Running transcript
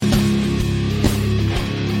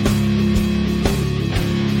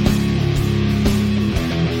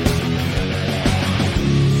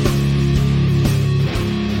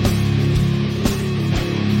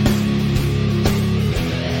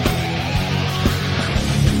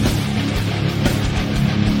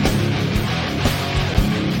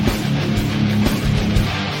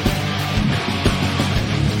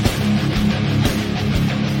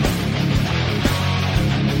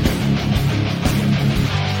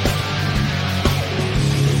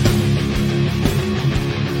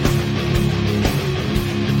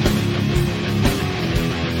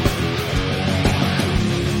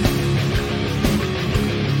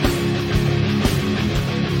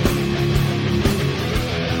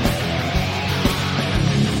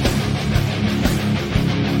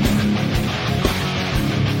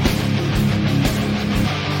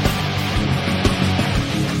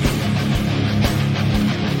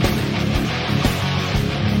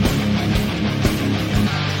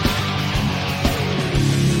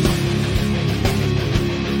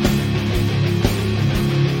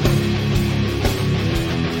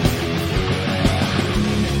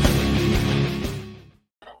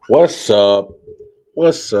What's up?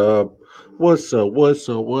 What's up? What's up? What's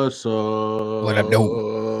up? What's What up,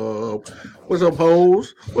 though? up? What's up,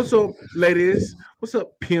 hoes? What's up, ladies? What's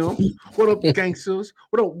up, pimps? What up, gangsters?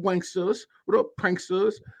 What up, wanksters? What up,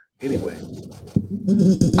 pranksters? Anyway,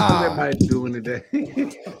 how's Ah, everybody doing today?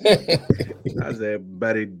 How's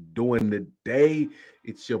everybody doing today?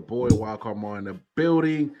 It's your boy Wild Carmar in the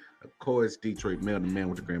building. Of course, Detroit Mail, the man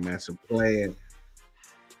with the Grandmaster plan.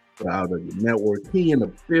 Out of the network. He in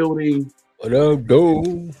the building. what up,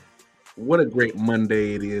 though? What a great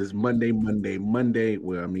Monday it is. Monday.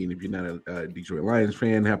 Well, I mean, if you're not a Detroit Lions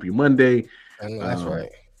fan, happy Monday. I know that's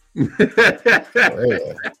right.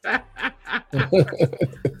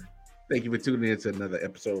 Thank you for tuning in to another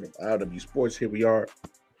episode of RW Sports. Here we are.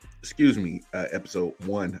 Excuse me, episode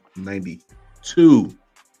 192.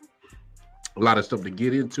 A lot of stuff to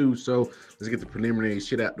get into, so let's get the preliminary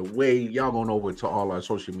shit out the way. Y'all going over to all our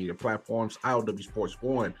social media platforms. RW Sports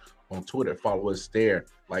 1 on Twitter. Follow us there.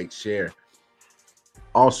 Like, share.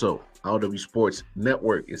 Also, RW Sports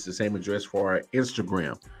Network is the same address for our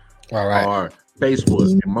Instagram, All right. our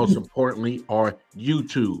Facebook, and most importantly, our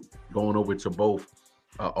YouTube. Going over to both,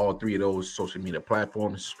 all three of those social media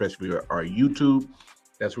platforms, especially our YouTube.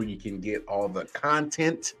 That's where you can get all the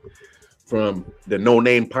content from the No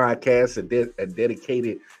Name Podcast, a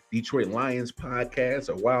dedicated Detroit Lions podcast,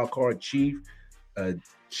 a Wild Card Chiefs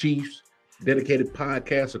dedicated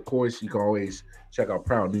podcast. Of course, you can always check out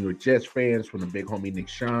Proud New York Jets fans from the big homie Nick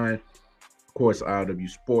Shine. Of course, RW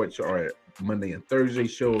Sports are Monday and Thursday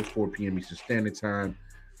shows, 4 p.m. Eastern Standard Time.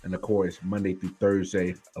 And of course, Monday through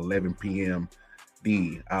Thursday, 11 p.m.,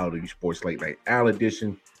 the RW Sports Late Night Owl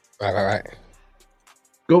Edition. Right.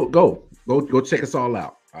 Go check us all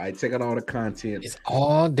out. All right, check out all the content. It's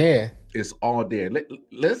all there. It's all there.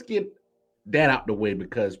 Let's get that out the way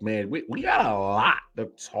because, man, we got a lot to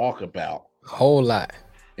talk about. Whole lot.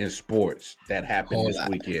 In sports that happened this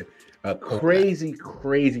weekend. Crazy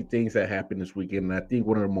things that happened this weekend. And I think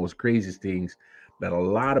one of the most craziest things that a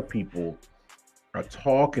lot of people are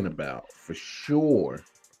talking about for sure,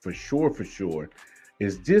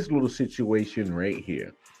 is this little situation right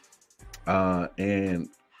here.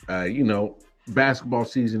 You know, basketball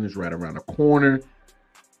season is right around the corner.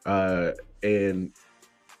 And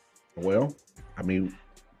well, I mean,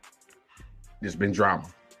 there's been drama.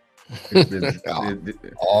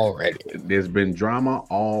 Already. There's been drama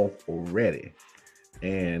already.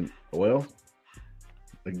 And well,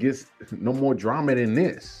 I guess no more drama than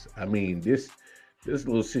this. I mean, this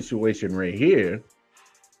little situation right here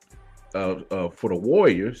for the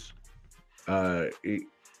Warriors. I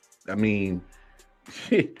mean,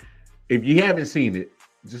 if you haven't seen it,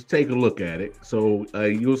 just take a look at it. So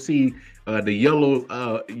you'll see the yellow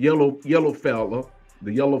fella,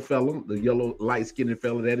 the yellow light-skinned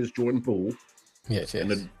fella, that is Jordan Poole. Yes.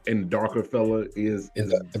 And the darker fella is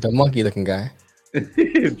the monkey-looking guy.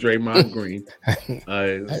 is Draymond Green. That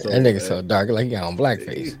nigga so dark, like he got on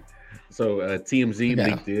blackface. So TMZ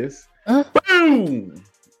leaked this. Boom!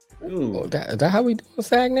 Ooh. Is that how we do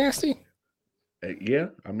Sag Nasty? Yeah,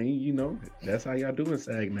 I mean, you know, that's how y'all doing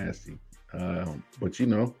Sag Nasty. But you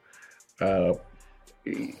know,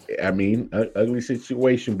 I mean, ugly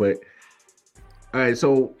situation. But all right,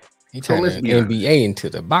 so he turned the NBA into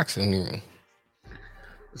the boxing room.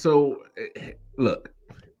 So look,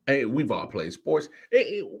 hey, we've all played sports.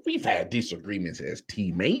 We've had disagreements as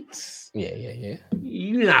teammates. Yeah.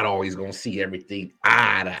 You're not always gonna see everything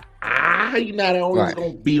eye to eye. You're not always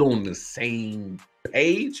gonna be on the same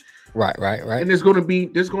page. Right. And there's gonna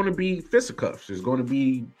be fisticuffs. There's gonna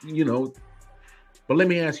be, you know. But let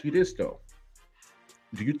me ask you this though: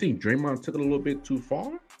 do you think Draymond took it a little bit too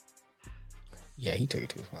far? Yeah, he took it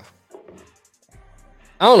too far.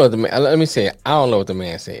 I don't know what the man. Let me say it. I don't know what the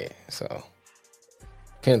man said. So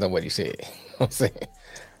depends on what he said. You know what I'm saying,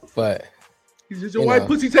 but he says your white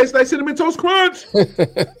pussy tastes like Cinnamon Toast Crunch.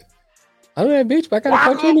 I know that bitch, but I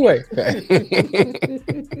gotta fuck you anyway.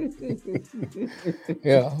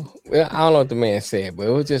 Yeah, well, I don't know what the man said, but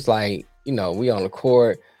it was just like, you know, we on the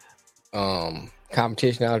court,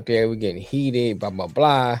 competition out there, we getting heated, blah blah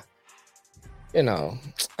blah. You know,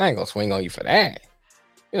 I ain't gonna swing on you for that.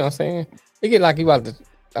 You know what I'm saying? You get like you about to,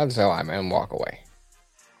 I'll just say, all right, man, walk away.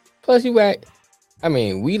 Plus,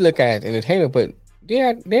 we look at entertainment, but they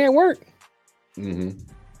at work. Mm-hmm. You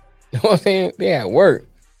know what I'm saying? They at work.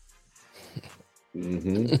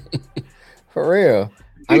 Mm-hmm. For real.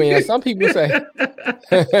 I mean, some people say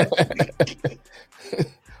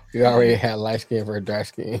we already had light skin for a dark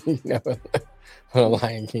skin, you know, for the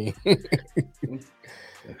Lion King.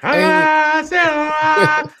 I said,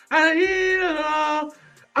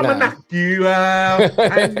 I'm gonna knock you out.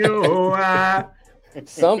 I know I.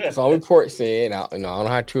 some report said, I don't know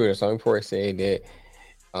how true it is. Some report said that,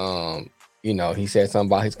 he said something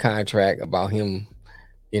about his contract, about him,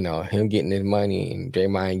 him getting his money and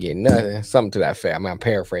Draymond ain't getting nothing, something to that effect. I mean, I'm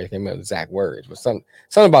paraphrasing, I can't remember the exact words, but something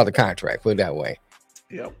about the contract. Put it that way.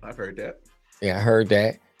 Yep, I've heard that. Yeah, I heard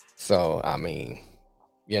that. So I mean,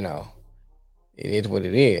 it is what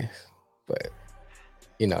it is. But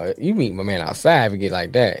you meet my man outside, if you get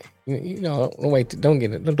like that,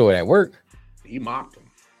 don't do it at work. He mocked him. You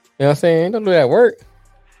know what I'm saying? Don't do that at work.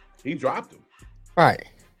 He dropped him. Right.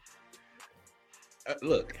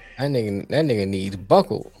 Look, that nigga needs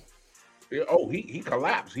buckled. Oh, he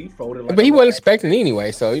collapsed. He folded. But he wasn't expecting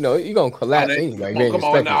anyway, so you're gonna collapse anyway. Come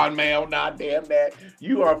on now, man. Nah, damn that.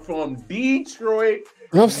 You are from Detroit.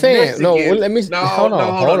 No, I'm saying no. Well, let me hold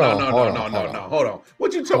on. Hold on.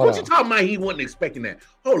 What you talking about? He wasn't expecting that.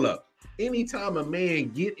 Hold up. Anytime a man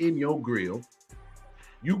get in your grill,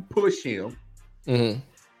 you push him. Mm-hmm.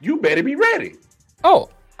 You better be ready. Oh,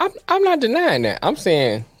 I'm not denying that. I'm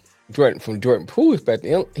saying Jordan Poole's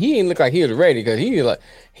perspective, he didn't look like he was ready because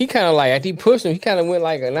he kind of like after he pushed him, he kind of went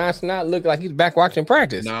like a nonchalant look like he's back watching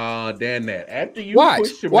practice. Nah, damn that. After you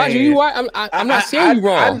push him, I'm not saying you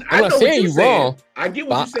wrong. I'm not saying you wrong. I get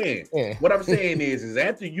what you're saying. Yeah. What I'm saying is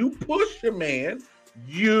after you push a man,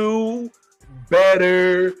 you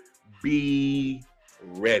better be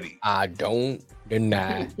ready. I don't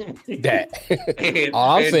deny that.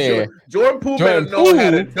 All I'm saying, Jordan Poole better know how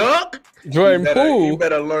to dunk. Jordan Poole, he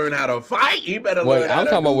better learn how to fight. He better learn how to I'm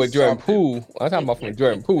talking about with Jordan something. Poole. I'm talking about from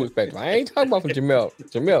Jordan Poole's perspective. I ain't talking about from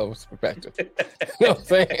Jamel's perspective. You know what I'm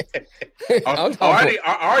saying?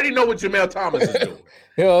 I already know what Jamel Thomas is doing.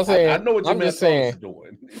 You know what I'm saying? I know what Jamel Thomas is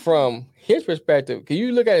doing. From his perspective, because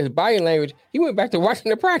you look at his body language, he went back to watching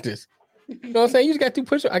the practice. You know what I'm saying? You just got to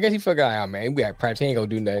push him. I guess he forgot, man, we got practice. He ain't gonna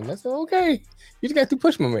do nothing. I said, okay. You just got to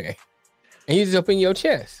push my man. And he's up in your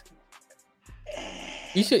chest.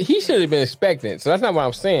 He should have been expecting it. So that's not what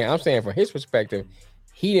I'm saying. I'm saying from his perspective,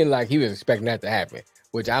 he was expecting that to happen,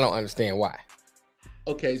 which I don't understand why.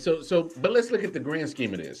 Okay, but let's look at the grand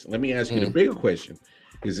scheme of this. Let me ask you the bigger question.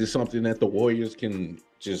 Is this something that the Warriors can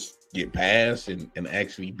just get past and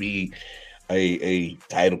actually be a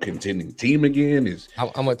title contending team again? I'm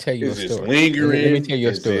gonna tell you a story. Lingering? Let me tell you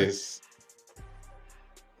a story.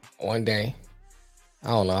 One day, I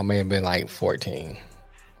don't know, I may have been like 14.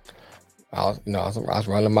 I was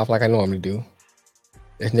running the mouth like I normally do.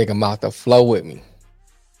 This nigga mouth to flow with me.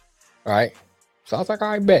 All right. So I was like,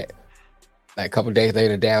 all right, bet. Like a couple days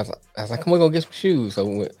later, Dad I was like, come on, go get some shoes. So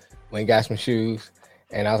we went got some shoes.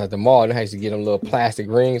 And I was at the mall and I used to get them little plastic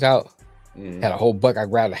rings out. Had a whole bucket. I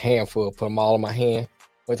grabbed a handful, put them all in my hand.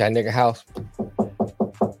 Went to that nigga house.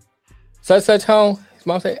 Such home. His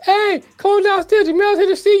mom said, hey, come on downstairs. Jamel's here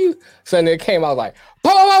to see you. So nigga came. I was like,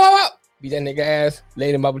 pop, pop, pop, pop. Beat that nigga ass,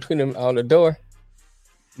 laid him up between them on the door.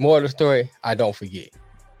 More of the story, I don't forget.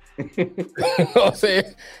 You know what I'm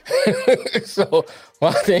saying? So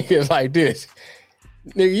my thing is like this.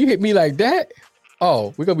 Nigga, you hit me like that?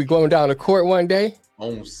 Oh, we're gonna be going down to court one day?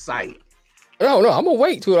 On site. No, I'm gonna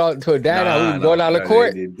wait till dad going down the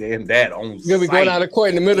court. Damn that on site. You're gonna be going down the court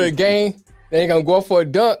in the middle of the game. They ain't gonna go up for a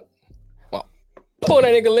dunk. Well, pull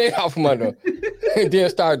that nigga leg off from under and then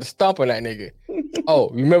start to stomp on that nigga. Oh,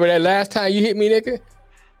 remember that last time you hit me, nigga? You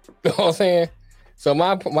know what I'm saying? So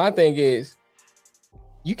my thing is,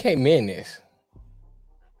 you can't mend this.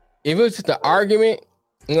 If it was just an argument,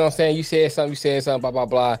 you know what I'm saying? You said something, blah, blah,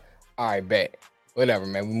 blah. All right, bet. Whatever,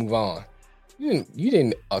 man. We move on. You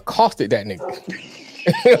didn't accosted that nigga.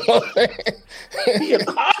 You know what I'm saying? He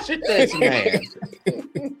accosted this man.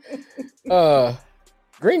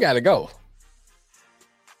 Green gotta go.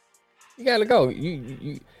 You gotta go.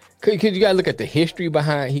 Cause you gotta look at the history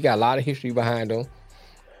behind. He got a lot of history behind him.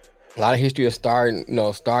 A lot of history of starting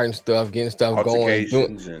stuff, getting stuff going,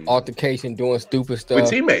 doing altercation, doing stupid stuff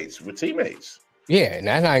with teammates. Yeah, and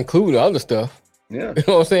that's not including other stuff. Yeah, you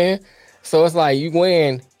know what I'm saying. So it's like you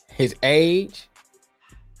win his age.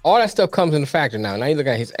 All that stuff comes into factor now. Now you look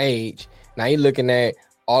at his age. Now you're looking at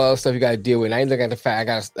all the other stuff you got to deal with. Now you look at the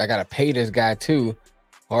fact I gotta pay this guy too,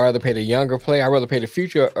 or rather pay the younger player. I'd rather pay the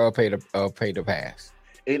future or pay the past.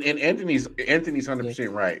 And Anthony's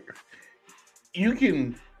 100% right. You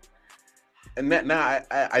can, and that now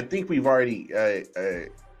I think we've already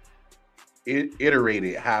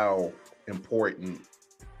iterated how important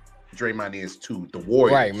Draymond is to the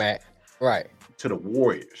Warriors. Right, Matt. Right. To the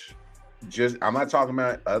Warriors. I'm not talking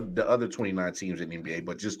about the other 29 teams in the NBA,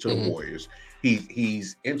 but just to the Warriors.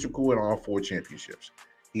 He's integral in all 4 championships.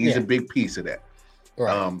 He's a big piece of that.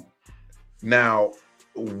 Right. Now,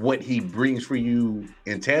 what he brings for you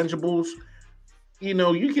intangibles,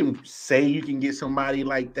 you can say you can get somebody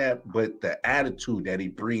like that, but the attitude that he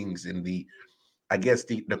brings and I guess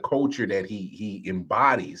the culture that he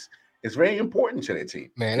embodies is very important to that team.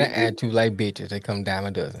 Man, that attitude like bitches. They come dime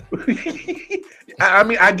a dozen. I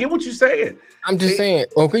mean, I get what you're saying. I'm just saying.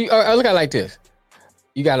 Okay, I look at it like this.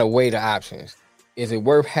 You got to weigh the options. Is it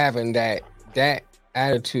worth having that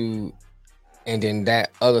attitude and then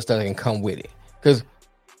that other stuff that can come with it? Because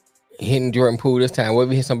hitting Jordan Poole this time, what if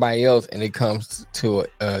we hit somebody else and it comes to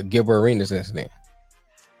Gilbert Arenas incident?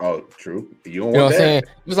 Oh, true. You know what I'm saying?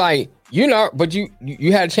 It was like, but you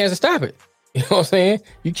had a chance to stop it. You know what I'm saying?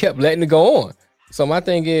 You kept letting it go on. So my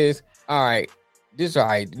thing is, all right, this is all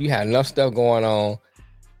right. You had enough stuff going on.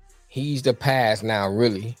 He's the past now,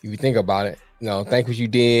 really. If you think about it, thank what you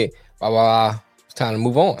did. Blah blah blah. It's time to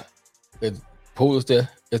move on. Poole is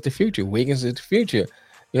the future. Wiggins is the future.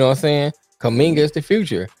 You know what I'm saying? Kuminga is the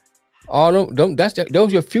future. All them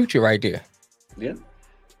those your future right there. Yeah.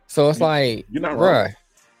 So it's like, you're not wrong.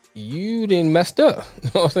 You didn't messed up. You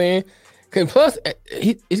know what I'm saying? Cause plus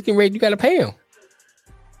he's getting ready. You got to pay him.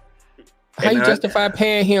 How you justify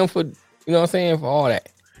paying him for? You know what I'm saying? For all that,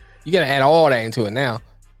 you got to add all that into it now.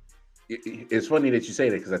 It's funny that you say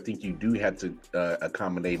that because I think you do have to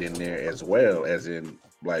accommodate in there as well, as in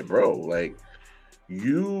like, bro, like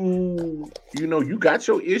you got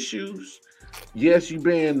your issues. Yes, you've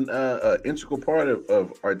been an integral part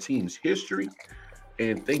of our team's history,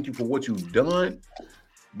 and thank you for what you've done.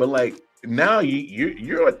 But like now,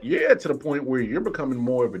 you're to the point where you're becoming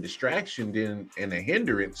more of a distraction and a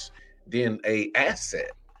hindrance than a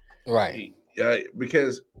asset, right?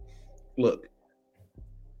 Because look,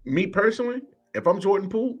 me personally, if I'm Jordan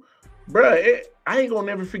Poole, bro, I ain't gonna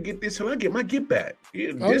never forget this till I get my get back.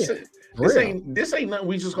 This ain't nothing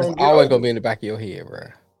we just gonna. It's always gonna be in the back of your head, bro.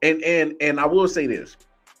 And I will say this.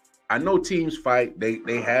 I know teams fight.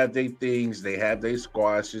 They have their things. They have their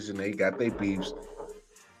squashes and they got their beefs.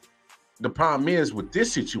 The problem is with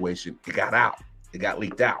this situation, it got out. It got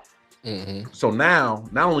leaked out. Mm-hmm. So now,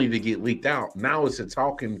 not only did it get leaked out, now it's a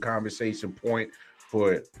talking conversation point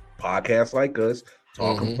for podcasts like us,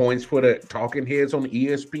 talking points for the talking heads on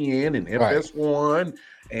ESPN and FS1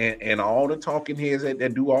 and all the talking heads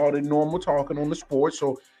that do all the normal talking on the sports.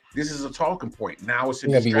 So this is a talking point. Now it's a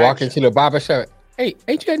distraction. Be walking to the barber shop. Hey,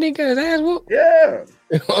 ain't you that nigga got his ass whooped? Yeah.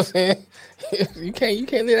 You know what I'm saying? you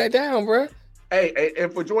can't lay that down, bro. Hey,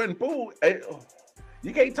 and for Jordan Poole,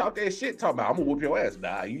 you can't talk that shit. Talk about I'm gonna whoop your ass.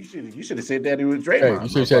 Nah, you should have said that it was Draymond. Hey, you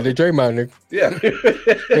should have said that Draymond, nigga. Yeah.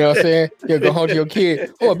 You know what I'm saying? You go home to your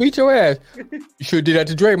kid. Oh, I beat your ass. You should have did that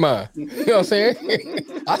to Draymond. You know what I'm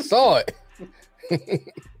saying? I saw it.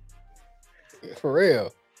 For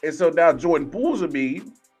real. And so now Jordan Poole's a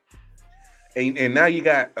meme. And now you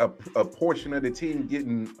got a portion of the team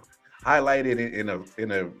getting highlighted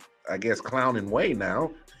in a I guess clowning way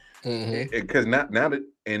now. Because now that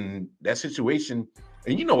in that situation,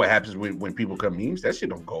 and you know what happens when people come memes, that shit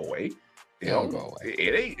don't go away. It don't go away.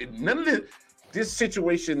 It ain't none of this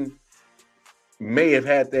situation may have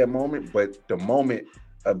had that moment, but the moment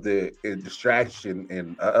of the distraction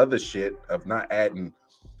and other shit of not adding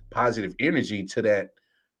positive energy to that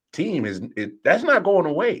team that's not going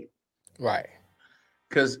away. Right.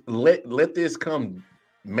 Because let this come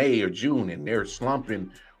May or June and they're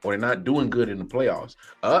slumping or they're not doing good in the playoffs.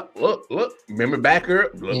 Look, remember back here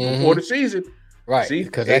before the season. Right. See,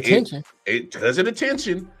 because that tension. Because of the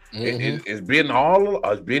tension. It's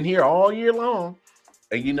been here all year long.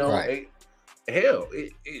 And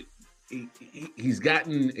he's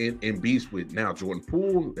gotten in beefs with now Jordan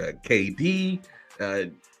Poole, KD.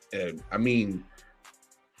 I mean,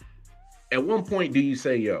 at one point do you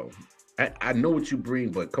say, yo, I know what you bring,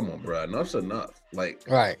 but come on, bro, enough's enough. Like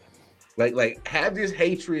have this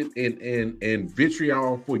hatred and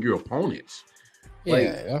vitriol for your opponents.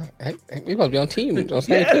 Yeah, we supposed to be on team. On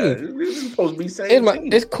same team. This is supposed to be same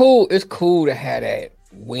team. It's cool. It's cool to have that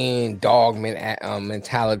win dog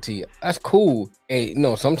mentality. That's cool.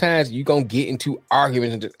 And sometimes you gonna get into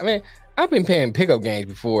arguments. I've been playing pickup games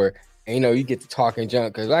before, and you get to talking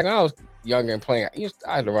junk because like when I was younger and playing, I used to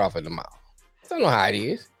run off at the mouth. I don't know how it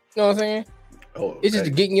is. You know what I'm saying? Oh, it's just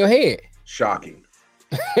to get in your head. Shocking.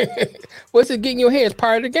 What's it getting in your head? It's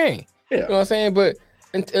part of the game. Yeah. You know what I'm saying? But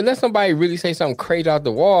unless somebody really say something crazy out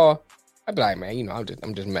the wall, I'd be like, man, I'm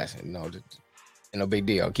just messing. Just no big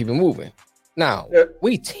deal. Keep it moving. Now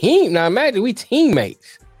we imagine we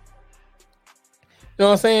teammates. You know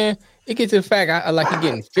what I'm saying? It gets to the fact I like you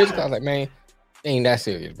getting physical. I was like, man, it ain't that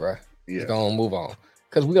serious, bro. Yeah. Just gonna move on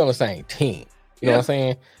because we on the same team. You know what I'm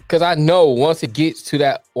saying? Because I know once it gets to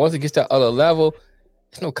that other level,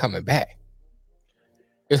 there's no coming back.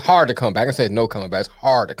 It's hard to come back. I said no coming back. It's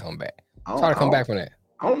hard to come back. Try to come back from that.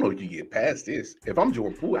 I don't know if you get past this. If I'm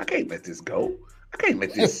Jordan Poole, I can't let this go. I can't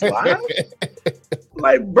let this slide.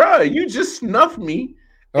 Like, bro, you just snuffed me,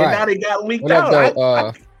 and now they got leaked out.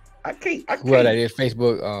 I can't. Well, that is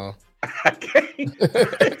Facebook. I can't.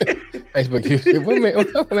 Facebook.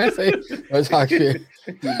 What can I say? Let's talk shit.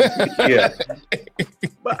 Yeah,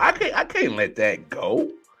 but I can't let that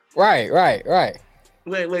go. Right.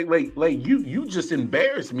 Like you just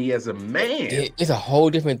embarrassed me as a man. It's a whole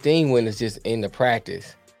different thing when it's just in the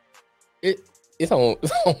practice. It's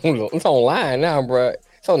online now, bro.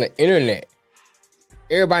 It's on the internet.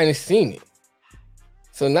 Everybody has seen it.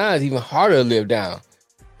 So now it's even harder to live down.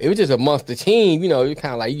 It was just amongst the team, you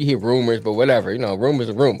kind of like, you hear rumors, but whatever, rumors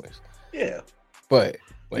are rumors. Yeah. But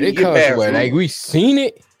when it comes to where, like, we seen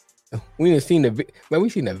it, we seen the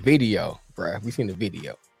video, bro. We seen the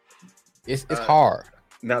video. It's hard.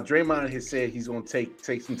 Now, Draymond has said he's going to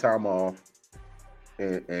take some time off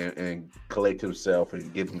and collect himself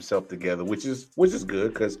and get himself together, which is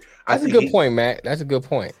good because that's a good point, Matt. That's a good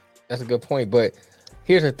point. But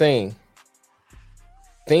here's the thing: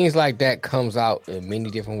 things like that comes out in many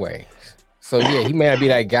different ways. So yeah, he may not be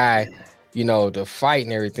that guy, to fight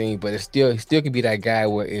and everything, but he still can be that guy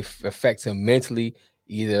where it affects him mentally,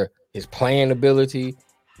 either his playing ability,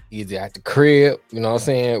 either at the crib,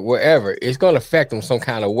 wherever. It's going to affect him some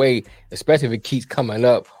kind of way, especially if it keeps coming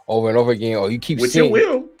up over and over again, or you keep seeing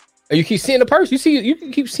the person.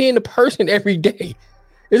 You keep seeing the person every day.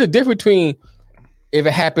 There's a difference between if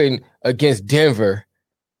it happened against Denver,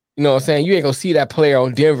 you ain't gonna see that player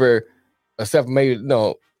on Denver, except maybe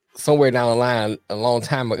somewhere down the line a long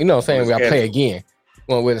time ago. We gotta play again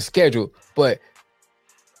with a schedule. But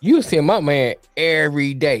you see my man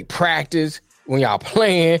every day, practice, when y'all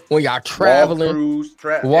playing, when y'all traveling,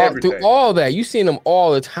 walk through all that. You seen him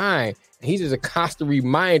all the time. And he's just a constant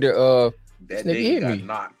reminder of that nigga got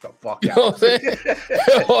knocked the fuck out. You know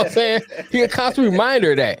what I'm saying? He's a constant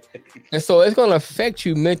reminder of that. And so it's gonna affect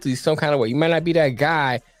you mentally some kind of way. You might not be that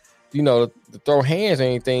guy, to throw hands or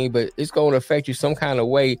anything, but it's gonna affect you some kind of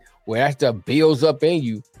way where that stuff builds up in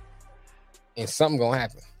you and something gonna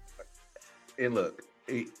happen. And look,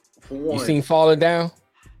 for one, you seen Falling Down?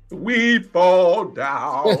 We fall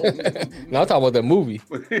down. No, I'm talking about the movie.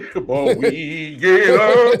 But we get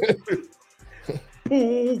up.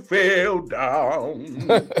 Poole fell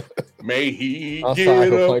down. May he I'm get sorry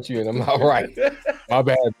up. to punch you in the mouth. Right. My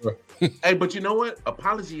bad, bro. Hey, but you know what?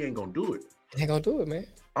 Apology ain't gonna do it. It ain't gonna do it, man.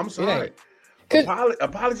 I'm sorry.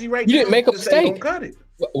 Apology right you didn't make a mistake. Don't cut it.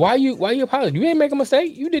 Why you apologize? You ain't make a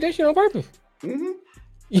mistake. You did that shit on purpose. Mm-hmm.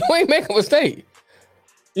 You ain't make a mistake.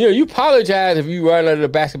 You apologize if you run under the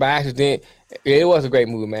basket by accident. It was a great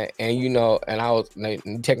move, man. And and I was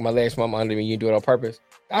taking my legs from under me. You do it on purpose.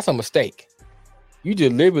 That's a mistake. You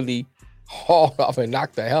deliberately hauled off and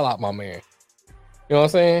knocked the hell out my man. You know what I'm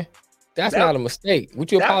saying? That's not a mistake.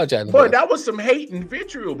 What you apologize for? But that was some hate and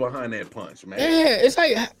vitriol behind that punch, man. Yeah, it's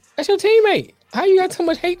like, that's your teammate. How you got so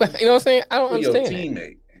much hate behind? You know what I'm saying? I don't understand your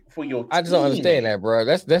teammate. For your I just don't understand that, bro.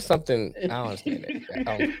 That's something I don't understand. That.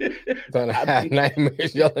 I'm gonna have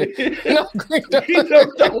nightmares yelling. No,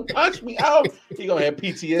 don't touch me out. He gonna have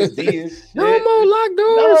PTSD and shit. No more locked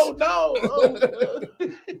doors.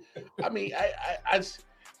 No. I mean, I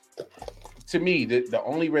to me, the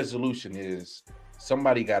only resolution is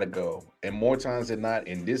somebody got to go. And more times than not,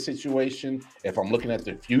 in this situation, if I'm looking at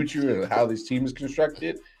the future and how this team is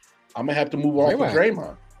constructed, I'm gonna have to move off of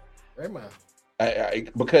Draymond.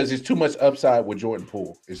 Because there's too much upside with Jordan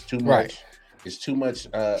Poole. It's too much. Right. It's too much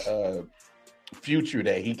future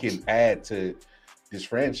that he can add to this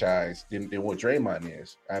franchise than what Draymond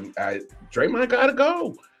is. Draymond gotta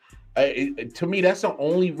go. To me, that's the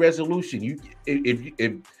only resolution.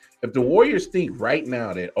 If the Warriors think right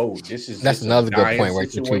now that that's another good point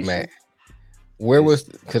right there too, Matt.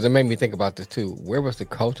 Because it made me think about this too. Where was the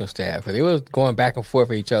coaching staff? Because they was going back and forth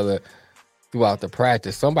with each other throughout the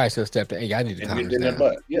practice. Somebody should have stepped in. Hey, I need to calm this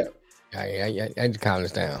down. I need to calm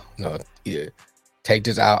this down. Either take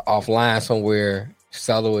this out offline somewhere,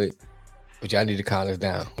 settle it, but y'all need to calm this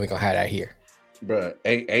down. We gonna have that here, bro.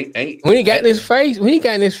 When he got in his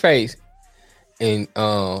face, and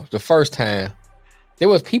the first time, there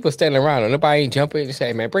was people standing around and nobody ain't jumping and say,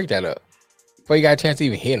 "Hey, man, break that up," before you got a chance to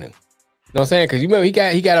even hit him. You know what I'm saying? Because you remember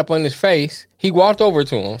he got up on his face. He walked over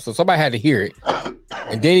to him, so somebody had to hear it.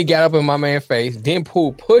 And then he got up in my man's face. Then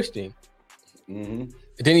Poole pushed him. Mm-hmm. And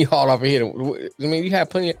then he hauled off and hit him. I mean, you had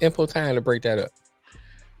plenty of ample time to break that up.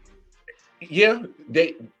 Yeah,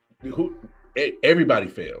 everybody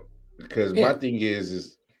failed. Because my thing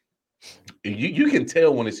is you can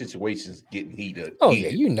tell when the situation's getting heated. Oh,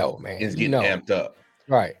 yeah, man. It's getting amped up.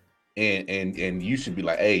 Right. and you should be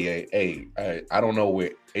like, hey, I don't know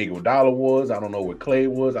where Iguodala was. I don't know where Clay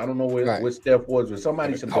was. I don't know where Steph was. But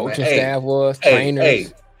somebody should be like, staff was,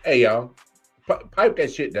 trainers. Hey, y'all, pipe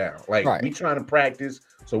that shit down. Like, we trying to practice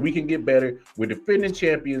so we can get better. We're defending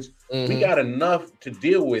champions. We got enough to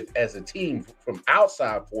deal with as a team from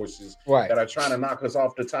outside forces that are trying to knock us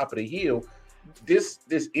off the top of the hill. This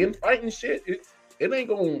infighting shit, it ain't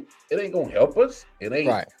gonna help us. It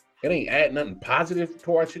ain't add nothing positive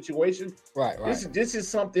to our situation. Right. This is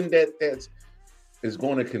something that's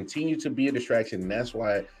going to continue to be a distraction, and that's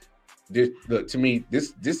why to me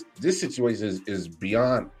this situation is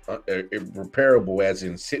beyond irreparable. As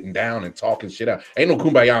in sitting down and talking shit out. Ain't no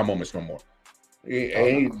kumbaya moments no more.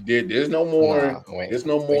 There's no more. There's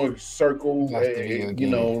no more circle.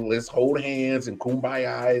 Let's hold hands and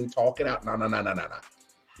kumbaya and talk it out. No.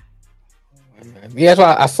 Yeah,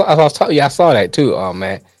 that's why I was telling you. I saw that too,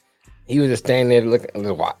 man. He was just standing there looking,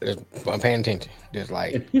 just paying attention, just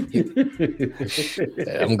like let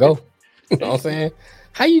him go. You know what I'm saying?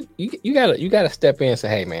 How you gotta step in and say,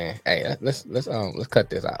 hey man, hey, let's cut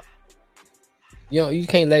this out. You know, you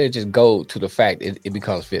can't let it just go to the fact it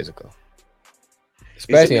becomes physical,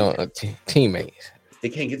 especially on teammates. It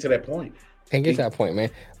can't get to that point. Can't get to that point,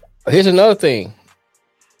 man. Here's another thing.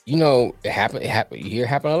 You know, it happened. You hear it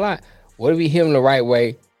happen a lot. What if he hit him the right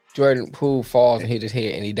way? Jordan Poole falls and hit his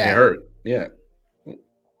head and he died. It hurt. Yeah.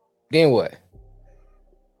 Then what?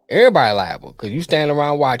 Everybody liable because you stand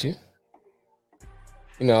around watching.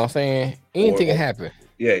 You know what I'm saying? Anything can happen.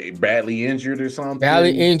 Yeah, badly injured or something.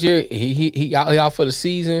 Badly injured. He out for the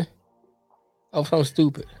season. Oh, something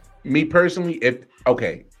stupid. Me personally,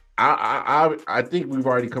 I think we've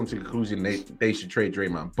already come to the conclusion they should trade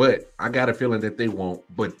Draymond, but I got a feeling that they won't.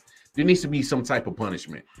 But there needs to be some type of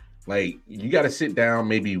punishment. Like, you got to sit down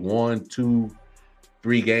maybe 1, 2,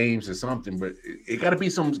 3 games or something, but it got to be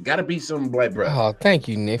some black brother. Oh, thank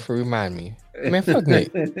you, Nick, for reminding me. Man, fuck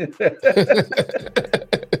Nick.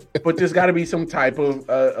 But there's got to be some type of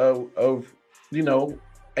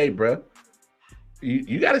hey, bro,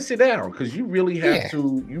 you got to sit down because you really have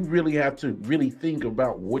to really think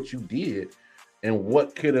about what you did and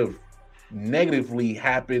what could have negatively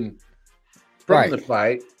happened from the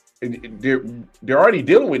fight. They're already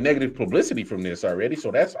dealing with negative publicity from this already,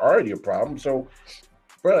 so that's already a problem. So,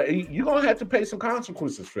 bro, you're gonna have to pay some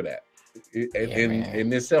consequences for that.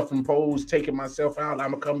 And this self-imposed taking myself out,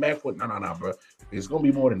 I'm gonna come back with no, bro. It's gonna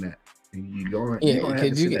be more than that. You're gonna have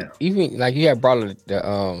to sit down. Even like you have brought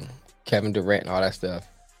the Kevin Durant and all that stuff.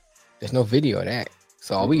 There's no video of that,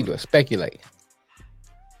 so all we can do is speculate.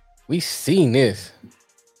 We seen this.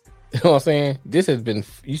 You know what I'm saying? This has been,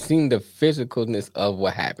 you've seen the physicalness of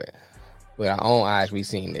what happened. With our own eyes, we've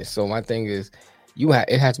seen this. So my thing is,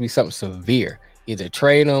 it has to be something severe. Either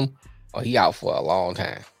trade him or he out for a long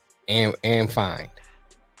time and fined.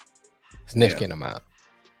 Significant amount.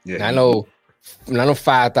 Yeah. And I know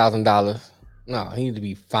 $5,000. No, he needs to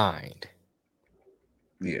be fined.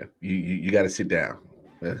 Yeah, you got to sit down.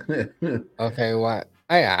 Okay, what?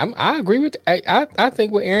 I agree with. I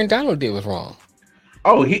think what Aaron Donald did was wrong.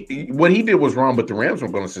 Oh, what he did was wrong, but the Rams were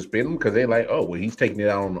going to suspend him because they're like, oh, well, he's taking it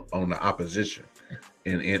out on the opposition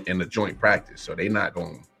in the joint practice, so they're not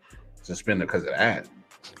going to suspend him because of that.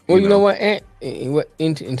 Well, you know what, and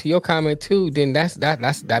into your comment too, then that's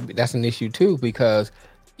an issue too because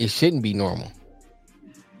it shouldn't be normal.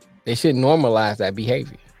 They should normalize that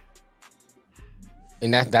behavior,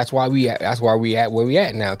 and that's why we at where we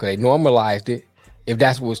at now because they normalized it. If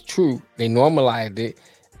that's what's true, they normalized it,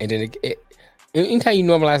 and then anytime you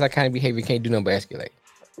normalize that kind of behavior, you can't do nothing but escalate.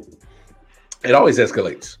 It always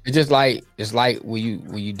escalates. It's just like when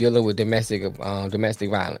you dealing with domestic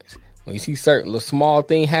violence. When you see certain little small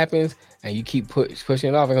thing happens and you keep pushing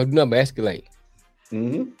it off, it's gonna do nothing but escalate.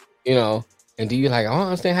 Mm-hmm. You know, and do you like? I don't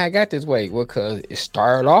understand how I got this way. Well, because it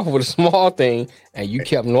started off with a small thing and you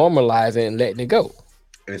kept normalizing and letting it go.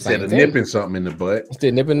 Instead of nipping something in the butt. Instead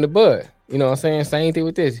of nipping in the bud. You know what I'm saying? Same thing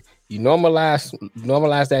with this. You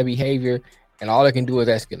normalize that behavior. And all it can do is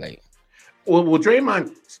escalate. Well,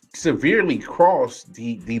 Draymond severely crossed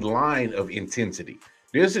the line of intensity.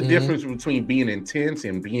 There's a difference between being intense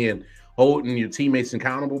and holding your teammates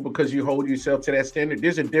accountable because you hold yourself to that standard.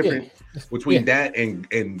 There's a difference between that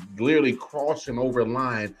and literally crossing over a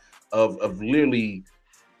line of literally,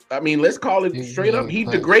 I mean, let's call it straight up. He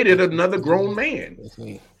degraded another grown man.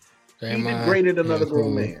 He degraded another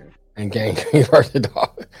grown man. And gang versus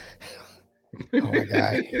dog. Oh my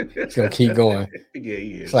God, it's gonna keep going. Yeah,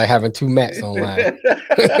 it's like having two Mats online.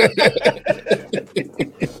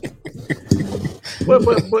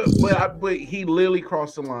 but he literally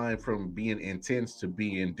crossed the line from being intense to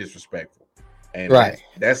being disrespectful. And Right.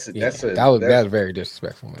 that's that was very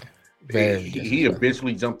disrespectful, man. Very he disrespectful.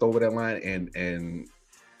 eventually jumped over that line, and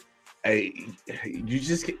hey, you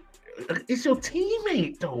just it's your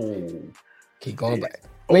teammate though. Keep going back.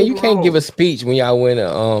 Man, you can't give a speech when y'all win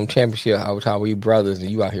a championship all time with you brothers and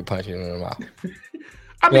you out here punching in the mouth.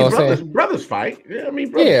 I mean, brothers fight. Yeah, I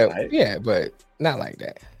mean, brothers fight. Yeah, but not like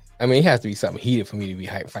that. I mean, it has to be something heated for me to be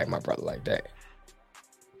fight my brother like that.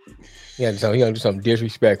 Yeah, so he gonna do something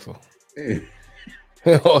disrespectful. You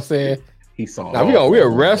know what I'm saying? He saw. Now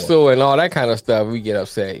we'll wrestle and all that kind of stuff. We get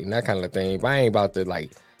upset and that kind of thing. But I ain't about to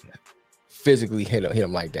like physically hit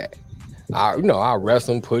him like that. I'll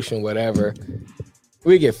wrestle him, push him, whatever.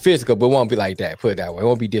 We get physical, but it won't be like that. Put it that way. It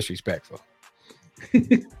won't be disrespectful.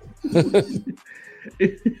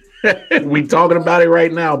 We talking about it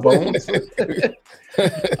right now, Bones.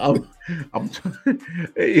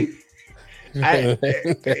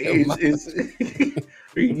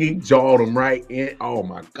 He jawed him right in. Oh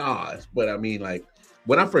my gosh! But I mean, like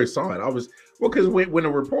when I first saw it, I was because when the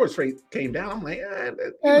reports came down, I'm like,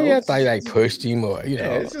 I thought he like pushed him or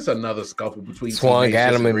it's just another scuffle between swung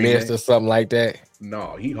at him and missed or something like that.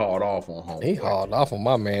 No, he hauled off on home. He hauled off on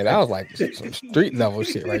my man. That was like some street level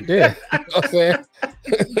shit right there. You know what I'm saying?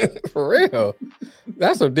 For real.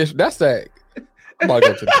 That's that. I'm about to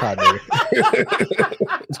go to the car nigga.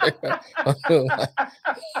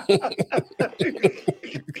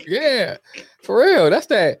 Yeah, for real. That's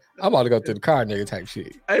that. I'm about to go to the car nigga type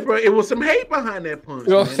shit. Hey, bro, it was some hate behind that punch.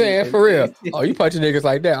 You know what I'm saying? For real. Oh, you punching niggas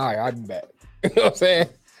like that? All right, I'll be back. You know what I'm saying?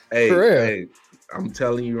 Hey, for real. Hey, I'm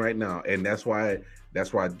telling you right now, and that's why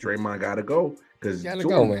Draymond got to go. Because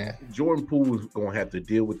Jordan Poole is going to have to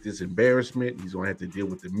deal with this embarrassment. He's going to have to deal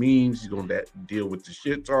with the memes. He's going to deal with the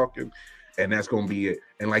shit talking. And that's going to be it.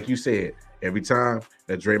 And like you said, every time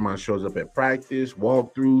that Draymond shows up at practice,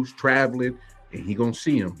 walkthroughs, traveling, and he going to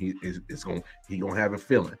see him, he going to have a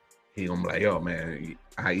feeling. He going to be like, yo, man,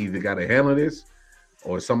 I either got to handle this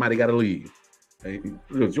or somebody got to leave. Hey,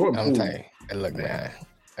 Jordan Poole. Hey, look, man.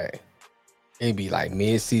 Hey, it'd be like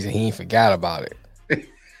mid-season. He ain't forgot about it.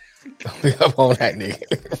 Don't be up on that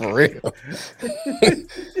nigga. For real.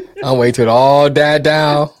 I'm waiting till it all died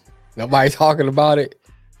down. Nobody talking about it.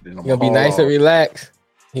 He gonna be nice and relaxed.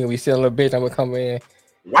 He gonna be sitting on the bench. I'm gonna come in.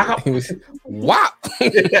 Wow. He was wow.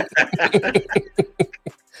 It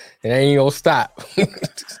ain't gonna stop.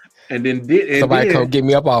 And then somebody come get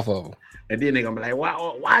me up off of him. And then they gonna be like,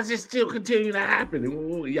 why is this still continuing to happen?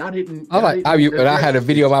 Y'all didn't. I had a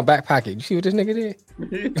video in my back pocket. You see what this nigga did?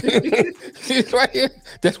 See this right here?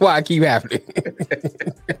 That's why I keep happening.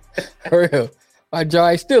 For real. My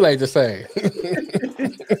jaw still ain't the same.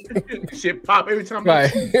 Shit pop every time.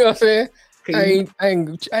 Right. You know what I'm saying?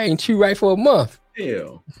 I ain't chew right for a month.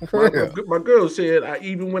 Yeah. My girl said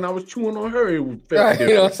even when I was chewing on her, it felt right.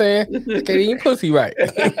 You know what I'm saying? I can't eat pussy right.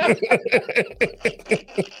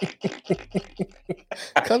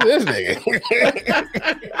 Come this nigga.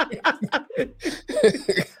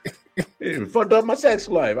 It fucked up my sex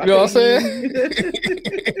life. You know what I'm saying?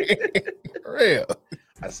 For real.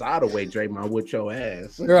 I saw the way Draymond whipped your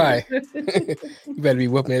ass. Right. You better be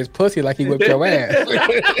whooping his pussy like he whipped your ass.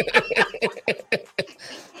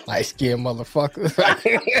 Light-skinned motherfucker.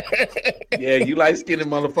 Yeah, you light-skinned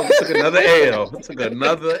motherfucker took another L.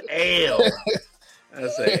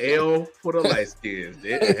 That's an L for the light-skins.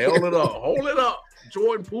 Hold it up.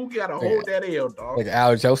 Jordan Poole gotta hold that L, dog. Like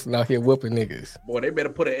Al Jolson out here whooping niggas. Boy, they better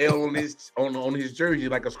put an L on his on his jersey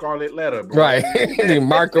like a scarlet letter, bro. Right. They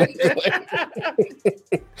mark him.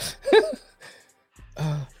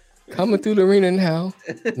 Coming through the arena now,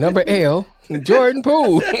 number L, Jordan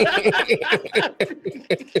Poole.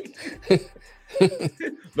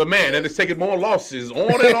 The man that is taking more losses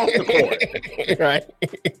on and off the court. Right.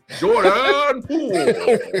 Jordan Poole.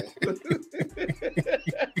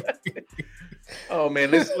 Oh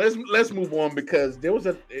man, let's move on because there was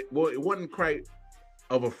it wasn't quite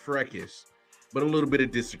of a fracas, but a little bit of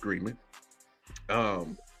disagreement. What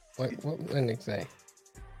did they say?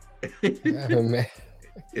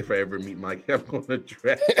 If I ever meet Mike, I'm gonna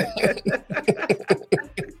drag.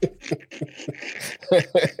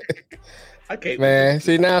 I can't. Man,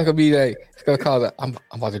 see now it's gonna be like it's gonna call it. I'm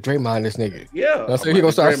about to Draymond this nigga. Yeah. So he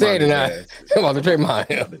gonna start saying it now. I'm about to Draymond.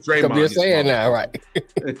 It's gonna be a saying now, right?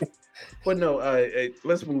 But no,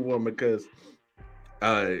 let's move on because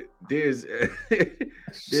there's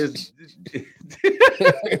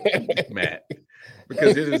Matt,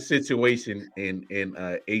 because there's a situation in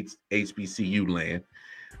HBCU land,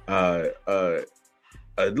 a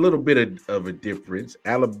little bit of a difference.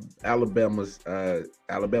 Alabama State,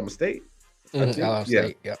 Alabama State,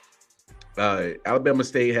 yeah. Alabama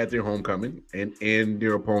State had their homecoming, and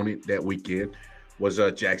their opponent that weekend was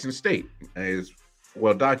Jackson State. As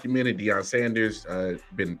well documented, Deion Sanders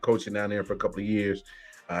been coaching down there for a couple of years,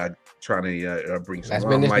 trying to bring some That's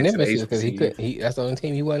been his limelight to the nemesis because ACC. that's the only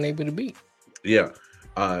team he wasn't able to beat. Yeah,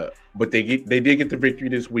 but they did get the victory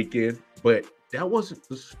this weekend. But that wasn't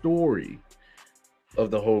the story of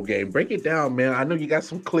the whole game. Break it down, man. I know you got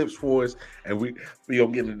some clips for us, and we'll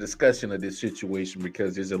get into discussion of this situation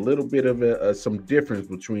because there's a little bit of some difference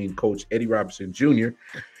between Coach Eddie Robinson Jr.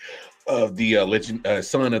 of the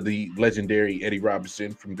son of the legendary Eddie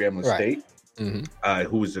Robinson from Grambling State,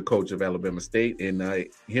 who is the coach of Alabama State, and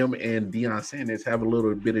him and Deion Sanders have a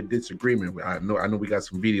little bit of disagreement. I know we got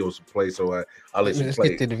some videos to play, so I'll let you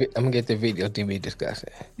play. I'm gonna get the video to be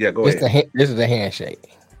discussing. Yeah, go ahead. This is the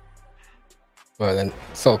handshake. Well, the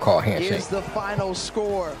so-called handshake. Here's the final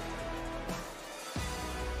score.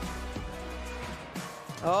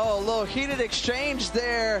 Oh, a little heated exchange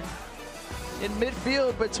there in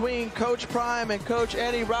midfield between Coach Prime and Coach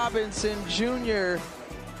Eddie Robinson Jr.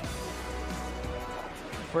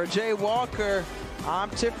 For Jay Walker, I'm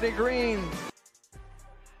Tiffany Green.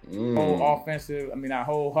 Whole offensive, our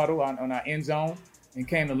whole huddle on our end zone, and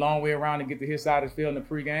came a long way around to get to his side of the field in the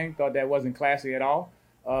pregame. Thought that wasn't classy at all.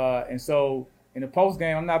 And so in the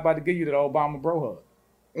postgame, I'm not about to give you the Obama bro hug.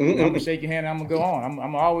 I'm going to shake your hand and I'm going to go on. I'm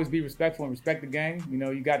going to always be respectful and respect the game. You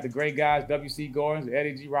know, you got the great guys, W.C. Gordons,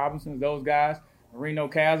 Eddie G. Robinsons, those guys, Marino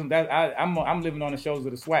Chasm. I'm living on the shoulders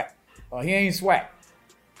of the SWAC. He ain't SWAC.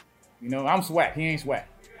 You know, I'm SWAC. He ain't SWAC.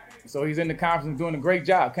 So he's in the conference and doing a great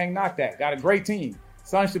job. Can't knock that. Got a great team.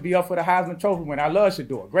 Son should be up for the Heisman Trophy win. I love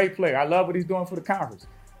Shedeur. Great player. I love what he's doing for the conference.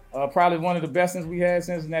 Probably one of the best things we had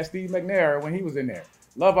since that Steve McNair when he was in there.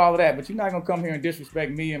 Love all of that, but you're not going to come here and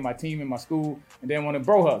disrespect me and my team and my school and then want to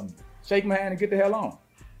bro hug me. Shake my hand and get the hell on.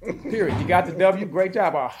 Period. You got the W. Great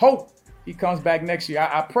job. I hope he comes back next year.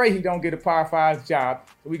 I pray he don't get a Power 5 job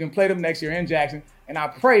so we can play them next year in Jackson, and I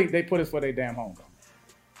pray they put us for their damn homecoming.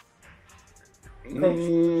 Coach,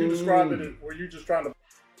 you described it. Were you just trying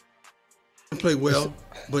to play well?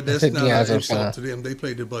 But that's not an insult to them. They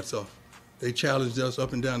played their butts off. They challenged us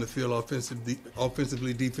up and down the field,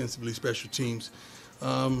 offensively, defensively, special teams.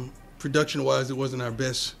 Production-wise, it wasn't our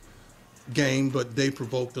best game, but they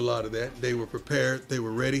provoked a lot of that. They were prepared, they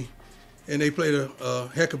were ready, and they played a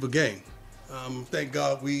heck of a game. Thank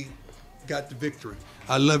God we got the victory.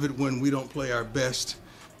 I love it when we don't play our best,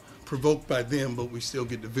 provoked by them, but we still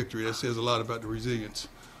get the victory. That says a lot about the resilience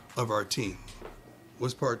of our team.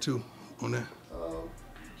 What's part two on that?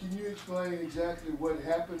 Can you explain exactly what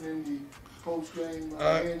happened in the post-game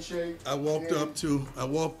handshake? I walked up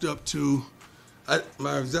to,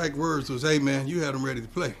 my exact words was, "Hey man, you had them ready to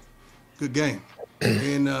play. Good game."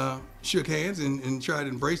 And shook hands and tried to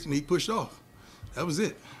embrace, and he pushed off. That was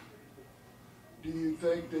it. Do you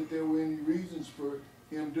think that there were any reasons for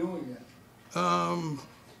him doing that?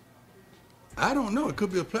 I don't know. It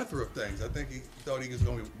could be a plethora of things. I think he thought he was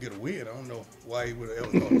going to get a win. I don't know why he would have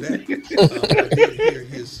ever thought that. I did hear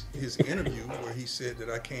his interview where he said that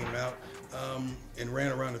I came out and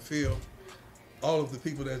ran around the field. All of the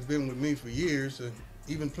people that's been with me for years, and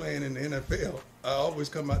even playing in the NFL, I always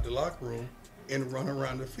come out the locker room and run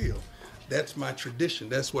around the field. That's my tradition.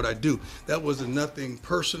 That's what I do. That was nothing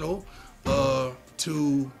personal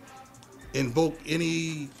to invoke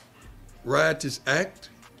any riotous act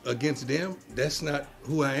against them. That's not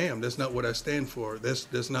who I am. That's not what I stand for.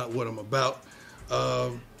 That's not what I'm about.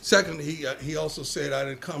 Second, he also said I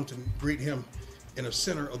didn't come to greet him in the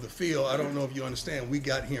center of the field. I don't know if you understand. We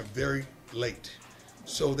got here very late,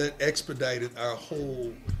 so that expedited our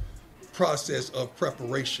whole process of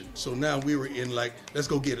preparation. So now we were in like, let's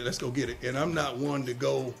go get it. And I'm not one to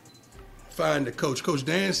go find the coach. Coach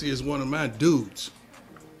Dancy is one of my dudes.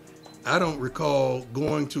 I don't recall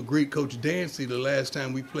going to greet Coach Dancy the last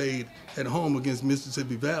time we played at home against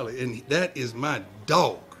Mississippi Valley, and that is my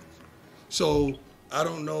dog. So I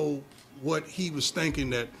don't know what he was thinking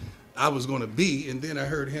that I was going to be, and then I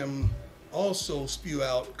heard him also spew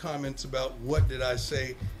out comments about what did I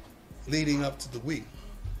say leading up to the week.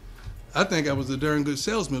 I think I was a darn good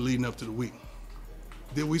salesman leading up to the week.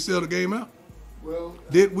 Did we sell the game out? Well,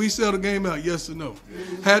 did we sell the game out, yes or no?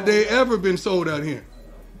 Had they ever been sold out here?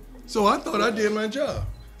 So I thought I did my job.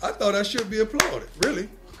 I thought I should be applauded, really.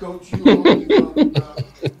 Coach, you always talk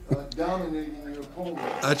about dominating your opponent.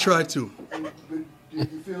 I tried to. But did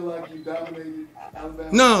you feel like you dominated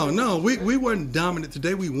Alabama? No, we weren't dominant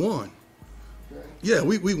today. We won. Okay. Yeah,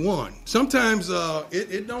 we won. Sometimes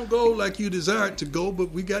it don't go like you desire it to go,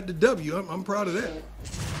 but we got the W. I'm proud of that.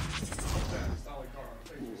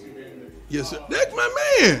 Yes, sir. That's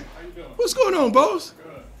my man. What's going on, boss?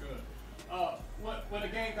 Good. when the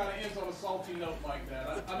game kind of ends on a salty note like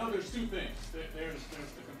that, I know there's two things. There's the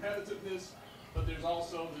competitiveness, but there's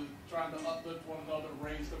also the trying to uplift one another,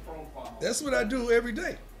 raise the profile. That's what I do every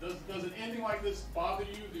day. Does an ending like this bother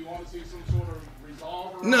you? Do you want to see some sort of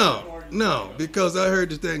resolve? No, because I heard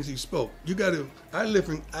the things he spoke. You got to. I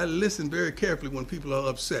listen very carefully when people are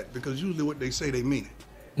upset, because usually what they say, they mean it.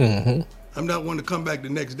 Mm-hmm. I'm not one to come back the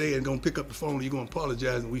next day and gonna pick up the phone and you're gonna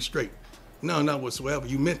apologize and we straight. No, not whatsoever.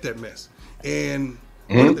 You meant that mess. And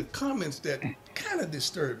one of the comments that kind of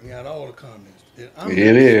disturbed me out of all the comments. It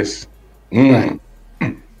is. Right.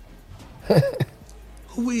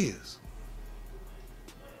 Who is?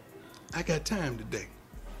 I got time today.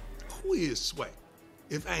 Who is Swipe?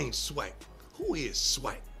 If I ain't Swipe, who is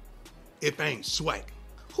Swipe? If I ain't Swipe,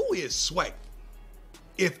 who is Swipe?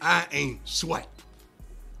 If I ain't Swipe,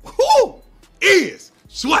 who is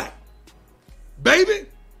Swipe? Baby,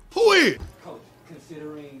 who is? Coach,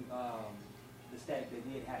 considering the stat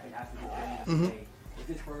that did happen after the game today, is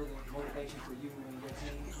this further motivation for you and your team?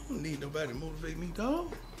 I don't need nobody to motivate me,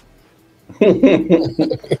 dog.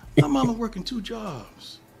 My mama working 2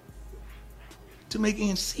 jobs to make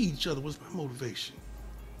ends see each other was my motivation.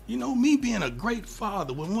 You know, me being a great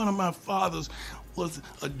father, when one of my fathers was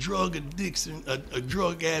a drug addiction, a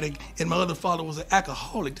drug addict, and my other father was an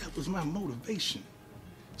alcoholic, that was my motivation.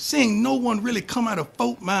 Seeing no one really come out of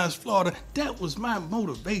Fort Myers, Florida, that was my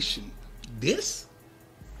motivation. This?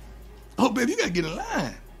 Oh, baby, you gotta get in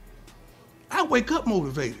line. I wake up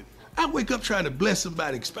motivated. I wake up trying to bless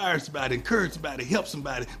somebody, inspire somebody, encourage somebody, help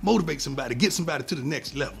somebody, motivate somebody, get somebody to the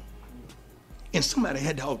next level. And somebody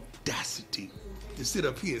had the audacity to sit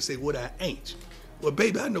up here and say what I ain't. Well,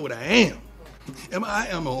 baby, I know what I am. And I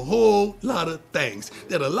am a whole lot of things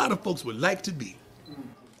that a lot of folks would like to be.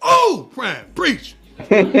 Oh, Prime, preach.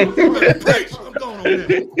 Prime, preach. I'm going on there.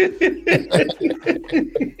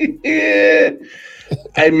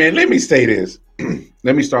 Hey, man, let me say this.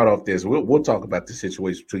 Let me start off this. We'll talk about the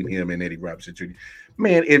situation between him and Eddie Robinson Jr.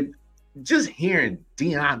 Man, if just hearing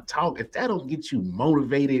Deion talk, if that don't get you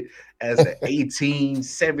motivated as an 18,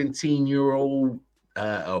 17-year-old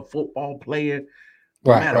football player,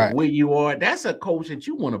 no matter where you are, that's a coach that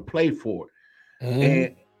you want to play for.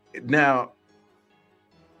 And now,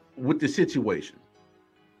 with the situation,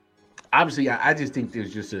 obviously, I just think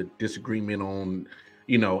there's just a disagreement on,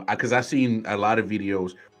 you know, because I've seen a lot of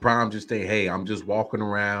videos. Prime just say, hey, I'm just walking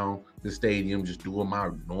around the stadium, just doing my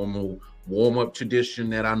normal warm-up tradition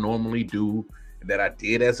that I normally do, that I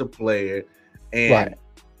did as a player. And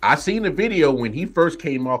I seen the video when he first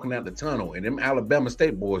came walking out the tunnel, and them Alabama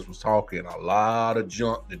State boys was talking a lot of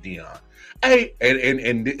junk to Deion. Hey,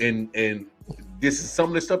 and this is some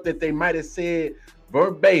of the stuff that they might have said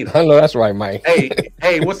verbatim. I know that's right, Mike.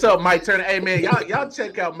 hey, what's up, Mike Turner? Hey, man, y'all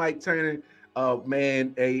check out Mike Turner.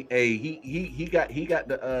 Man, he got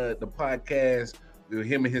the podcast.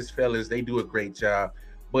 Him and his fellas, they do a great job.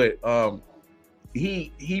 But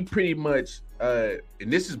he pretty much and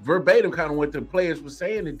this is verbatim kind of what the players were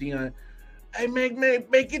saying to Deion. Hey, man,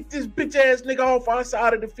 get this bitch ass nigga off our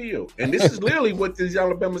side of the field. And this is literally what these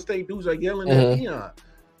Alabama State dudes are yelling at Deion.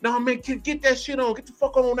 No, man, get that shit on. Get the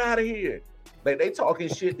fuck on out of here. Like, they talking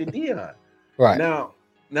shit to Deion. Right. Now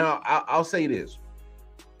I'll say this.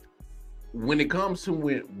 When it comes to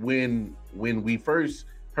when we first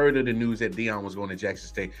heard of the news that Deion was going to Jackson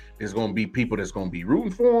State, there's going to be people that's going to be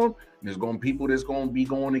rooting for him. And there's going to be people that's going to be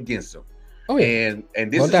going against him. Oh, yeah.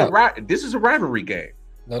 And this is a rivalry game.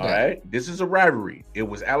 No doubt. All right, this is a rivalry. It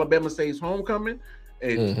was Alabama State's homecoming.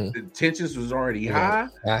 The tensions was already high.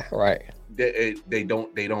 Right. They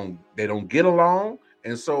don't get along,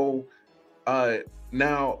 and so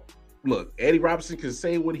now look, Eddie Robinson can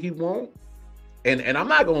say what he wants, and I'm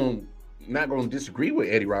not going to disagree with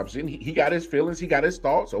Eddie Robinson. He got his feelings, he got his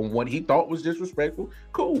thoughts on what he thought was disrespectful.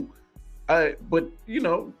 Cool, but you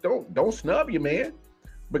know, don't snub your man,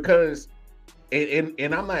 because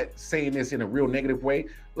and I'm not saying this in a real negative way.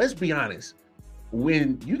 Let's be honest.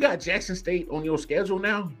 When you got Jackson State on your schedule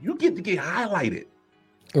now, you get to get highlighted.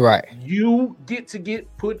 Right. You get to get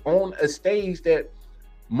put on a stage that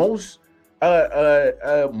most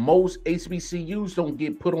HBCUs don't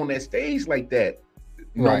get put on that stage like that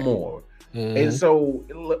no more. And so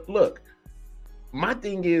look, my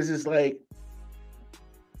thing is like,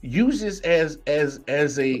 use this as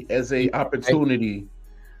a opportunity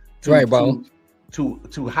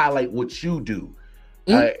to highlight what you do.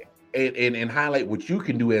 And highlight what you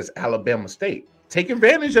can do as Alabama State. Take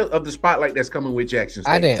advantage of the spotlight that's coming with Jackson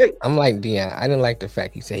State. I'm like Deion. I didn't like the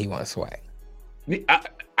fact he said he wants swag.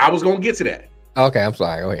 I was gonna get to that. Okay, I'm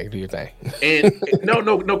sorry. Go ahead, do your thing. And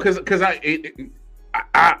no, because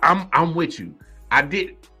I'm with you. I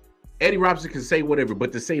did, Eddie Robinson can say whatever,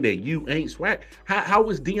 but to say that you ain't swag, how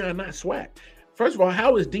is Deion not swag? First of all,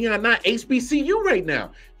 how is Deion not HBCU right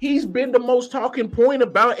now? He's been the most talking point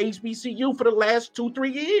about HBCU for the last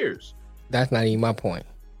 2-3 years. That's not even my point.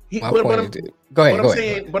 Go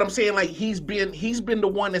ahead. But I'm saying like he's been the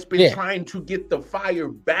one that's been trying to get the fire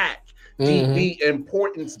back, the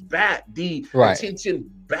importance back, the attention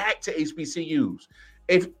back to HBCUs.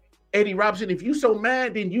 If Eddie Robinson, if you so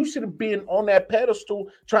mad, then you should have been on that pedestal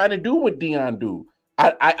trying to do what Deion do.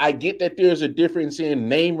 I get that there's a difference in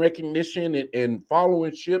name recognition and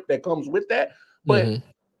followership that comes with that, but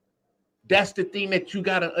that's the thing that you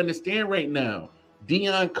got to understand right now.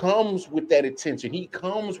 Deion comes with that attention. He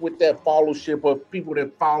comes with that followership of people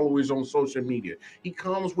that followers on social media. He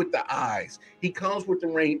comes with the eyes. He comes with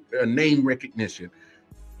the name recognition.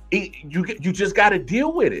 You just got to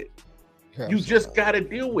deal with it. You just got to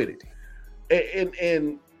deal with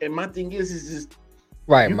it. And my thing is just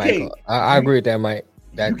right, Michael. I agree with that, Mike.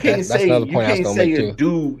 That's another point I was gonna make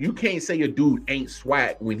too. You can't say a dude ain't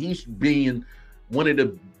swag when he's being one of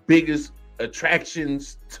the biggest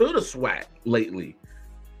attractions to the swag lately.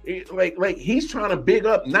 Like he's trying to big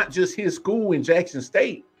up not just his school in Jackson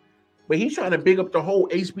State, but he's trying to big up the whole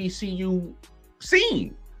HBCU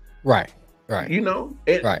scene. Right. You know,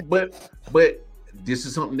 but this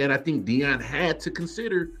is something that I think Deion had to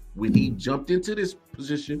consider when he jumped into this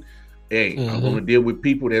position. Hey, I'm going to deal with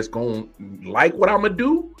people that's going to like what I'm going to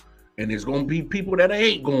do, and there's going to be people that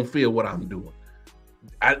ain't going to feel what I'm doing.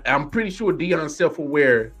 I'm pretty sure Deion's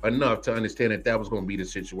self-aware enough to understand that was going to be the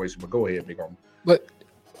situation. But go ahead, Big Homie. But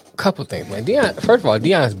a couple things, man. Deion, first of all,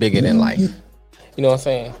 Deion's bigger than life. You know what I'm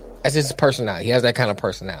saying? That's his personality. He has that kind of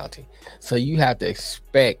personality. So you have to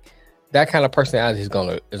expect that kind of personality is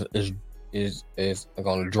going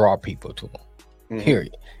to draw people to him.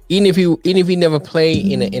 Period. Even if he never played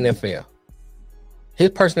in the NFL, his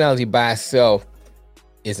personality by itself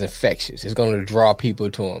is infectious. It's going to draw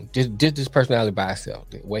people to him. Just this personality by itself,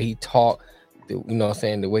 the way he talk, you know what I'm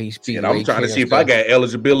saying, the way he speaks. I'm trying to see if I got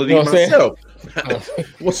eligibility myself.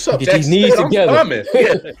 What's up, Get these knees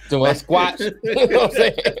together. Do my squats. You know what I'm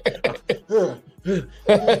saying?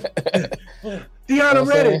 Deion, I'm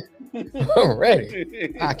ready. I'm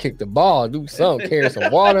ready. I kick the ball, do something, carry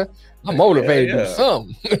some water. I'm motivated to do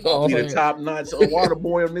something. You know the top-notch water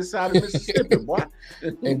boy on this side of Mississippi, boy.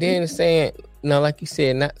 And then saying, like you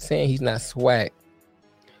said, not saying he's not swag.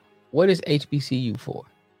 What is HBCU for?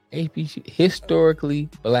 HBCU, historically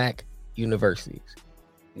black universities.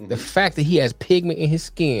 The fact that he has pigment in his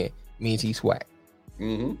skin means he's swag.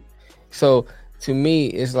 So to me,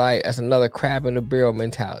 it's like that's another crab in the barrel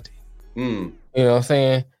mentality. You know what I'm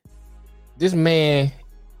saying? This man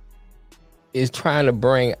is trying to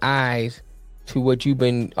bring eyes to what you've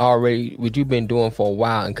been doing for a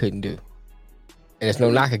while and couldn't do. And it's no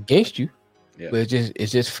knock against you, but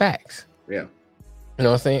it's just facts. Yeah. You know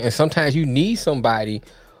what I'm saying? And sometimes you need somebody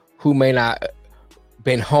who may not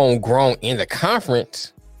been homegrown in the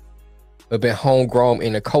conference, but been homegrown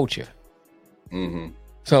in the culture.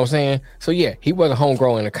 So I'm saying, he wasn't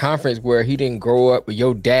homegrown in a conference where he didn't grow up with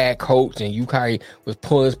your dad coach and you probably was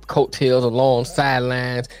pulling his coattails along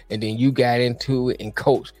sidelines and then you got into it and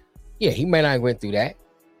coached. Yeah, he may not went through that,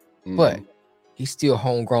 but he's still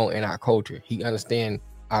homegrown in our culture. He understands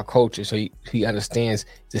our culture, so he understands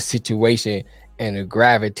the situation and the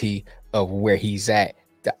gravity of where he's at.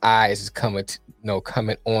 The eyes is coming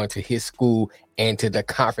on to his school and to the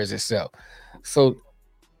conference itself. So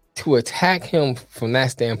to attack him from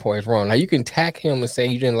that standpoint is wrong. Now you can attack him and say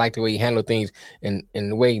you didn't like the way he handled things, and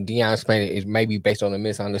the way Deion explained it is maybe based on a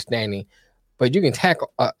misunderstanding. But you can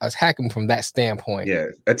attack him from that standpoint. Yeah,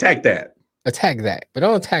 attack that, but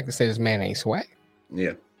don't attack and say this man ain't swag.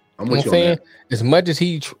 Yeah, I'm with you on that. As much as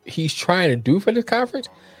he's trying to do for this conference,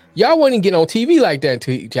 y'all wouldn't get on TV like that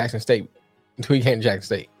until he came to Jackson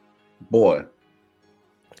State. Boy,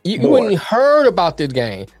 you wouldn't heard about this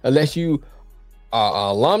game unless you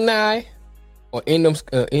alumni or in them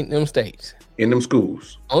states, in them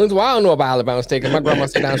schools. Only reason why I don't know about Alabama State because my grandma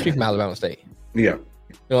sat down the street from Alabama State. Yeah, you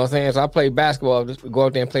know what I'm saying. So I played basketball. Just go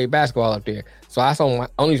out there and play basketball up there. So that's the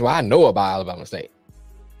only reason why I know about Alabama State.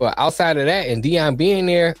 But outside of that, and Deion being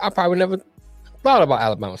there, I probably never thought about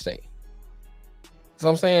Alabama State. So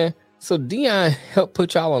I'm saying, so Deion helped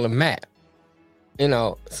put y'all on the map. You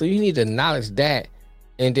know, so you need to acknowledge that,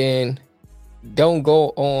 and then don't go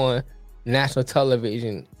on national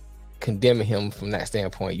television condemning him from that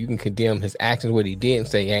standpoint. You can condemn his actions, what he did, and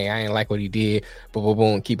say, hey, I ain't like what he did, boom,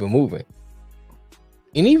 and keep it moving.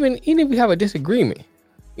 And even if we have a disagreement,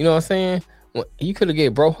 you know what I'm saying? You could have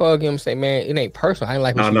get bro hug him and say, man, it ain't personal. I ain't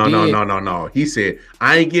like what No. He said,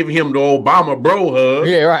 I ain't giving him the Obama bro hug.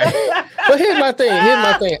 Yeah, right. But here's my thing.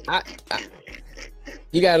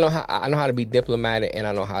 You gotta know how I know how to be diplomatic, and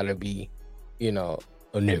I know how to be, a nigga.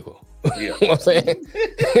 Yeah. You know what I'm saying?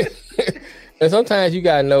 And sometimes you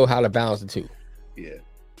gotta know how to balance the two. Yeah.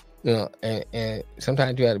 And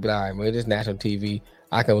sometimes you have to be like, all right, man, this is national TV.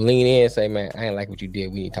 I can lean in and say, man, I ain't like what you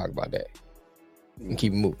did. We need to talk about that and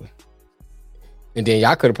keep it moving. And then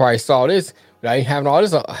y'all could have probably saw this without having all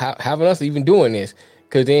this, having us even doing this.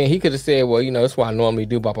 Because then he could have said, well, that's what I normally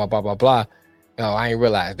do, blah, blah, blah, blah, blah. No, I ain't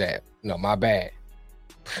realized that. No, my bad.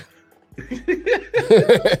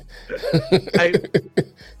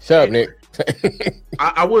 Shut up, Nick.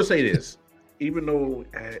 I will say this. Even though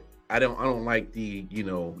I don't like the,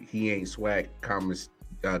 he ain't swag comment.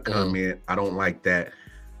 I don't like that.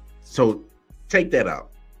 So take that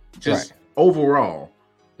out. Just overall,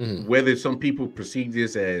 whether some people perceive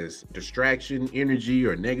this as distraction energy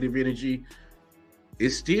or negative energy,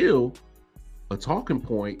 it's still a talking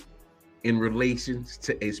point in relations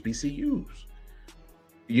to HBCUs.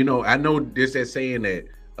 I know there's that saying that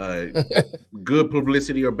good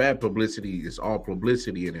publicity or bad publicity is all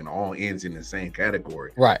publicity and it all ends in the same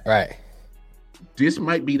category. Right. This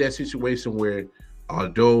might be that situation where,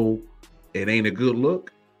 although it ain't a good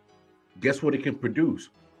look, guess what it can produce?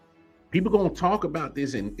 People gonna talk about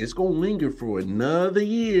this and it's gonna linger for another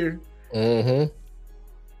year.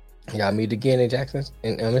 Gotta meet again in Jackson,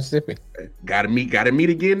 in Mississippi. Gotta meet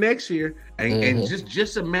again next year. And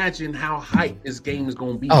just imagine how hyped this game is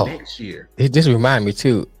gonna be next year. It just reminded me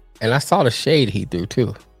too, and I saw the shade he threw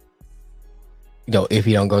too. If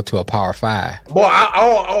he don't go to a Power 5. Boy,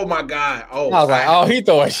 oh my God. I was like, he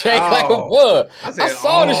throwing shade like what? I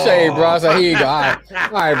saw the shade, bro. I said, here you go. All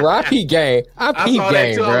right, bro. I peep game. I peep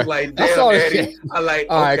game, bro. I was like, damn, I saw the shade.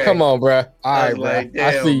 All right, come on, bro. All right, bro. Like,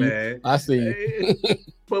 damn, I see you.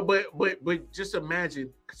 But just imagine.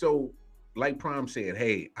 So, like Prime said,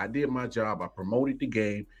 hey, I did my job. I promoted the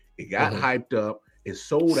game. It got hyped up. It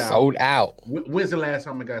sold out. When's the last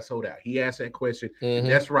time it got sold out? He asked that question.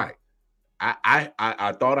 That's right.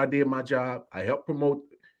 I thought I did my job. I helped promote.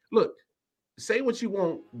 Look, say what you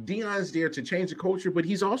want. Deion's there to change the culture, but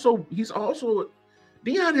he's also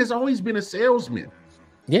Deion has always been a salesman.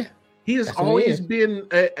 Yeah, he has always been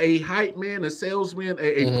a hype man, a salesman,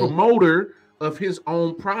 a promoter of his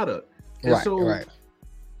own product. And right.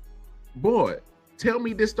 Boy, tell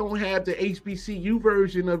me this don't have the HBCU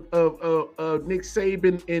version of Nick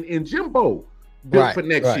Saban and Jimbo built for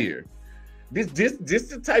next year. This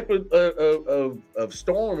the type of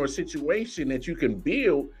storm or situation that you can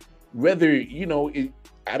build, whether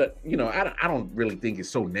I don't really think it's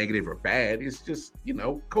so negative or bad. It's just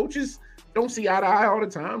coaches don't see eye to eye all the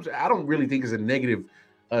time. So I don't really think it's a negative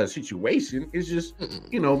situation. It's just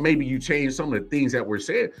maybe you change some of the things that were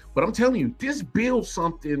said. But I'm telling you, this builds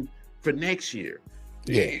something for next year.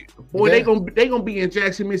 Yeah, boy, they gonna be in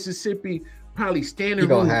Jackson, Mississippi, probably standing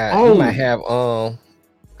room. You might have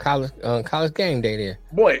college game day there.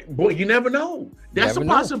 Boy, you never know. That's a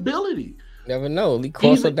possibility. Never know. Lee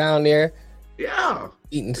Corso down there. Yeah.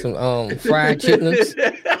 Eating some fried chitlins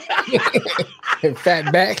and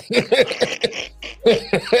fat back.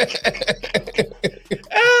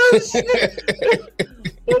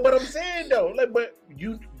 But I'm saying though,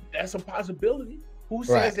 that's a possibility. Who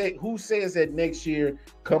says that next year,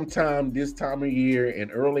 this time of year in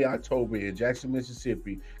early October in Jackson,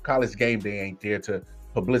 Mississippi, college game day ain't there to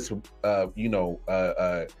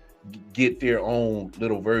get their own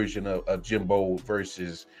little version of Jimbo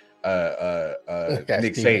versus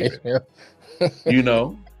Nick Saban.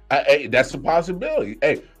 That's a possibility.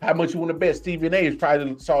 Hey, how much you want to bet Stephen A.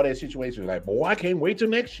 probably saw that situation like, boy, I can't wait till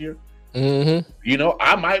next year.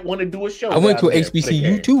 I might want to do a show. I went to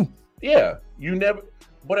HBCU too. Yeah, you never.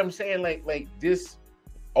 But I'm saying like this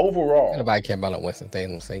overall. Nobody care about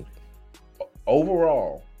Winston-Salem State.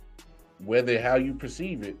 Overall, whether how you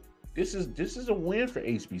perceive it, this is a win for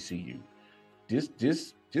HBCU. This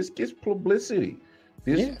gets publicity.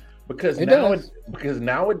 Because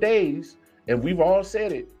nowadays, and we've all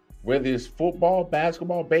said it, whether it's football,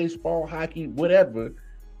 basketball, baseball, hockey, whatever,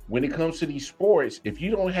 when it comes to these sports, if you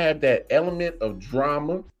don't have that element of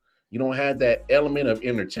drama, you don't have that element of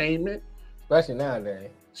entertainment,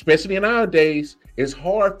 especially nowadays, it's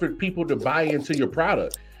hard for people to buy into your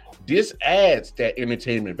product. This adds that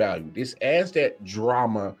entertainment value. This adds that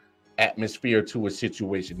drama atmosphere to a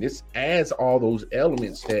situation. This adds all those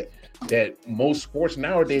elements that most sports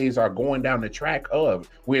nowadays are going down the track of,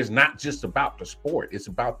 where it's not just about the sport. It's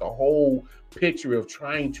about the whole picture of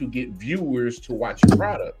trying to get viewers to watch your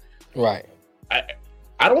product. Right.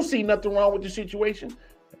 I don't see nothing wrong with the situation.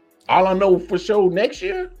 All I know for sure next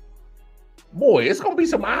year, boy, it's gonna be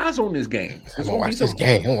some eyes on this game. I'm gonna watch this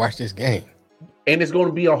game. I'm gonna watch this game. And it's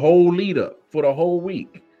gonna be a whole lead up for the whole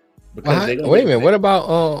week. Because wait a minute, what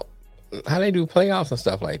about how they do playoffs and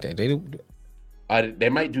stuff like that? They do. They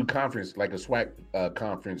might do conference like a SWAC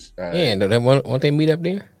conference. Won't they meet up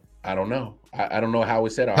there? I don't know. I don't know how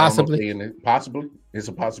it's set up. Possibly. Possibly, it's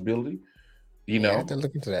a possibility. You know, I have to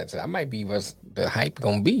look into that. So that might be what's the hype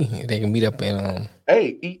gonna be. They can meet up in.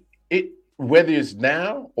 Hey, it whether it's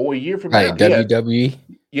now or a year from now. WWE.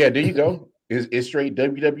 Yeah, there you go. It's straight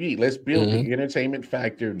WWE. Let's build the entertainment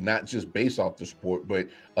factor, not just based off the sport, but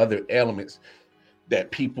other elements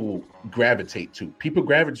that people gravitate to. People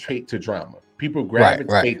gravitate to drama. People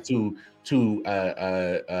gravitate to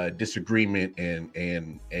disagreement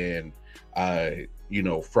and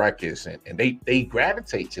fracas, and they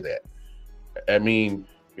gravitate to that. I mean,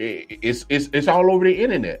 it's all over the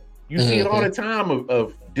internet. You see it all the time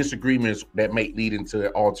of disagreements that might lead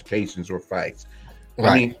into altercations or fights. Right.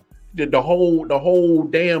 I mean, the whole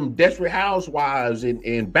damn Desperate Housewives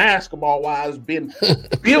and Basketball Wives been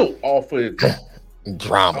built off of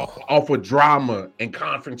drama and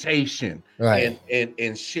confrontation, right,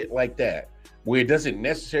 and shit like that, where it doesn't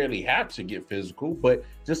necessarily have to get physical, but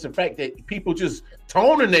just the fact that people just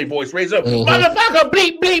toning their voice, raise up, motherfucker,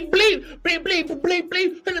 bleep, bleep, bleep, bleep, bleep, bleep, bleep,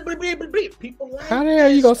 bleep, bleep, bleep, bleep. People like, how the hell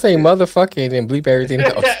you gonna say motherfucker and then bleep everything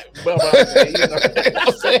else?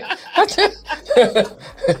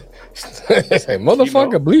 Say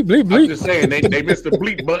motherfucker, bleep, bleep, bleep. I'm just saying they missed the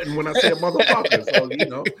bleep button when I said motherfucker. So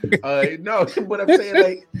no, but I'm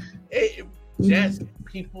saying just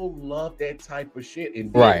people love that type of shit.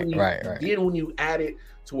 And then Then when you add it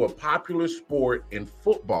to a popular sport in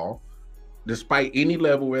football, despite any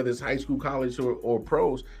level, whether it's high school, college, or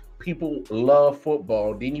pros, people love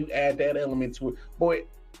football. Then you add that element to it, boy,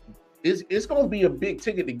 it's gonna be a big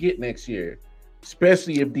ticket to get next year.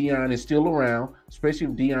 Especially if Deion is still around, especially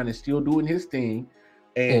if Deion is still doing his thing.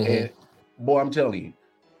 And boy, I'm telling you,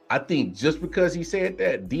 I think just because he said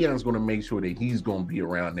that, Deion's going to make sure that he's going to be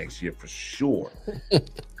around next year for sure.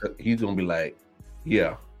 He's going to be like,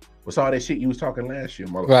 yeah, what's all that shit you was talking last year,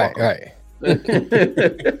 motherfucker? Right.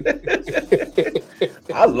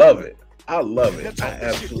 I love it. I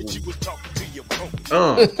absolutely.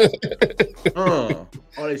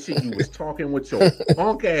 All that shit you was talking with your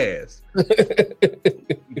punk ass.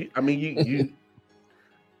 I mean, you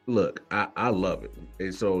look, I love it.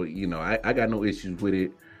 And so, I got no issues with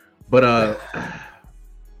it. But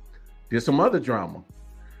there's some other drama.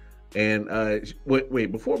 And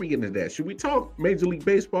wait, before we get into that, should we talk Major League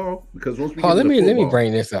Baseball? Because once we let me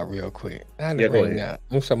bring this up real quick. I bring it up.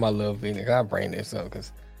 I'm talking about Lil Phoenix. I'll bring this up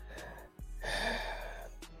because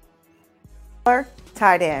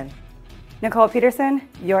tight end. Nicole Peterson,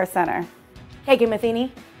 your center. KK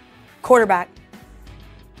Matheny, quarterback.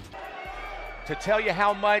 To tell you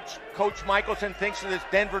how much Coach Michelson thinks of this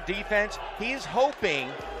Denver defense, he's hoping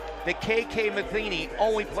that KK Matheny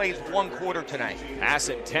only plays one quarter tonight. Pass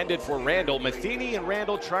intended for Randall. Matheny and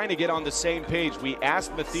Randall trying to get on the same page. We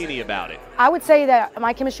asked Matheny about it. I would say that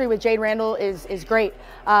my chemistry with Jade Randall is great.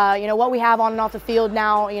 What we have on and off the field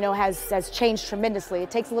now, has changed tremendously.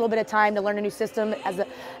 It takes a little bit of time to learn a new system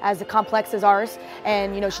as complex as ours.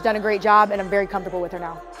 And, she's done a great job, and I'm very comfortable with her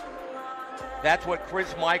now. That's what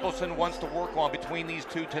Chris Michelson wants to work on between these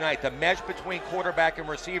two tonight, the mesh between quarterback and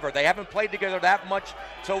receiver. They haven't played together that much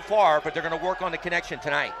so far, but they're going to work on the connection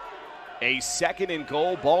tonight. A 2nd and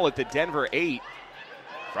goal, ball at the Denver 8.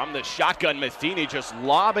 From the shotgun, Matheny just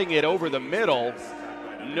lobbing it over the middle.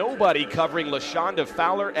 Nobody covering LaShonda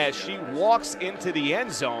Fowler as she walks into the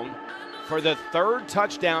end zone for the 3rd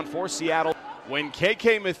touchdown for Seattle. When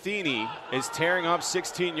KK Matheny is tearing up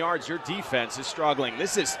 16 yards, your defense is struggling.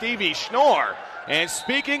 This is Stevie Schnorr. And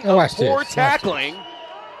speaking of poor tackling,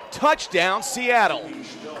 touchdown Seattle.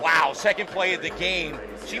 Wow, 2nd play of the game.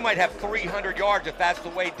 She might have 300 yards if that's the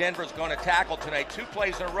way Denver's going to tackle tonight. 2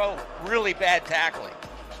 plays in a row, really bad tackling.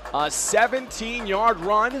 A 17-yard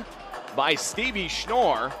run by Stevie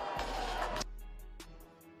Schnorr.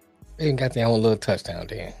 They ain't got their own little touchdown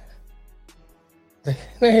there. Now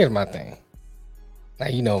here's my thing. Now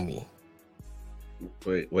you know me.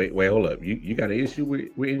 Wait, hold up. You got an issue with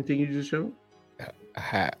anything you just showed?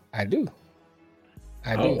 I do.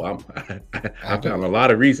 I'm found a lot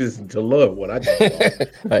of reasons to love what I just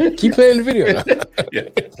saw. Keep playing the video now. Yeah,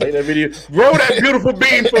 play that video. Roll that beautiful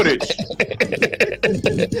bean footage.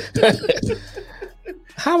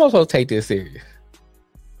 How am I supposed to take this serious?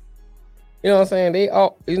 You know what I'm saying? They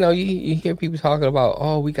all, you hear people talking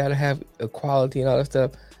about, we got to have equality and all that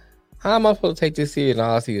stuff. How am I supposed to take this serious and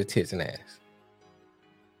all I see is tits and ass?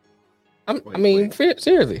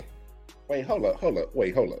 Seriously. Wait, hold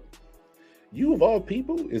up. You of all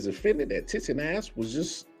people is offended that tits and ass was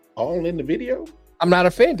just all in the video? I'm not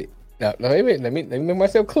offended. No, let me make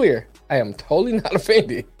myself clear. I am totally not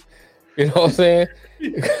offended. You know what I'm saying?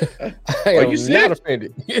 I am not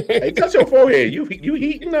offended. Hey, touch your forehead. You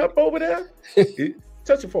heating up over there?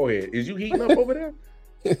 Touch your forehead. Is you heating up over there?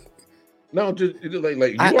 No, just like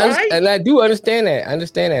you all right? And I do understand that. I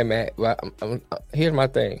understand that, Matt. Well, here's my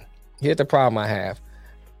thing. Here's the problem I have.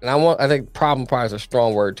 And I think problem probably is a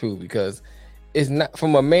strong word too, because it's not,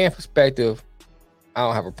 from a man perspective, I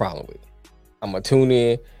don't have a problem with it. I'm gonna tune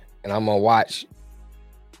in and I'm gonna watch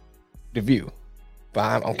The View, but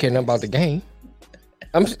I don't care nothing about the game.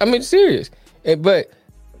 I'm serious. But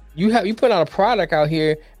you put out a product out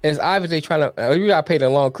here, and it's obviously trying to. You got paid a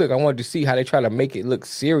long clip. I wanted to see how they try to make it look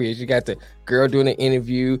serious. You got the girl doing an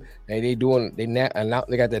interview, and they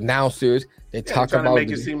got the announcers. They talk about to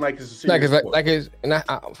make it seem like it's a serious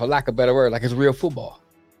for lack of a better word, like it's real football.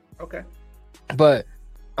 Okay, but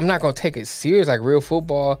I'm not gonna take it serious like real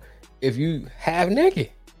football if you half naked.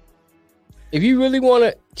 If you really want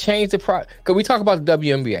to change the product, because we talk about the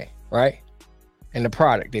WNBA, right, and the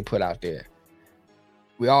product they put out there.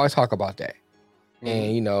 We always talk about that,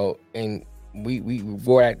 and and we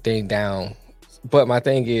wore that thing down. But my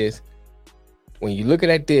thing is, when you look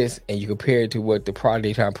at this and you compare it to what the product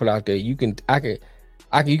they trying to put out there, you can argue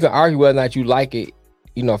whether or not you like it,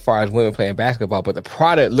 as far as women playing basketball. But the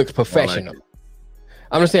product looks professional.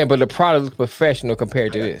 I'm just saying, but the product looks professional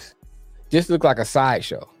compared to this. This looks like a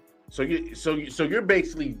sideshow. So you're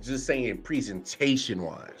basically just saying presentation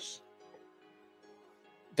wise.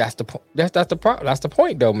 That's the point. That's the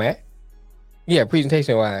point, though, Matt. Yeah,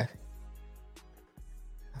 presentation wise.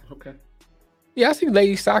 Okay. Yeah, I see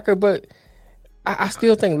ladies soccer, but I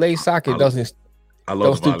still think ladies soccer don't stoop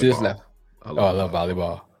to this level. I love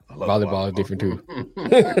volleyball. Volleyball is different too.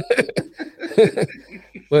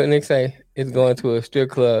 What Nick say? It's going to a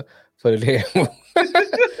strip club for the damn.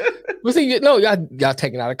 But see, y'all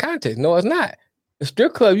taking out of context. No, it's not. The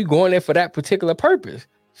strip club, you going there for that particular purpose.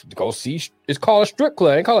 Go see, it's called a strip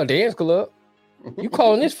club. They call it a dance club. You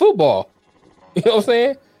calling this football? You know what I'm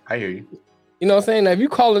saying? I hear you. You know what I'm saying? Now, if you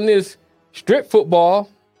calling this strip football,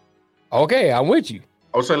 okay, I'm with you.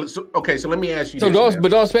 Oh, so let me ask you. But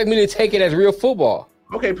don't expect me to take it as real football.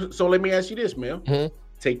 Okay, so let me ask you this, man. Mm-hmm.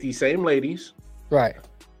 Take these same ladies, right?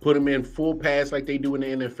 Put them in full pads like they do in the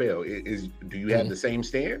NFL. Do you have the same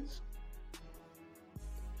stance?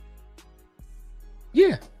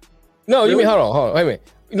 Yeah. No, really? You mean hold on, wait a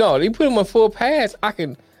minute. No, you put them on full pads, I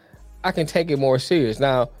can take it more serious.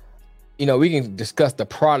 Now, we can discuss the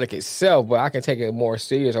product itself, but I can take it more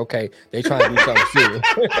serious. Okay, they trying to do something serious.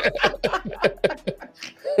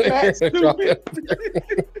 That's stupid.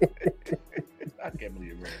 I can't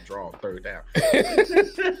believe we're gonna draw third down.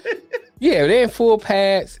 Yeah, they're in full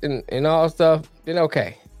pads and all stuff, then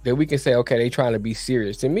okay. Then we can say, okay, they trying to be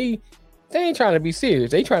serious. To me, they ain't trying to be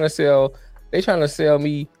serious. They trying to sell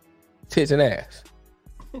me tits and ass.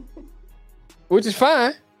 Which is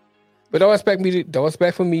fine. But don't expect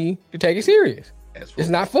for me to take it serious. It's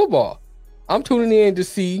not football. I'm tuning in to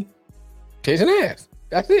see tits and ass.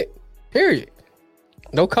 That's it. Period.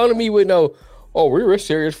 Don't come to me with we're a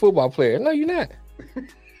serious football player. No, you're not.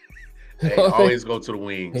 Hey, always go to the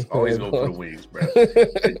wings. Always go to the wings, bro.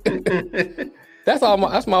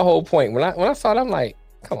 That's my whole point. When I saw it, I'm like,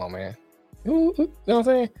 come on, man. You know what I'm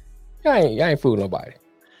saying? Y'all ain't fooling nobody.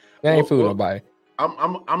 Nobody.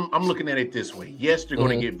 I'm looking at it this way. Yes, they're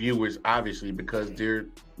going to get viewers, obviously, because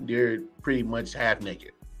they're pretty much half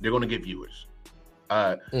naked. They're going to get viewers.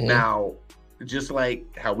 Now, just like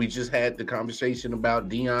how we just had the conversation about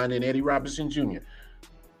Deion and Eddie Robinson Jr.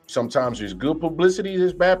 Sometimes there's good publicity,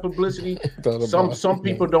 there's bad publicity. Some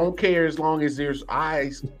people don't care as long as there's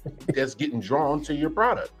eyes that's getting drawn to your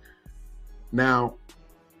product. Now,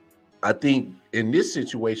 I think in this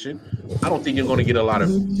situation, I don't think you're going to get a lot of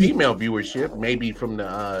female viewership. Maybe from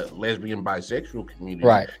the lesbian, bisexual community,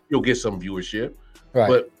 right? You'll get some viewership,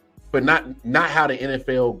 right? But not how the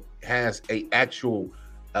NFL has a actual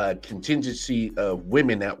contingency of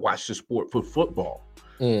women that watch the sport for football.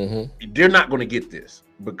 Mm-hmm. They're not going to get this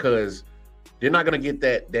because they're not going to get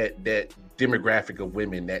that demographic of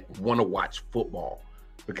women that want to watch football.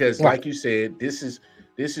 Because, like you said, this is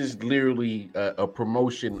literally a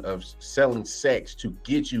promotion of selling sex to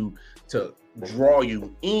get you to draw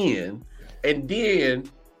you in, and then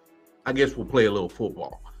I guess we'll play a little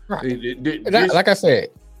football. Right. Like I said,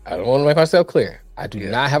 I don't want to make myself clear. I do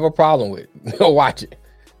not have a problem with watch it.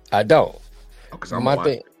 I don't. Because I'm gonna watch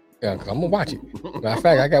it. Yeah, I'm gonna watch it. Matter of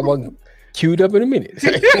fact, I got one queued up in a minute.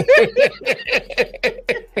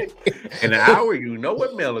 In an hour, you know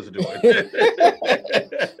what Mel is doing.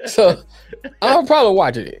 So I'm probably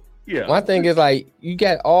watching it. Yeah. My thing is like you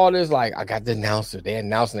got all this like I got the announcer. They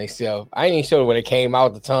announcing themselves. I ain't even sure when they came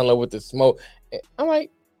out the tunnel with the smoke. I'm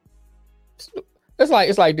like, it's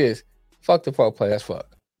like this. Fuck the pro play. That's fuck.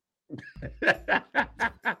 You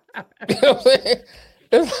know what I'm saying?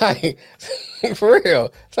 It's like for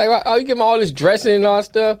real. It's like oh, you give them all this dressing and all that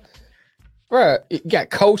stuff, bro. You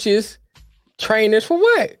got coaches, trainers for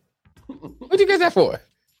what? What you get that for?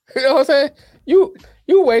 You know what I'm saying? You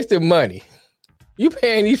wasted money. You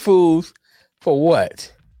paying these fools for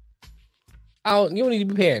what? You don't need to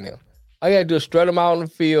be paying them. All you gotta do is strut them out on the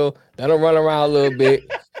field, let them run around a little bit,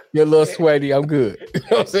 get a little sweaty. I'm good. You know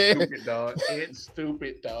what I'm saying? Stupid dog. It's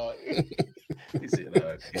stupid dog. He said,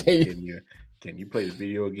 can you play the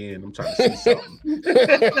video again? I'm trying to see something.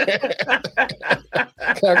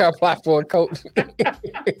 I got a platform coach.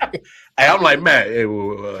 Hey, I'm like, man, hey,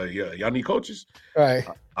 well, yeah, y'all need coaches? Right.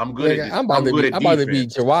 I'm good at this. I'm about to be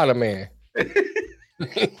Jawada man.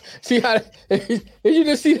 See how did you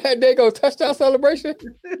just see that day go touchdown celebration?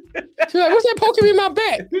 She's like, what's that poking me in my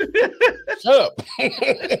back? Shut up.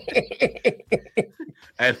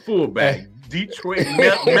 At fullback, Detroit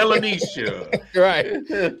Melanesia. Right.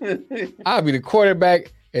 I'll be the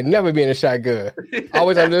quarterback and never be in a shotgun.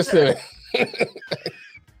 Always understood.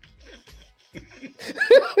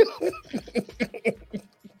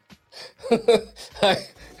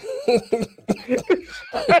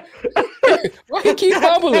 Why he keep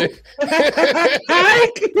fumbling?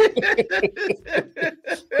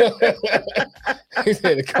 He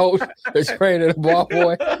said the coach is training the ball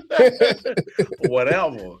boy.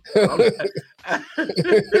 Whatever.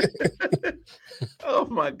 Oh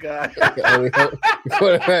my God.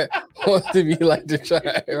 Quarterback wants to be like the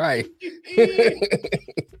try, right?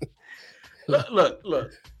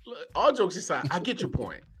 Look. All jokes aside, I get your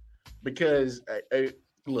point because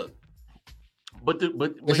look. But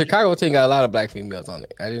the Chicago team got a lot of black females on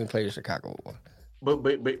it. I didn't play the Chicago one. But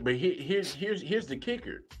here's the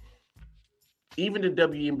kicker. Even the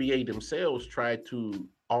WNBA themselves tried to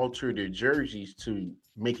alter their jerseys to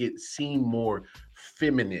make it seem more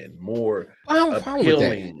feminine, more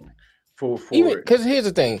appealing. For because here's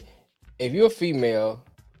the thing: if you're a female,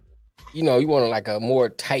 you want like a more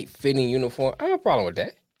tight fitting uniform. I have a problem with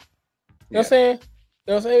that. You know what I'm saying?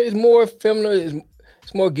 You know what I'm saying? It's more feminine.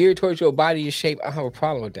 It's more geared towards your body, your shape. I don't have a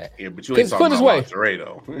problem with that. Yeah, but you ain't talking about lingerie,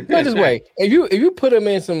 though. Put it this way: if you put them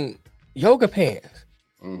in some yoga pants,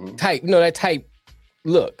 type, that type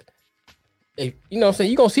look, if you know what I'm saying,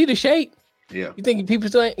 you gonna see the shape. Yeah. You think people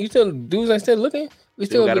still dudes ain't still looking? We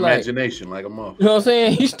still got be imagination like a motherfucker. You know what I'm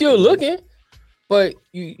saying? You still looking, but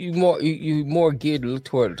you more geared to look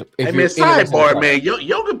toward. Hey man, sidebar, man,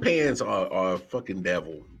 yoga pants are a fucking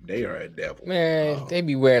devil. They are a devil. Man, they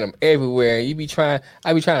be wearing them everywhere. I be trying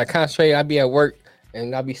to concentrate. I be at work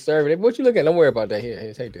and I be serving. What you looking at? Don't worry about that.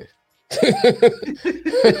 Here, take this.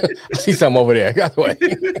 I see something over there. Got away.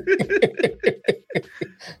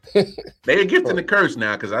 They're gifting the curse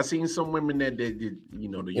now because I seen some women that the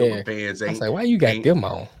yoga pants ain't. I was like, why you got them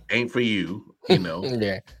on? Ain't for you.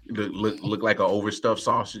 Yeah. Look like an overstuffed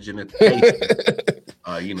sausage in the face.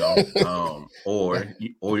 Or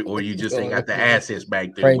you just ain't got the assets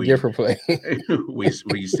back there. Frank Gifford play.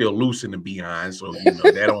 where you still loose in the behind, so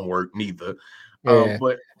that don't work neither. Yeah.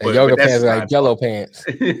 But yoga pants are like Jello pants.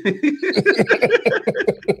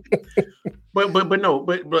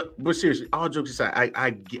 But seriously, all jokes aside,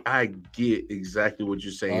 I get exactly what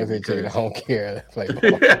you're saying. I don't care.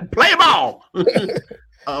 Play ball.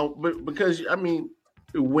 But because I mean,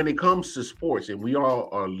 when it comes to sports, and we all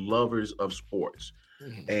are lovers of sports,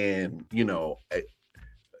 and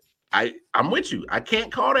I'm with you. I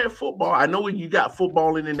can't call that football. I know you got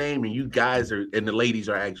football in the name, and you guys and the ladies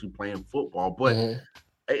are actually playing football. But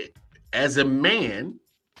as a man,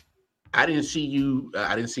 I didn't see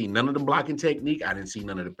I didn't see none of the blocking technique. I didn't see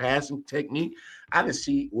none of the passing technique. I didn't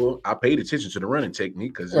see. Well, I paid attention to the running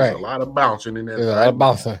technique because there's a lot of bouncing in there. There's a lot of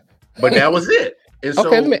bouncing. But that was it. And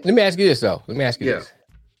okay, let me ask you this though. Let me ask you this.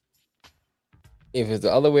 If it's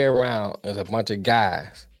the other way around, there's a bunch of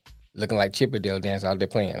guys looking like Chippendale dance out there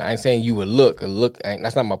playing. I ain't saying you would look.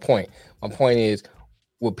 That's not my point. My point is,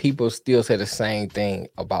 would people still say the same thing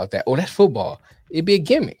about that? Oh, that's football. It'd be a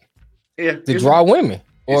gimmick. Yeah, to draw women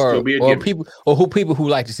or people who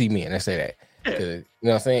like to see men. Let's say that. You know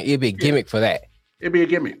what I'm saying? It'd be a gimmick for that. It'd be a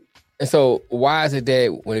gimmick. And so why is it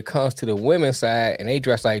that when it comes to the women's side and they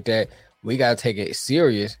dress like that, we gotta take it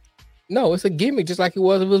serious? No, it's a gimmick, just like it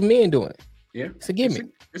was if it was men doing it. Yeah, it's a gimmick.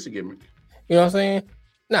 It's a gimmick. You know what I'm saying?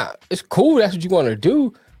 Nah, it's cool. That's what you want to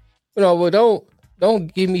do. But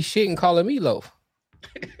don't give me shit and call it meatloaf.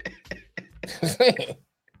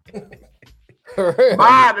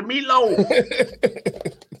 Buy the meatloaf.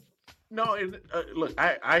 No, look,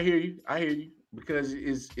 I hear you. I hear you because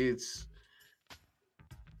it's.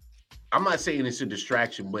 I'm not saying it's a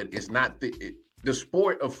distraction, but it's not the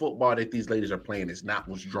sport of football that these ladies are playing is not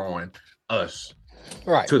what's drawing us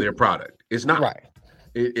to their product. It's not right.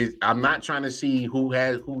 I'm not trying to see who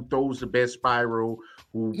throws the best spiral,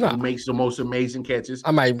 who makes the most amazing catches.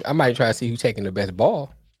 I might try to see who's taking the best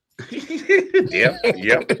ball. Yep.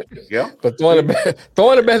 But throwing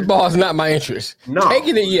the best ball is not my interest. No,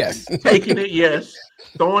 taking it, yes. Taking it, yes.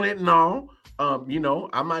 Throwing it, no.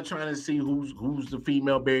 I'm not trying to see who's the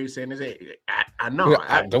female Barry Sanders. I know.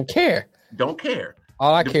 I don't care. Don't care.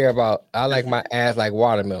 All I care about, I like my ass like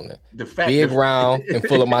watermelon. The fact, big, round, and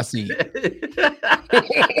full of my seed.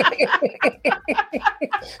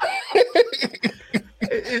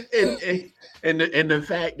 and the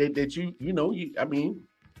fact that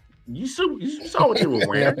you saw what they were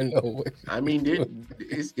wearing. I mean,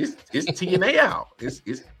 it's TNA out. It's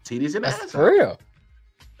titties and ass. For real.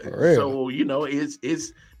 So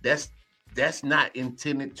that's not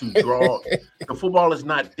intended to draw. The football is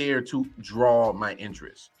not there to draw my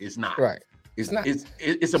interest. It's not. Right. It's not.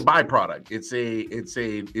 It's a byproduct.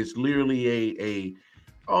 It's literally a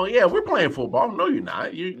oh yeah, we're playing football. No, you're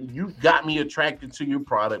not. You got me attracted to your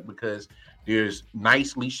product because there's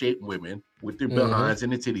nicely shaped women with their behinds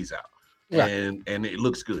and the titties out. Right. And it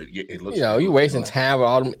looks good. It looks good. You wasting time with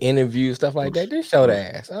all them interviews, stuff like that. Just show the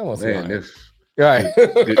ass. I don't want to see this. Right.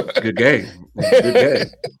 Good game. Good game.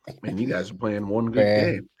 Man, you guys are playing one good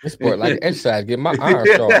game. This sport like exercise, get my arms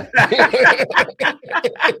strong.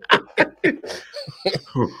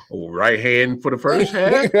 Right hand for the first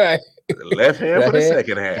half. Right. Left hand for the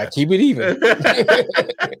second half. I keep it even.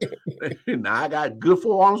 Now I got good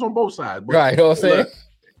forearms on both sides. But, right, you know what I'm saying?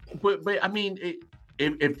 But I mean,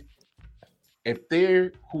 if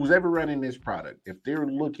they're who's ever running this product, if they're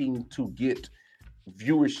looking to get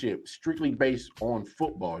viewership strictly based on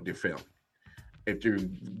football, they're failing. If they're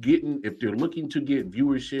looking to get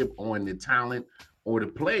viewership on the talent or the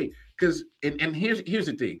play, because and here's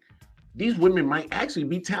the thing, these women might actually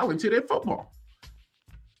be talented at football.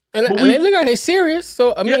 And they look like they're serious.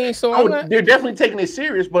 So they're definitely taking it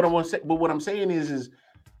serious. But what I'm saying is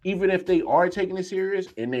even if they are taking it serious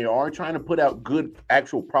and they are trying to put out good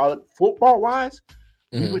actual product football wise,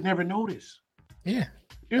 we would never notice. Yeah.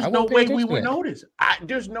 There's no way we would notice.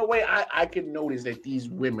 There's no way I can notice that these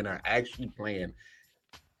women are actually playing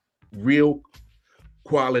real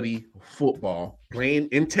quality football, playing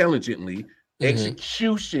intelligently,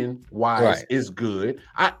 execution-wise is good.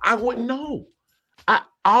 I wouldn't know.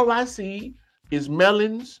 All I see is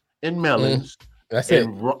melons and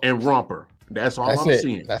and romper. That's all I'm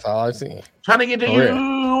seeing. That's all I'm seeing. Trying to get to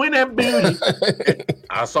you in that beauty.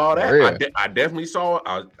 I saw that. I definitely saw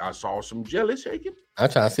it. I saw some jelly shaking.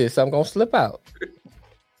 I'm trying to see if something gonna slip out.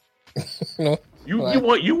 You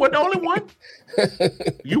weren't the only one.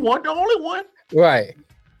 You weren't the only one. Right.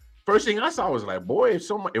 First thing I saw was like, boy, if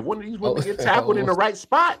one of these women get tackled in the right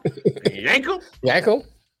spot, yank them.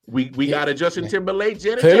 We got a Justin Timberlake,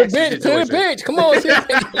 Janet Jackson to the bench. Come on,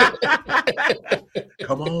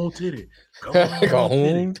 come on, titty. Come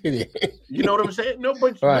on, titty. You know what I'm saying? No,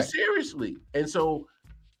 but seriously. And so,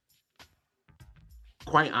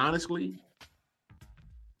 quite honestly,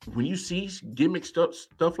 when you see gimmick stuff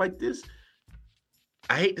like this,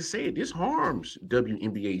 I hate to say it, this harms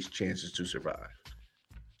WNBA's chances to survive.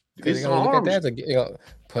 They're gonna look at that,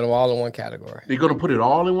 put them all in one category. They're gonna put it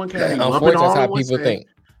all in one category. Unfortunately, that's how people think.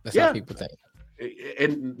 That's how people think.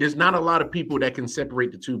 And there's not a lot of people that can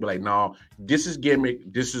separate the two. But like, no, this is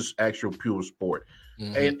gimmick. This is actual pure sport.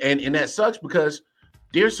 And that sucks because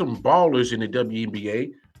there's some ballers in the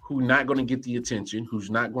WNBA who not going to get the attention, who's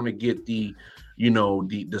not going to get the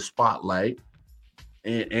spotlight,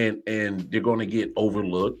 and they're going to get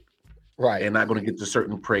overlooked, right? And not going to get the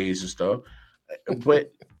certain praise and stuff.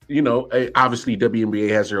 But obviously WNBA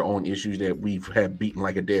has their own issues that we've had beaten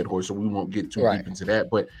like a dead horse, so we won't get too deep into that.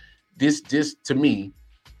 But this to me,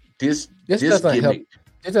 this does not help.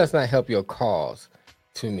 It does not help your cause.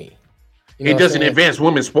 To me, it doesn't advance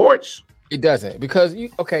women's sports. It doesn't, because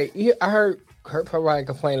I heard Ryan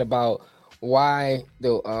complain about why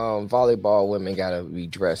the volleyball women gotta be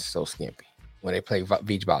dressed so skimpy when they play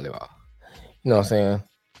beach volleyball. You know what I'm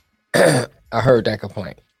saying? I heard that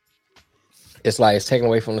complaint. It's like it's taken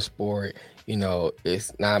away from the sport.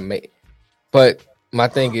 It's not made. But my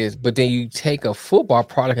thing is, then you take a football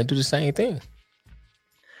product and do the same thing.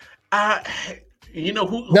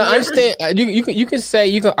 Who? No, I understand. You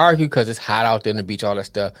can argue because it's hot out there on the beach, all that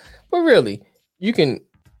stuff. But really, you can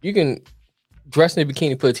dress in a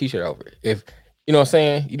bikini, put a t-shirt over it. If you know what I'm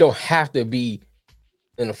saying, you don't have to be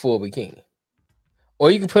in a full bikini. Or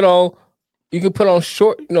you can put on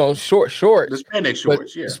short, short shorts. The spandex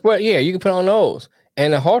shorts, yeah. Yeah, you can put on those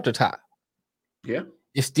and a halter top. Yeah.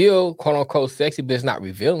 It's still quote unquote sexy, but it's not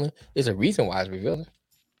revealing. There's a reason why it's revealing.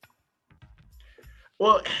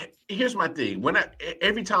 Well, here's my thing.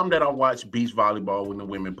 Every time that I watch beach volleyball when the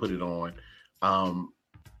women put it on,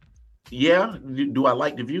 yeah, do I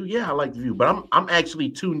like the view? Yeah, I like the view. But I'm actually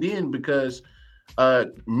tuned in because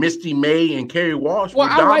Misty May and Kerry Walsh were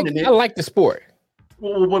dominant. I like the sport.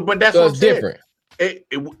 Well, but that's what's different.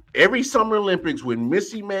 Every Summer Olympics when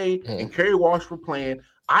Misty May and Kerry Walsh were playing,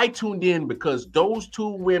 I tuned in because those two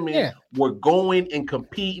women were going and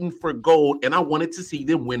competing for gold, and I wanted to see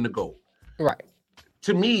them win the gold. Right.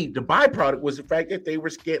 To me, the byproduct was the fact that they were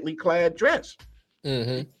scantily clad dressed.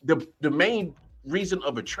 Mm-hmm. The main reason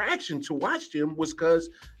of attraction to watch them was because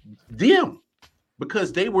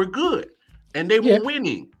they were good and they were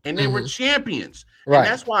winning and they were champions. Right. And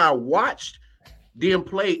that's why I watched them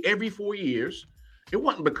play every 4 years. It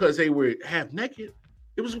wasn't because they were half naked.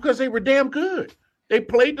 It was because they were damn good. They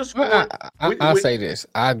played the sport. I'll say this.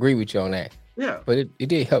 I agree with you on that. Yeah. But it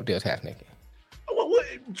did help they was half naked. Well,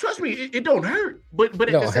 trust me, it don't hurt. But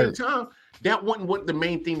at the same time, that wasn't what the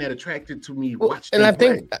main thing that attracted to me watching. And I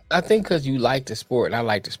think because you like the sport, and I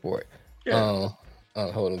like the sport. Yeah.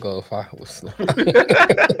 Hold on, go far.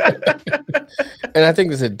 And I think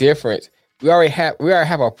there's a difference. We already have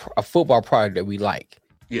a football product that we like.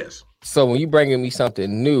 Yes. So when you bringing me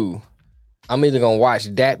something new, I'm either gonna watch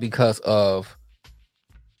that because of,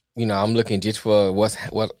 I'm looking just for what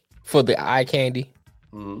for the eye candy,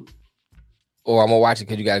 or I'm gonna watch it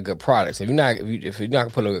because you got a good product. So if you're not gonna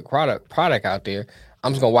put a good product out there,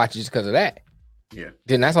 I'm just gonna watch it just because of that. Yeah.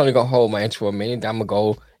 Then that's only gonna hold my interest for a minute. I'm gonna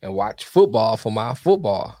go and watch football for my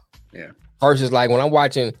football. Yeah. Versus like when I'm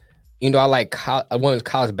watching, I like women's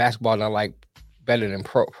college basketball and I like better than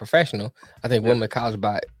professional. I think women's college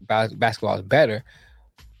basketball is better.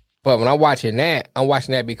 But when I'm watching that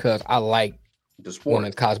because I like the sport.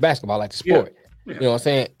 Women's college basketball, I like the sport. Yeah. You know what I'm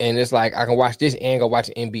saying? And it's like I can watch this and go watch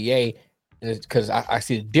the NBA, and it's because I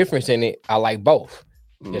see the difference in it. I like both.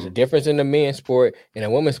 There's a difference in the men's sport and the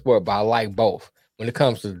women's sport, but I like both. When it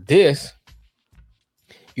comes to this,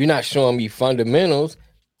 you're not showing me fundamentals,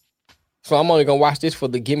 so I'm only gonna watch this for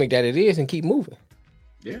the gimmick that it is and keep moving.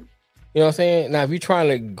 Yeah. You know what I'm saying? Now, if you're trying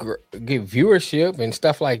to get viewership and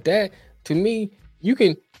stuff like that, to me,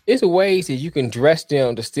 it's ways that you can dress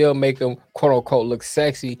them to still make them quote unquote look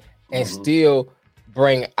sexy and still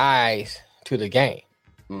bring eyes to the game.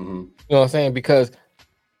 You know what I'm saying? Because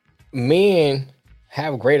men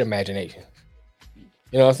have great imagination.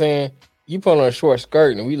 You know what I'm saying? You put on a short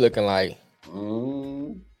skirt and we looking like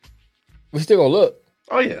we still gonna look.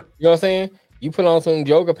 Oh yeah. You know what I'm saying? You put on some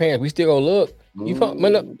yoga pants, we still gonna look. You put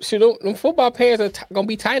them football pants are gonna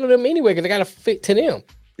be tight on them anyway because they gotta fit to them.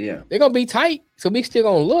 Yeah, they're gonna be tight, so we still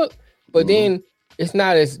gonna look. But then it's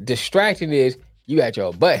not as distracting as you got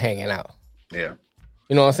your butt hanging out. Yeah,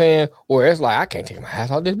 you know what I'm saying? Or it's like I can't take my ass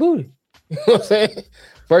off this booty. You know what I'm saying?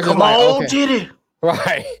 Versus come like, on, Titty.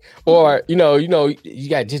 Right? Or you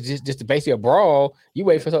got just the basic brawl. You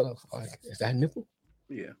wait for something. Like, is that a nipple?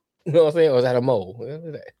 Yeah. You know what I'm saying? Or is that a mole? What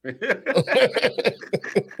is that?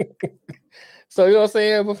 So you know what I'm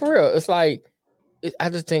saying? But for real, it's like I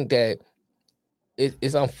just think that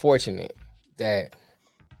it's unfortunate that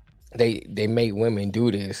they make women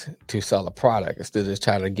do this to sell a product instead of just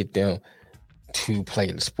trying to get them to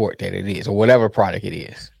play the sport that it is or whatever product it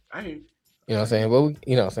is. You know what I'm saying? Well,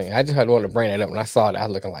 you know what I'm saying? I just had to want to bring that up when I saw that. I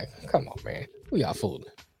was looking like, come on, man. Who y'all fooling?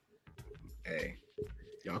 Hey,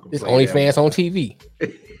 y'all can it's OnlyFans on TV.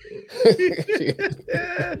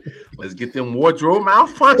 Let's get them wardrobe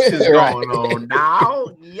malfunctions going on now.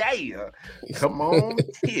 Yeah. Come on,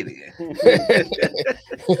 Titty.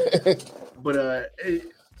 But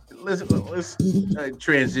let's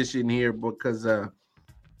transition here because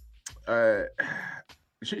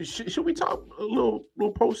should we talk a little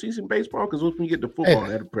postseason baseball? Because once we get to football,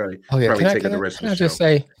 that'll probably take the rest of the show. I just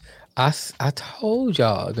say I told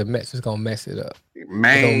y'all the Mets is gonna mess it up.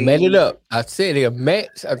 Man, they're gonna met it up. I said the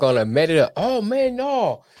Mets are gonna met it up. Oh man,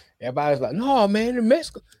 no. Everybody's like, no, man, the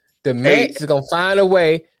Mets is gonna find a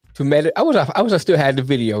way to met it. I wish I still had the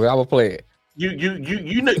video. I would play it. You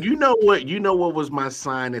know what was my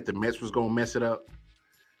sign that the Mets was gonna mess it up?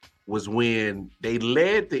 Was when they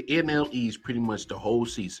led the NL East pretty much the whole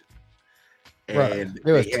season. And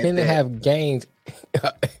there was 10.5 games.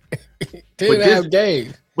 10.5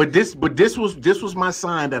 games. But this was my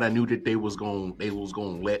sign that I knew that they was gonna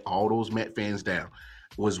let all those Met fans down.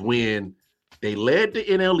 Was when They led the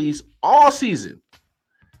NL East all season.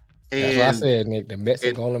 That's what I said, Nick. The Mets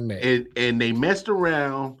are going to Mets. And they messed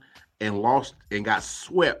around and lost and got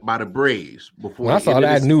swept by the Braves before. When I saw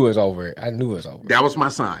that, I knew it was over. That was my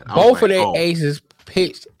sign. Both of their aces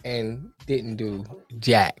pitched and didn't do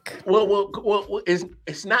jack. Well,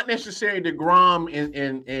 it's not necessarily DeGrom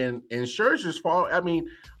and Scherzer's fault. I mean,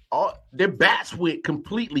 their bats went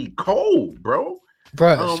completely cold, bro.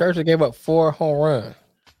 Scherzer gave up 4 home runs.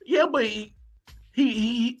 Yeah, but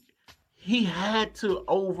he had to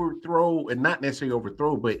overthrow, and not necessarily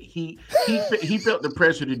overthrow, but he felt the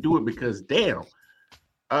pressure to do it because damn,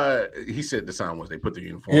 he said the sign was they put the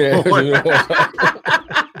uniform on.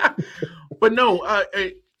 But no,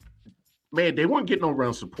 man, they weren't getting no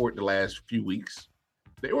run support the last few weeks.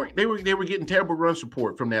 They were getting terrible run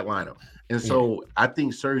support from that lineup, and so I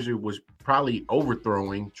think Scherzer was probably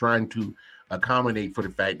overthrowing, trying to accommodate for the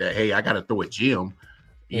fact that hey, I got to throw a gym,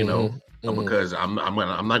 you know. Because I'm not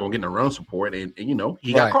gonna get no run support, and you know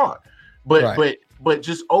he got caught, but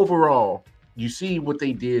just overall, you see what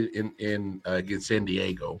they did in against San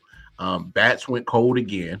Diego. Bats went cold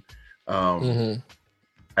again.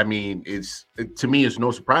 I mean, to me it's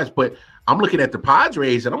no surprise, but I'm looking at the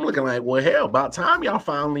Padres and I'm looking like, well, hell, about time y'all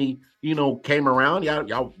finally came around.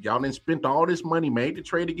 Y'all done spent all this money, made the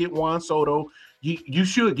trade to get Juan Soto. You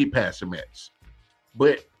should get past the Mets,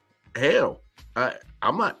 but hell,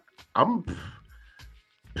 I'm not.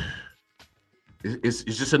 It's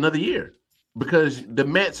just another year because the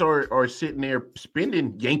Mets are sitting there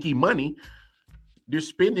spending Yankee money. They're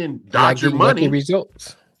spending Dodger money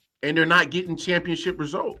results, and they're not getting championship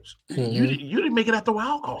results. You didn't make it out the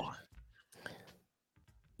wild card.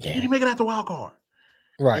 You didn't make it out the wild card,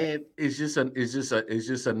 right? And it's just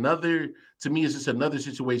another. To me, it's just another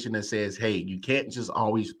situation that says, hey, you can't just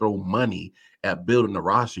always throw money at building the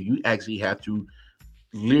roster. You actually have to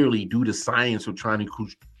literally do the science of trying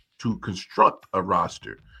to construct a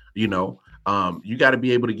roster. You got to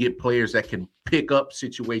be able to get players that can pick up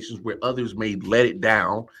situations where others may let it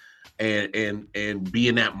down and be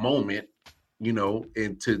in that moment,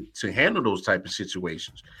 and to handle those type of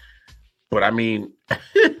situations. But I mean,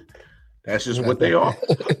 that's just what they are.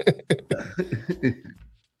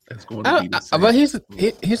 That's going to be the same. But here's the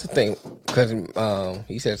thing, because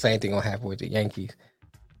he said the same thing gonna happen with the Yankees.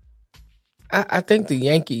 I think the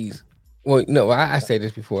Yankees. Well, no, I said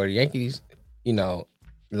this before. The Yankees, long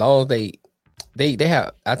as they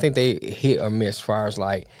have. I think they hit or miss as far as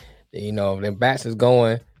like, their bats is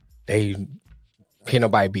going. They can't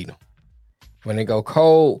nobody beat them. When they go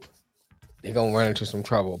cold, they're gonna run into some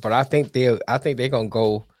trouble. But I think they're gonna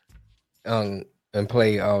go and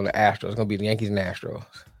play the Astros. It's gonna be the Yankees and Astros.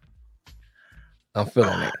 I'm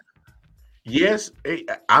feeling it. Yes,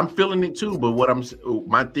 I'm feeling it too. But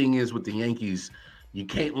my thing is with the Yankees, you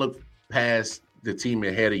can't look past the team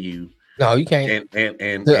ahead of you. No, you can't.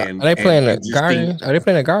 And are they playing the Guardians? Are they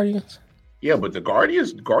playing the Guardians? Yeah, but the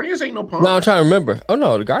Guardians ain't no punk. No, I'm trying to remember. Oh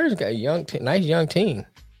no, the Guardians got a nice young team.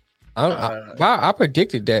 I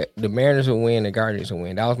predicted that the Mariners would win, the Guardians would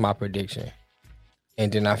win. That was my prediction.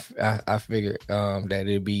 And then I figured that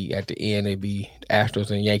it'd be at the end, it'd be the Astros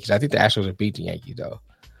and Yankees. I think the Astros would beat the Yankees though,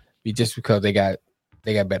 just because they got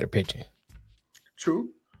better pitching. True,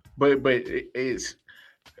 but it's.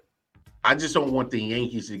 I just don't want the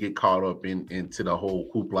Yankees to get caught up into the whole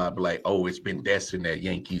hoopla, be like, oh, it's been destined at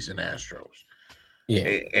Yankees and Astros,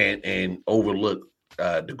 and overlook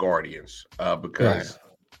the Guardians because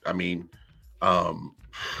I mean,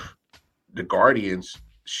 the Guardians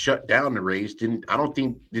shut down the Rays. Did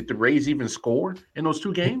the Rays even score in those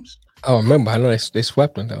two games? Oh, remember, I know they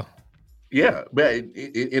swept them though. Yeah, but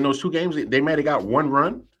in those two games, they might have got one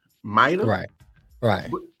run, might have. Right.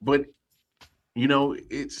 But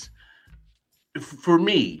it's for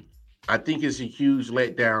me. I think it's a huge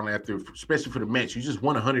letdown especially for the Mets. You just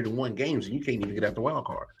won 101 games and you can't even get out the wild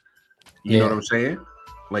card. You know what I'm saying?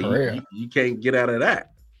 Like you can't get out of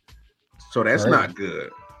that. So that's not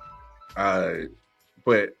good.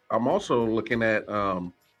 But I'm also looking at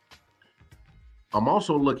the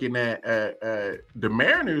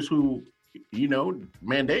Mariners, who,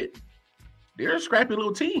 man, they're a scrappy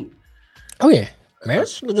little team. Oh yeah,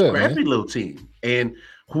 Mariners scrappy little team, and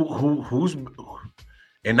who's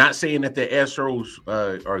and not saying that the Astros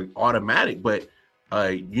are automatic, but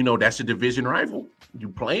that's a division rival. You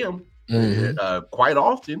play them quite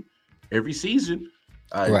often every season.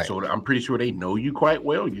 So I'm pretty sure they know you quite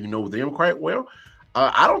well. You know them quite well.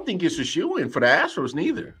 I don't think it's a shoo-in for the Astros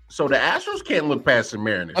neither. So the Astros can't look past the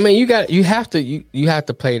Mariners. I mean, you have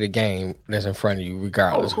to play the game that's in front of you,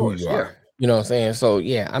 regardless of who you are. You know what I'm saying? So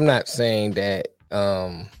yeah, I'm not saying that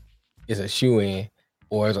it's a shoo-in.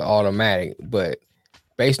 or it's an automatic. But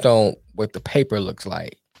based on what the paper looks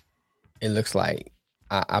like, it looks like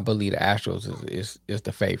I believe the Astros is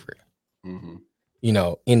the favorite. Mm-hmm. You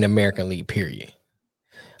know, in the American League, period.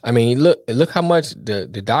 I mean, look how much the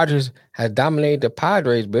Dodgers has dominated the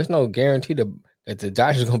Padres, but it's no guarantee that the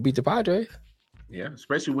Dodgers are gonna beat the Padres. Yeah,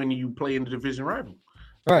 especially when you play in the division rival.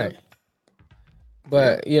 Right.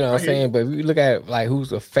 But you know what I'm saying, but if you look at like who's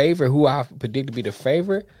the favorite, who I predict to be the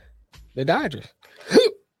favorite, the Dodgers.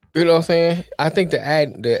 You know what I'm saying? I think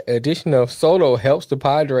the addition of Soto helps the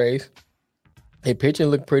Padres. Their pitching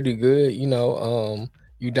looked pretty good. You know,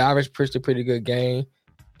 Udovic pitched a pretty good game.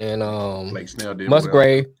 And Blake Snell did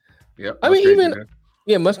Musgrave. Well. Yep. I mean,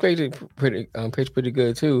 Musgrave did pitched pretty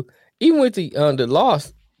good too. Even with the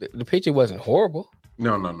loss, the pitching wasn't horrible.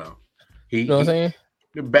 No. You know what I'm saying?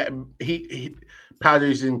 He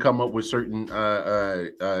Padres didn't come up with certain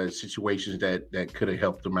situations that could have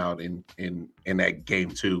helped them out in that game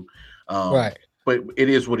too. Right. But it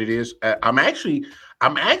is what it is. I'm actually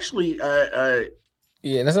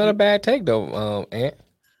yeah, that's not a bad take though, Ant.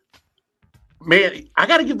 Man, I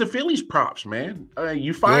got to give the Phillies props, man.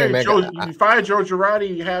 You fired Joe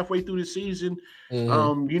Girardi halfway through the season.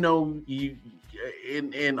 Mm-hmm. You know,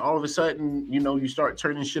 and all of a sudden, you know, you start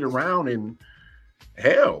turning shit around, and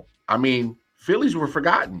hell, I mean, Phillies were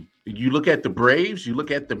forgotten. You look at the Braves, you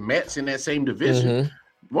look at the Mets in that same division.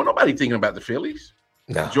 Mm-hmm. Well, nobody thinking about the Phillies.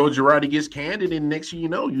 No. Joe Girardi gets canned, and next thing you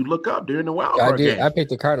know, you look up during the wild card game. I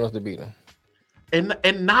picked the Cardinals to beat them.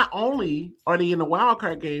 And not only are they in the wild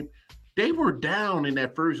card game, they were down in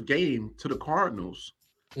that first game to the Cardinals.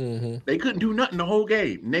 Mm-hmm. They couldn't do nothing the whole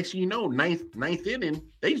game. Next thing you know, ninth inning,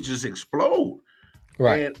 they just explode.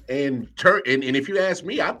 Right. And if you ask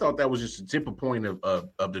me, I thought that was just a tipping point of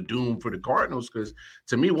the doom for the Cardinals, because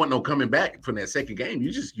to me, wasn't no coming back from that second game.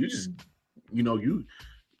 You just your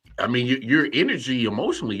energy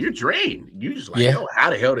emotionally, you're drained. You just like, how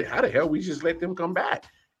the hell we just let them come back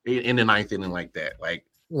in the ninth inning like that? Like,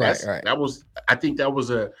 right. I think that was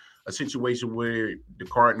a situation where the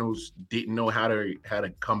Cardinals didn't know how to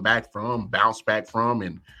come back from, bounce back from,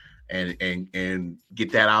 and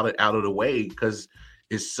get that out of the way, because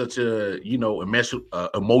it's such a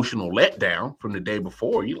emotional letdown from the day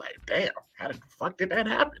before. You like, damn, how the fuck did that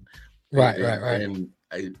happen? Right. And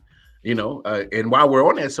and while we're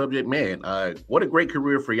on that subject, man, what a great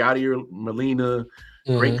career for Yadier Molina,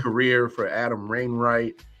 great career for Adam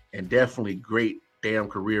Wainwright, and definitely great damn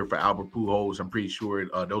career for Albert Pujols. I'm pretty sure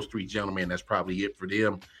those three gentlemen, that's probably it for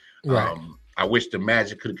them. Right. I wish the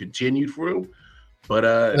magic could have continued for them, but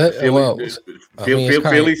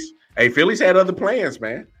Phillies had other plans,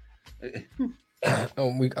 man.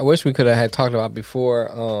 I wish we could have had talked about before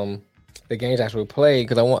the games actually played,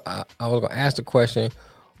 because I was gonna ask the question,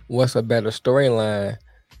 what's a better storyline?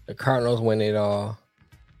 The Cardinals win it all,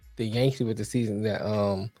 the Yankees with the season that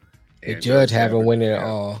the Judge having win it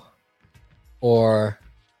all, or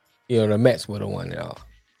the Mets would have won it all.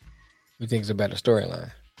 You think it's a better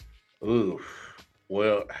storyline? Ooh,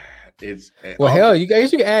 well, hell, you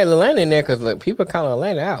guys, you can add Atlanta in there, because people count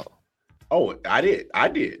Atlanta out. Oh, I did.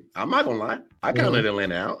 I'm not gonna lie. I counted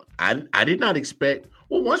Atlanta out. I did not expect.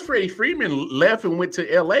 Well, once Freddie Freeman left and went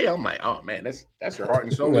to LA, I'm like, oh man, that's your heart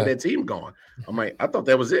and soul of that team gone. I'm like, I thought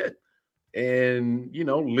that was it. And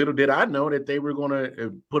little did I know that they were gonna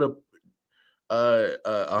put up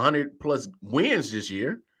 100+ wins this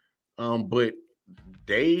year. But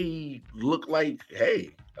they look like,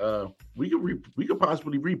 hey, we could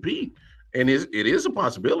possibly repeat, and it is a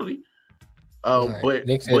possibility. But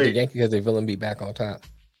Nick said the Yankees has their villain be back on top.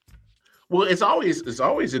 Well, it's always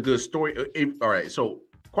a good story. All right, so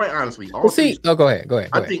quite honestly, go ahead.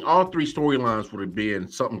 I think all three storylines would have been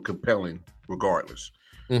something compelling, regardless.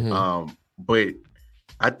 Mm-hmm. But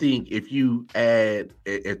I think if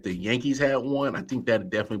the Yankees had one, I think that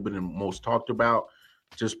definitely been the most talked about,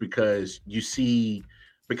 just because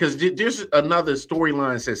there's another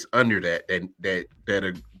storyline that's under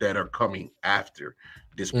that are coming after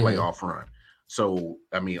this playoff run. So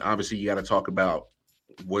I mean, obviously you got to talk about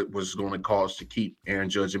what was going to cost to keep Aaron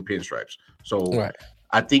Judge in pinstripes. So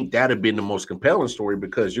I think that'd have been the most compelling story,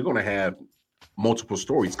 because you're going to have multiple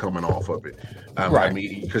stories coming off of it. I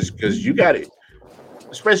mean, because you got it.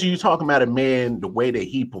 Especially you talking about a man, the way that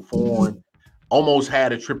he performed, almost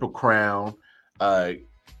had a triple crown,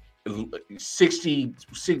 60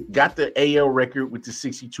 got the AL record with the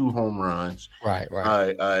 62 home runs. Right.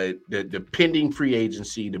 The pending free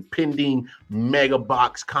agency, the pending mega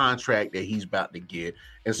box contract that he's about to get,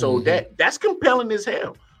 and so that's compelling as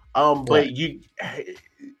hell. But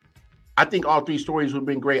I think all three stories would have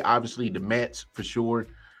been great. Obviously, the Mets for sure.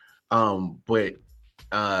 But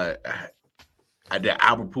The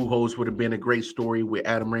Albert Pujols would have been a great story with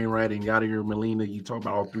Adam Wainwright and Yadier Molina. You talk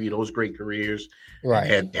about all three of those great careers,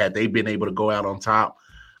 right? Had they been able to go out on top.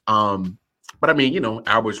 But I mean,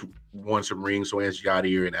 Albert's won some rings, so has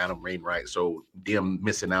Yadier and Adam Wainwright. So them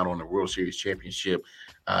missing out on the World Series championship,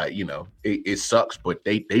 it sucks. But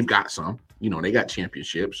they've got some. They got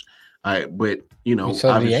championships. But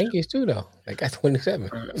so the Yankees too, though. They got 27.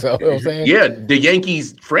 So you know what I'm saying, yeah, the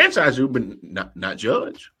Yankees franchise, but not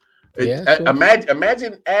Judge. Yeah,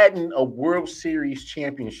 imagine adding a World Series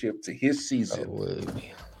championship to his season.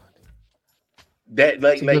 That's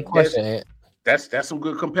some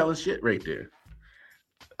good compelling shit right there.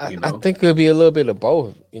 I think it'll be a little bit of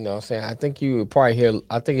both. You know what I'm saying? I think you would probably hear.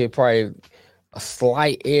 I think it probably a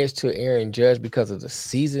slight edge to Aaron Judge because of the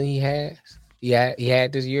season he had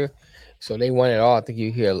this year. So they won it all. I think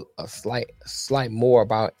you hear a slight more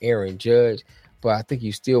about Aaron Judge, but I think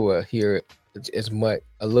you still will hear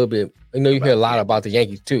a little bit. You hear a lot about the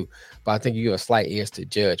Yankees too, but I think you have a slight edge to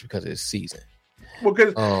Judge because of his season. Well,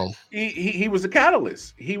 because he was the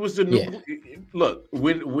catalyst. He was the new look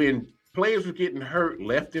when players were getting hurt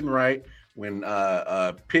left and right, when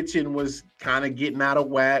pitching was kind of getting out of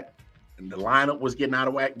whack, and the lineup was getting out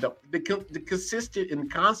of whack. The consistent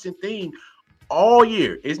and constant thing all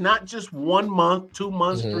year. It's not just 1 month, 2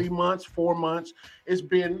 months, 3 months, 4 months. It's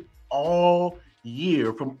been all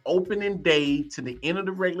year from opening day to the end of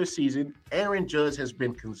the regular season. Aaron Judge has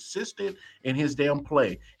been consistent in his damn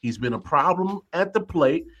play. He's been a problem at the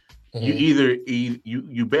plate.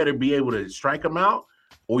 You better be able to strike him out,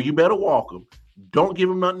 or you better walk him. Don't give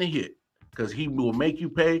him nothing to hit, because he will make you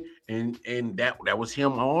pay. And that was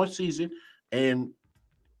him all season. And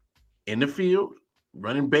in the field,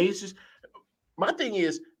 running bases. My thing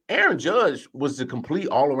is, Aaron Judge was the complete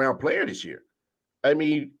all-around player this year. I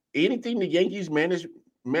mean, anything the Yankees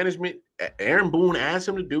management, Aaron Boone asked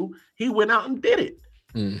him to do, he went out and did it.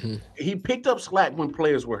 Mm-hmm. He picked up slack when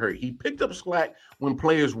players were hurt. He picked up slack when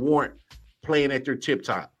players weren't playing at their tip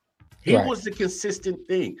top. He was the consistent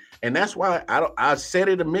thing. And that's why I said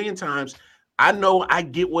it a million times. I know I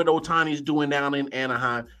get what Ohtani's doing down in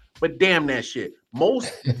Anaheim, but damn that shit.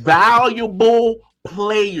 Most valuable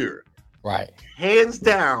player, hands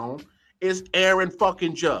down, is Aaron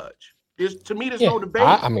fucking Judge. To me, there's no debate.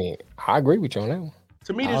 I agree with you on that one.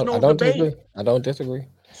 To me, there's no debate. I don't disagree.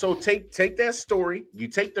 So take that story. You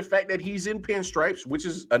take the fact that he's in pinstripes, which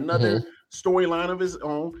is another storyline of his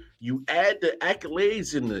own. You add the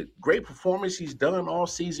accolades and the great performance he's done all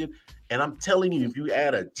season. And I'm telling you, if you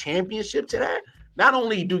add a championship to that, not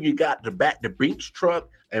only do you got to back the Brinks truck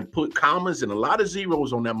and put commas and a lot of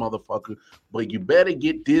zeros on that motherfucker, but you better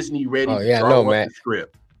get Disney ready to draw up the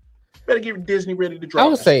script. Better get Disney ready to draw.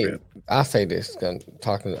 I'll say this,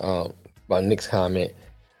 talking about Nick's comment.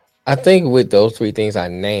 I think with those three things I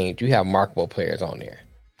named, you have marketable players on there.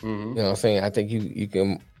 You know what I'm saying? I think you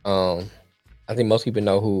can. I think most people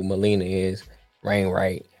know who Molina is,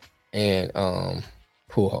 Wainwright, and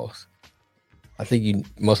Pujols. I think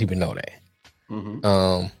most people know that.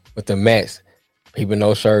 With the Mets, people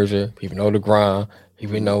know Scherzer, people know DeGrom,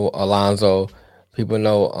 people know Alonso, people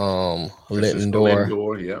know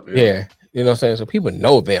Lindor. Yeah, you know what I'm saying? So people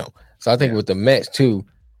know them. So I think with the Mets too.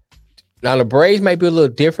 Now the Braves might be a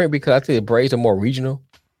little different because I think the Braves are more regional.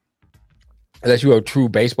 Unless you're a true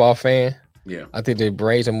baseball fan. Yeah. I think the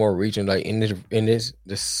Braves are more regional. Like in the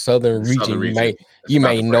southern region, you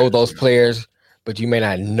may know those players, but you may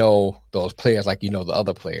not know those players like you know the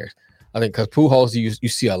other players. I think because Pujols, you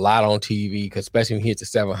see a lot on TV, because especially when he hits the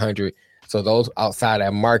 700. So those outside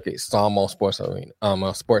that market saw him on Sports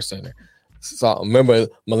Center. So remember,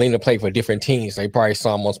 Molina played for different teams. They probably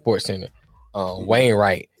saw him on Sports Center.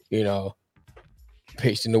 Wainwright,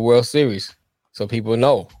 pitched in the World Series, so people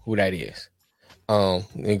know who that is.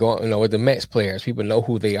 And going, with the Mets players, people know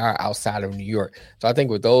who they are outside of New York. So I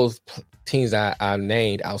think with those teams I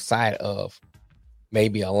named outside of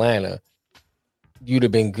maybe Atlanta, you'd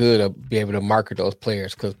have been good to be able to market those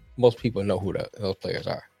players, because most people know who those players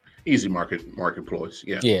are. Easy market ploys.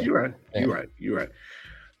 Yeah. You're right. You're right.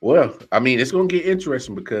 Well, I mean, it's going to get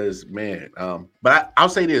interesting because, man, but I'll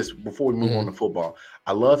say this before we move on to football.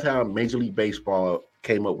 I love how Major League Baseball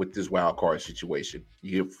came up with this wild card situation.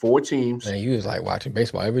 You have 4 teams. Man, you was like watching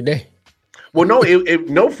baseball every day. Well,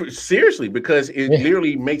 no, seriously, because it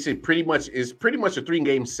literally makes it pretty much a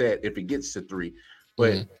 3-game set if it gets to 3.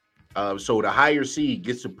 But so the higher seed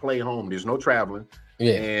gets to play home. There's no traveling.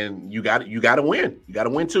 Yeah. And you got to win. You got to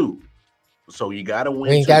win 2. So you got to win.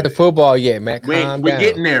 We ain't got the football yet, Matt. We're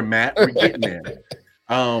getting there, Matt. We're getting there.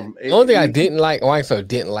 The only thing I didn't like,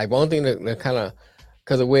 but one thing that kind of,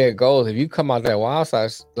 because of where it goes, if you come out that wild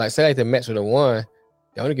side, like say like the Mets would have won,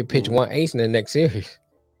 They only can pitch one ace in the next series,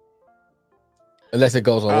 unless it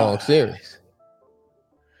goes a long series.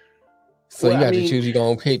 So you got to choose. You're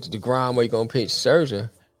gonna pitch DeGrom or you're gonna pitch Scherzer,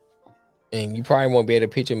 and you probably won't be able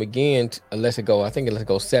to pitch him again unless it go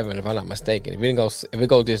 7, if I'm not mistaken. If it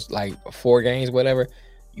goes just like 4 games, whatever,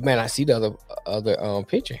 you might not see the other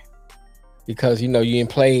pitcher because you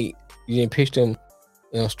didn't pitch them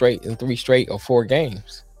straight in 3 straight or 4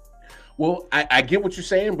 games. Well, I get what you're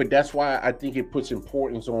saying, but that's why I think it puts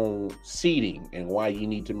importance on seeding and why you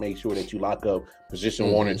need to make sure that you lock up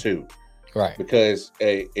position 1 or 2. Right. Because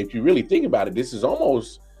if you really think about it, this is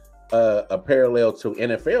almost a parallel to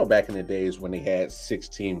NFL back in the days when they had 6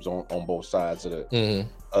 teams on both sides of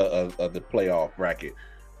the playoff bracket.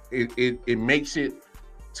 It makes it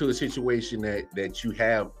to a situation that you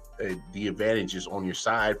have the advantages on your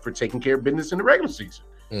side for taking care of business in the regular season.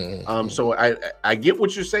 So I get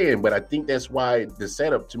what you're saying, but I think that's why the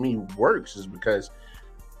setup to me works, is because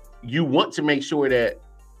you want to make sure that,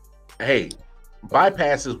 hey,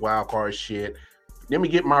 bypass this wild card shit. Let me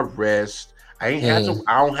get my rest. I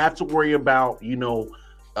don't have to worry about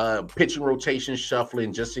pitching rotation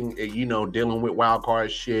shuffling, just dealing with wild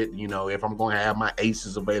card shit. If I'm going to have my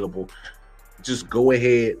aces available, just go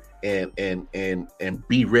ahead and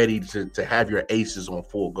be ready to have your aces on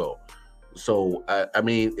full go. So I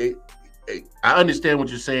understand what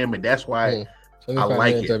you're saying, but that's why I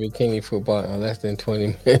like it. WKinney football in less than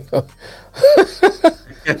 20 minutes.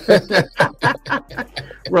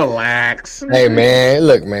 Relax. Hey man,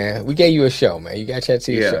 look man, we gave you a show, man. You got a chance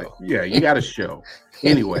to see a show. Yeah, you got a show.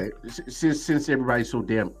 Anyway, since everybody's so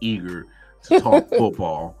damn eager to talk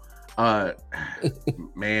football,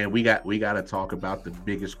 man, we got to talk about the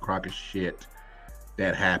biggest crock of shit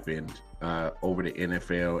that happened over the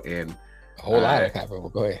NFL, and a whole lot of happened. Well,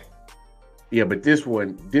 go ahead. Yeah, but this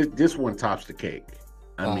one tops the cake.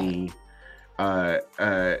 I mean,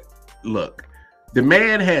 look, the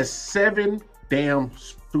man has 7 damn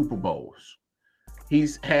Super Bowls.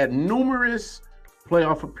 He's had numerous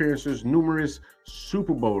playoff appearances, numerous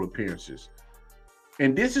Super Bowl appearances.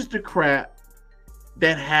 And this is the crap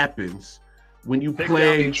that happens when you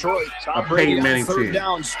play Detroit. a Peyton Manning third team.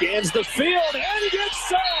 down, scans the field, and gets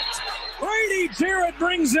sacked. Brady Jarrett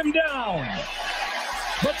brings him down.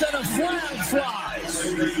 But then a flag flies.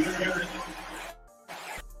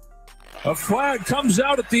 A flag comes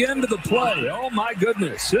out at the end of the play. Oh, my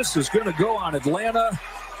goodness. This is going to go on Atlanta,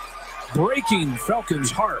 breaking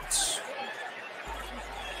Falcons' hearts.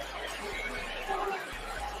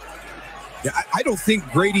 Yeah, I don't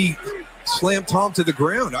think Brady slammed Tom to the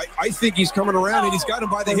ground. I think he's coming around, and he's got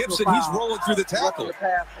him by the hips, and he's rolling through the tackle.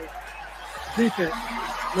 Defense,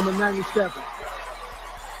 number 97.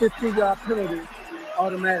 15-yard penalty,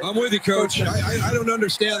 automatic. I'm with you, Coach. I don't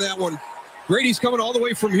understand that one. Brady's coming all the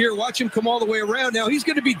way from here. Watch him come all the way around. Now he's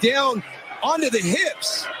going to be down onto the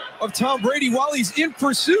hips of Tom Brady while he's in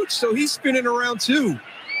pursuit, so he's spinning around too.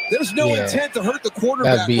 There's no intent to hurt the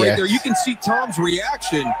quarterback right there. You can see Tom's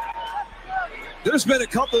reaction. There's been a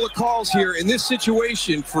couple of calls here in this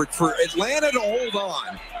situation for Atlanta to hold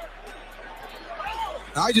on.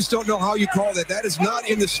 I just don't know how you call that. That is not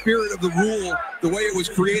in the spirit of the rule, the way it was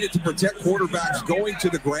created to protect quarterbacks going to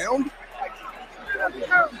the ground.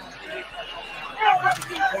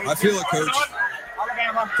 I feel it, Coach.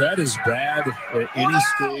 That is bad at any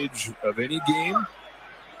stage of any game.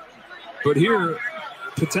 But here,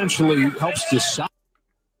 potentially helps decide.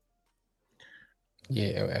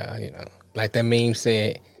 Yeah, well, like that meme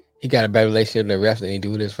said, he got a better relationship with the refs than he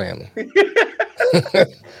do with his family.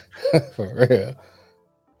 For real.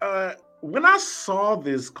 When I saw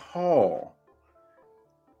this call,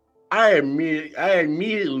 I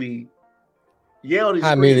immediately yelled.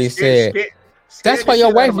 I immediately said, "That's why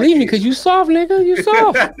your wife leaving, because you soft, nigga. You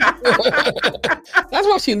soft." That's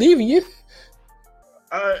why she leaving you.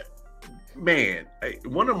 Man,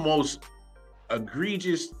 one of the most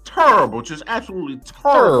egregious, terrible, just absolutely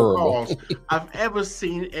terrible calls I've ever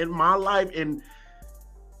seen in my life. And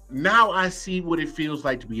now I see what it feels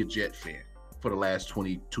like to be a Jet fan for the last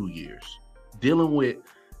 22 years, dealing with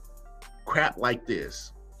crap like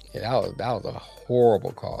this. Yeah, that was a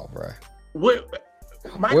horrible call, bro.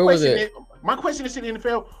 My question is to the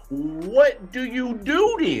NFL, what do you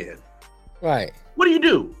do then? Right. What do you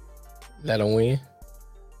do? Let them win.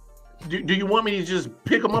 Do you want me to just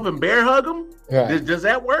pick them up and bear hug them? Right. Does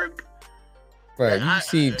that work? Right. You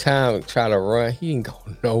see Tom try to run, he ain't go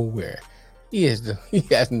nowhere. He has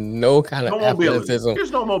no kind of athleticism.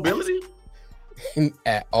 There's no mobility.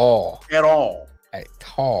 At all. At all. At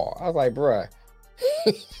all. I was like, bro,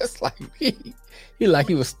 it's like he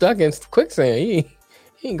was stuck in quicksand.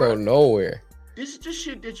 He ain't go nowhere. This is just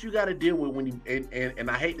shit that you got to deal with when you and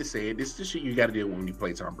I hate to say it, this is the shit you got to deal with when you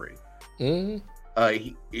play Tom Brady.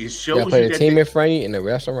 Mm-hmm. It shows you play the that team in front of you and the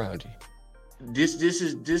rest around you. This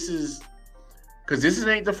is because this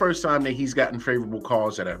ain't the first time that he's gotten favorable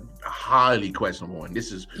calls that are highly questionable. And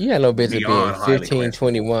this is You had no business being beyond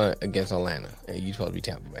 15-21 against Atlanta, and you supposed to be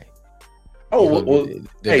Tampa Bay. Oh well,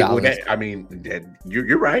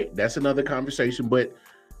 you're right. That's another conversation. But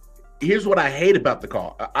here's what I hate about the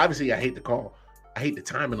call. Obviously, I hate the call. I hate the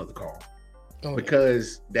timing of the call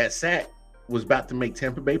because that sack was about to make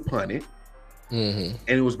Tampa Bay punt it, and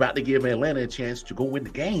it was about to give Atlanta a chance to go win the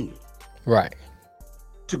game. Right.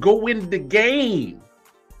 To go win the game.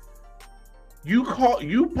 And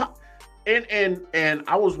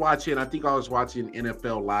I was watching. I think I was watching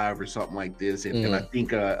NFL Live or something like this, and I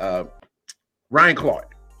think Ryan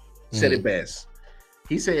Clark said it best.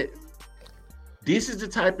 He said, "This is the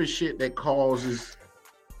type of shit that causes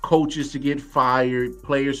coaches to get fired,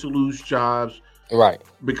 players to lose jobs." Right.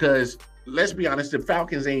 Because let's be honest, the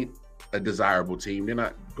Falcons ain't a desirable team. They're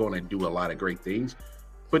not going to do a lot of great things,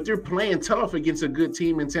 but they're playing tough against a good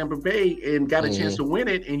team in Tampa Bay and got a chance to win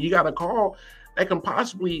it. And you got a call that can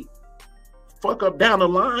possibly fuck up down the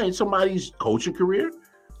line somebody's coaching career,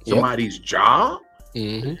 somebody's job.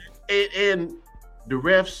 And the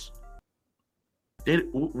refs, there's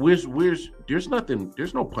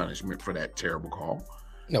no punishment for that terrible call.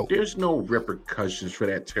 No, there's no repercussions for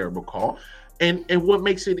that terrible call. And what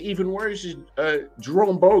makes it even worse is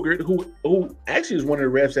Jerome Bogert, who actually is one of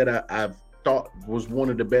the refs that I've thought was one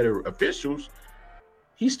of the better officials.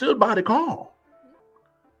 He stood by the call.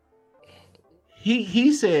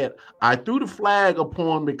 He said, "I threw the flag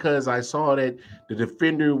upon because I saw that the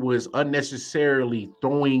defender was unnecessarily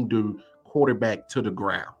throwing the quarterback to the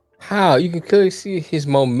ground." How? You can clearly see his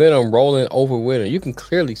momentum rolling over with him. You can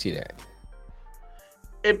clearly see that.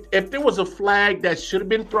 If there was a flag that should have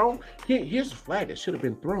been thrown, here's a flag that should have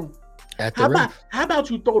been thrown. How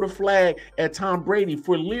about you throw the flag at Tom Brady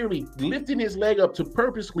for literally lifting his leg up to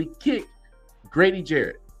purposely kick Grady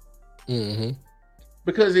Jarrett?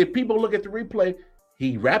 Because if people look at the replay,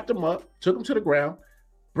 he wrapped him up, took him to the ground.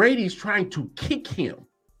 Brady's trying to kick him.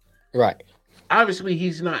 Right. Obviously,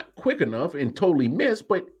 he's not quick enough and totally missed,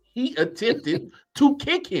 but he attempted to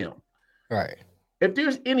kick him. Right. If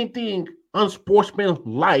there's anything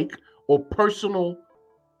unsportsmanlike or personal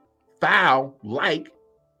foul like,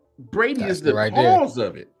 Brady is the cause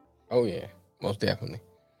of it. Oh, yeah. Most definitely.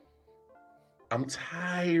 I'm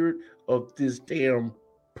tired of this damn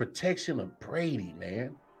protection of Brady,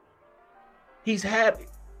 man. He's had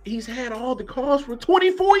all the calls for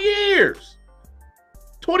 24 years.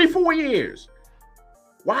 24 years.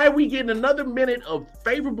 Why are we getting another minute of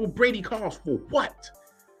favorable Brady calls for what?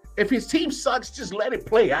 If his team sucks, just let it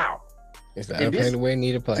play out. It's the way it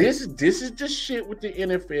need to play. This is the shit with the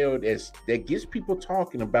NFL that gets people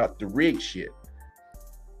talking about the rig shit.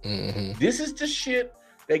 This is the shit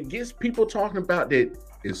that gets people talking about that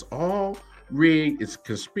it's all rigged, it's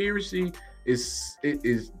conspiracy, this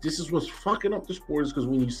is what's fucking up the sport, is because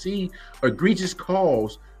when you see egregious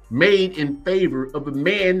calls made in favor of a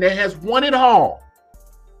man that has won it all,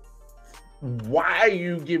 why are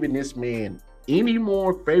you giving this man any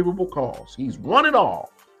more favorable calls? He's won it all.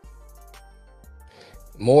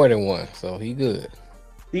 More than one, so he good.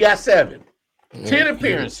 He got 7. 10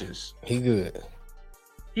 appearances. He good.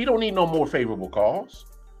 He don't need no more favorable calls.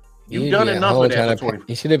 You've done enough of that for 20.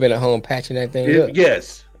 He should have been at home patching that thing up.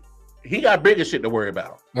 Yes. He got bigger shit to worry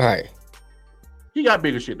about. Right. He got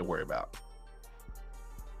bigger shit to worry about.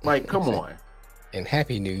 Like, come on. In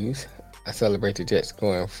happy news, I celebrate the Jets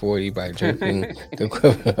scoring 40 by drinking the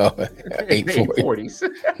equivalent of 840s.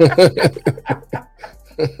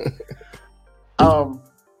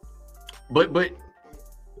 But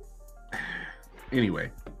anyway,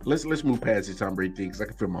 let's move past this Tom Brady thing because I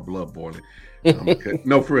can feel my blood boiling.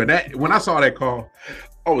 No, for real. That when I saw that call,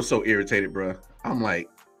 I was so irritated, bro. I'm like,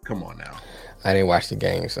 come on now. I didn't watch the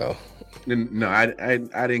game, so no, I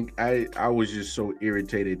didn't. I was just so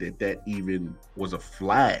irritated that even was a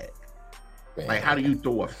flag. Man. Like, how do you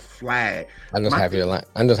throw a flag? I'm just happy the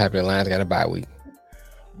Lions got a bye week.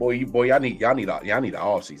 Boy, y'all need an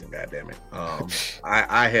off season. Goddamn it!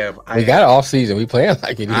 We got an off season. We playing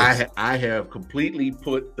like it is. I have completely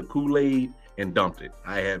put the Kool-Aid and dumped it.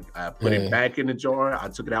 I put it back in the jar. I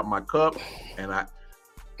took it out my cup, and I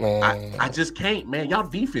just can't, man. Y'all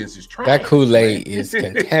defense is trash. That Kool-Aid is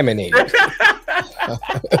contaminated.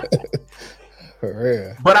 For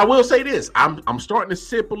real. But I will say this: I'm starting to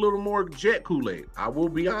sip a little more Jet Kool-Aid. I will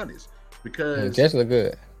be honest, because Jets look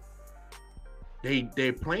good.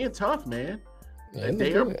 They're playing tough, man. Yeah,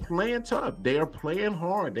 they are playing tough. They are playing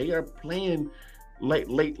hard. They are playing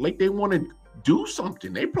like they want to do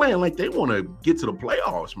something. They playing like they want to get to the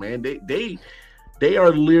playoffs, man. They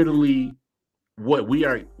are literally what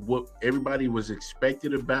everybody was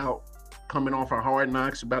expected about coming off our Hard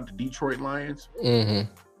Knocks about the Detroit Lions. Mm-hmm.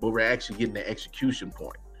 But we're actually getting the execution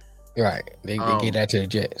point. Right. They get that to the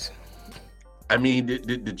Jets. I mean,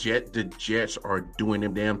 the Jets are doing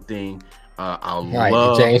them damn thing. I right,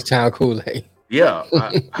 love Jamestown Kool-Aid. Yeah.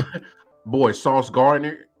 Boy, Sauce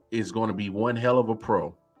Gardner is going to be one hell of a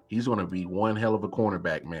pro. He's going to be one hell of a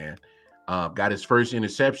cornerback, man. Got his first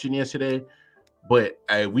interception yesterday. But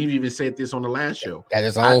we've even said this on the last show. Got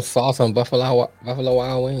his own sauce on Buffalo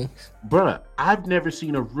Wild Wings. Bruh, I've never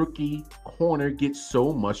seen a rookie corner get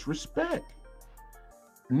so much respect.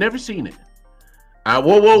 Never seen it.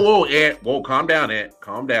 Whoa, Ed. Whoa, calm down, Ed.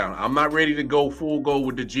 Calm down. I'm not ready to go full go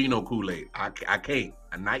with the Geno Kool-Aid. I can't.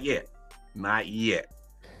 Not yet. Not yet.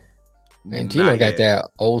 And Geno got that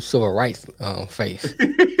old civil rights face.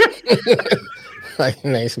 Like his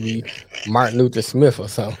name should be Martin Luther Smith or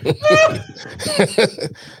something.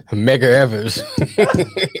 Medgar Evers.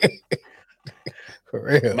 For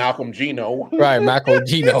real. Malcolm Geno. Right, Malcolm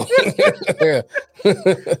Geno.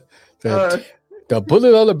 The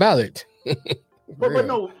bullet on the ballot. But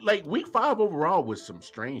no, like week 5 overall was some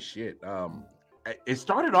strange shit. It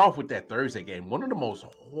started off with that Thursday game, one of the most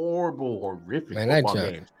horrible, horrific football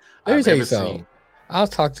games Let me I've tell you ever something. seen. I was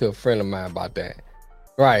talking to a friend of mine about that.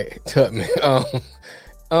 Right, Tubman.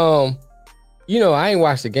 You know, I ain't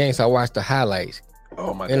watched the game, so I watched the highlights.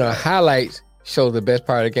 Oh my God. And the highlights show the best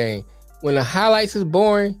part of the game. When the highlights is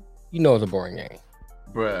boring, you know it's a boring game.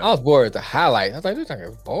 Bruh. I was bored with the highlights. I was like, this thing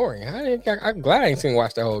is boring. I'm glad I ain't seen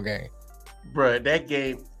watch the whole game. Bruh, that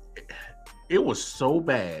game, it was so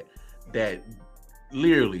bad that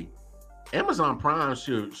literally Amazon Prime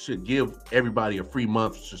should give everybody a free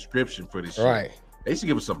month subscription for this shit. Right. They should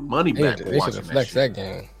give us some money back for They should watching have that flexed shit.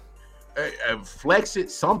 that game. Flex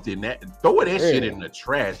it, something. Throw that shit in the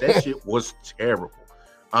trash. That shit was terrible.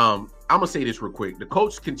 I'm gonna say this real quick. The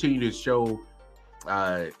Colts continue to show.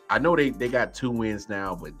 I know they got 2 wins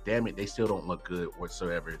now, but damn it, they still don't look good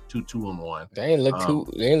whatsoever. 2-2-1. They ain't look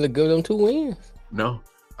They ain't look good on 2 wins. No.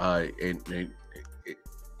 For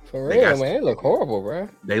real, man, they look horrible, bro.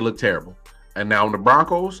 They look terrible. And now on the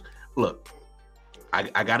Broncos, look,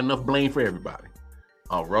 I got enough blame for everybody.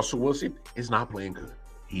 Russell Wilson is not playing good.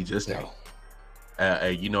 He just ain't.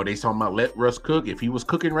 You know, they talking about let Russ cook. If he was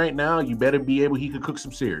cooking right now, you better be able he could cook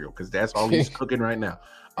some cereal because that's all he's cooking right now.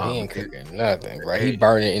 He ain't cooking nothing, bro. He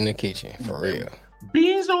burning in the kitchen for real.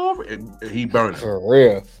 Beans over, he burning for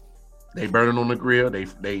real. They burning on the grill. They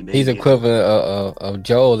He's equivalent of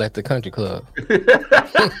Joel at the country club.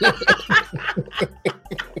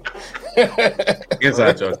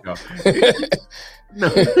 Inside joke,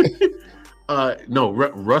 no,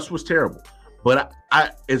 Russ was terrible. But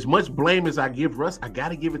I as much blame as I give Russ, I got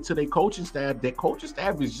to give it to their coaching staff. Their coaching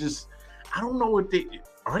staff is just, I don't know what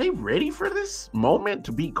are they ready for this moment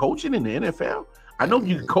to be coaching in the NFL? I know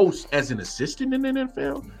you coach as an assistant in the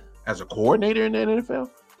NFL, as a coordinator in the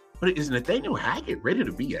NFL, but is Nathaniel Hackett ready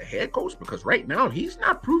to be a head coach? Because right now he's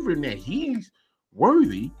not proving that he's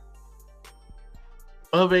worthy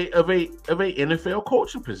of a NFL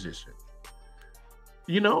coaching position.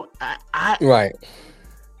 You know, right.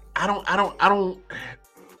 I don't.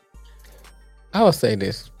 I will say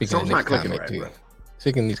this because of Something's this not clicking comment right, too. bro.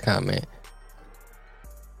 Speaking of these comment,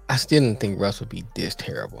 I still didn't think Russ would be this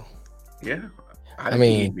terrible. Yeah, I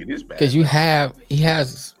mean, because he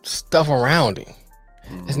has stuff around him.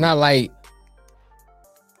 Mm-hmm. It's not like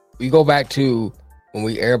we go back to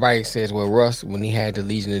when everybody says, well, Russ, when he had the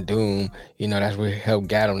Legion of Doom, you know, that's where he helped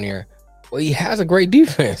get him there. Well, he has a great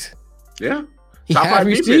defense. Yeah, he top has 5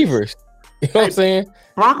 receivers. Defense. You know what I'm saying?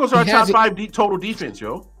 Broncos are top 5 total defense,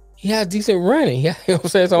 yo. He has decent running. Yeah, you know what I'm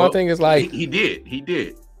saying? So my thing is like he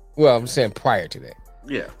did. Well, I'm saying prior to that.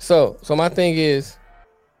 Yeah. So my thing is,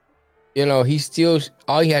 you know, he still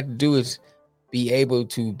all he had to do is be able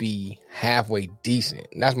to be halfway decent.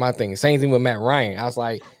 And that's my thing. Same thing with Matt Ryan. I was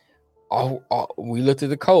like, we looked at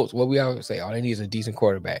the Colts. What we always say, all they need is a decent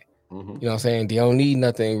quarterback. Mm-hmm. You know what I'm saying? They don't need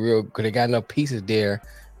nothing real because they got enough pieces there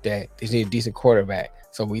that they need a decent quarterback.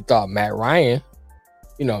 So we thought Matt Ryan,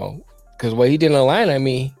 you know, because what he did in Atlanta, I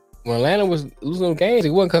mean, when Atlanta was losing them games, it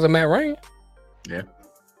wasn't because of Matt Ryan. Yeah.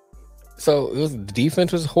 So the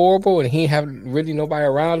defense was horrible, and he didn't have really nobody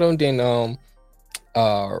around him. Then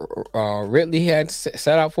Ridley had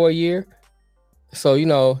sat out for a year, so you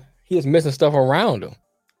know he was missing stuff around him.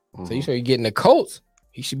 Mm-hmm. So you should be getting the Colts.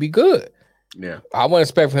 He should be good. Yeah, I wouldn't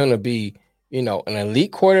expect for him to be, you know, an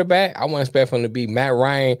elite quarterback. I wouldn't expect for him to be Matt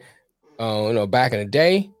Ryan, you know, back in the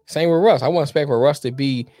day. Same with Russ. I wouldn't expect for Russ to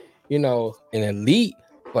be, an elite,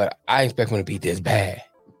 but I expect him to be this bad.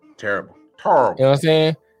 Terrible. You know what I'm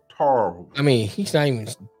saying? Terrible. I mean, he's not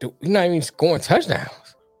even scoring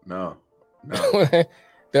touchdowns. No.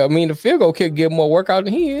 I mean, the field goal kick get more workout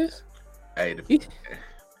than he is. Hey,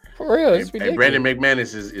 for real, it's ridiculous. Brandon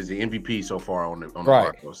McManus is the MVP so far on the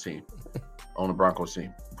Broncos team. On the Broncos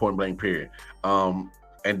team, point blank period. And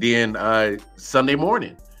then Sunday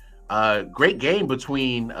morning, great game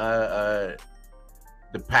between the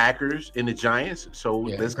Packers and the Giants. So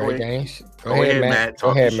let's go ahead. Go ahead, Matt.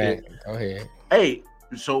 Go ahead. Hey,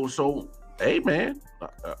 hey, man,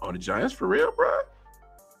 are the Giants for real, bro?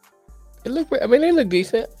 They look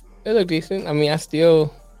decent. I mean,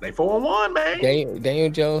 they 4-1, man. Daniel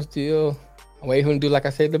Jones still waiting for him to do, like I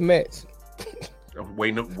said, the Mets.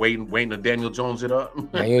 Waiting to Daniel Jones it up.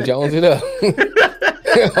 Daniel Jones it up.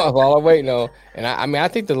 That's all I'm waiting on. And I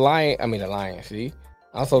think the Lions, see?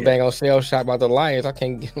 I'm so dang on shell shocked about the Lions, I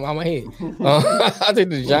can't get them out of my head. I think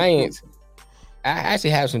the Giants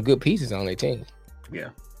actually have some good pieces on their team. Yeah.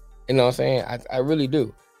 You know what I'm saying? I really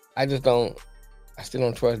do. I still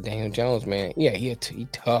don't trust Daniel Jones, man. Yeah, he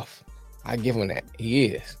tough. I give him that. He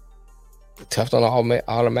is. Tough don't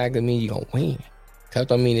automatically mean you're going to win. Tough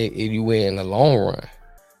don't mean that you win in the long run.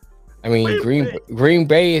 I mean, Green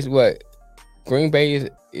Bay is what? Green Bay is,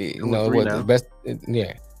 the best.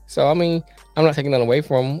 Yeah. So, I mean, I'm not taking nothing away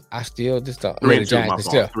from him. I still just don't.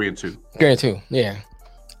 3-2, 3-2. 3-2, yeah.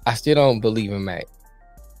 I still don't believe in Matt.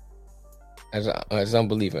 As I'm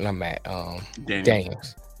believing, I'm Matt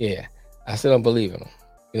Daniels. Yeah. I still don't believe in him.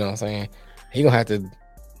 You know what I'm saying? He gonna have to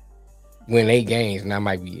win 8 games, and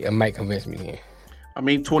it might convince me then. I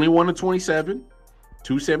mean, 21-27,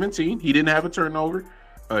 217. He didn't have a turnover.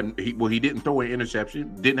 He didn't throw an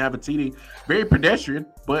interception. Didn't have a TD. Very pedestrian,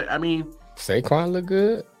 but I mean, Saquon looked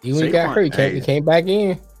good. He got hurt. He came back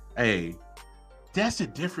in. Hey, that's the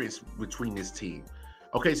difference between this team.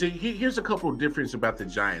 Okay, so here's a couple of differences about the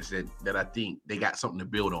Giants that I think they got something to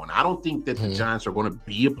build on. I don't think that the Giants are going to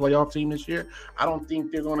be a playoff team this year. I don't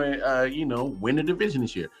think they're going to, win the division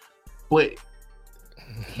this year. But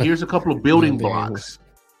here's a couple of building blocks.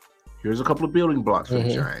 Here's a couple of building blocks for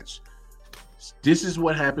the Giants. This is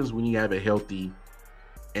what happens when you have a healthy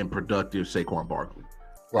and productive Saquon Barkley.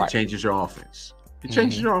 Right. It changes your offense. It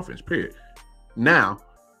changes your offense, period. Now,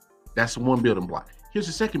 that's one building block. Here's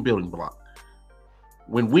the second building block.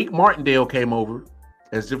 When Wink Martindale came over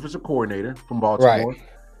as defensive coordinator from Baltimore,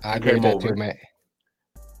 I agree with that too, man.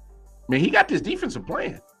 Man, he got this defensive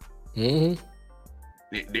plan. Mm-hmm.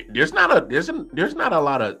 There's not a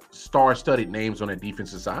lot of star-studded names on the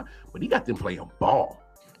defensive side, but he got them playing ball.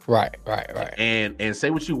 Right. And say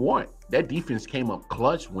what you want, that defense came up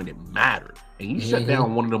clutch when it mattered, and you shut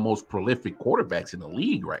down one of the most prolific quarterbacks in the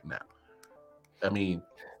league right now. I mean,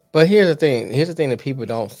 but here's the thing that people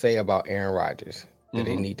don't say about Aaron Rodgers that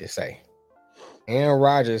they need to say. Aaron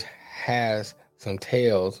Rodgers has some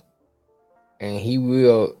tails, and he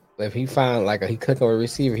will. If he find he click on a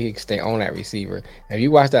receiver, he can stay on that receiver. If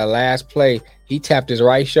you watch that last play, he tapped his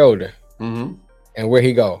right shoulder, and where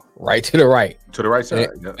he go? Right to the right. To the right side.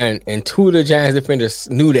 And two of the Giants defenders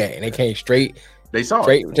knew that, and they came straight. They saw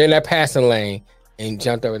straight in that passing lane and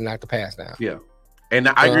jumped over and knocked the pass down. Yeah, and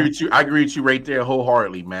I agree with you. I agree with you right there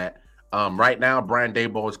wholeheartedly, Matt. Right now, Brian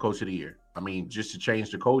Daboll is coach of the year. I mean, just to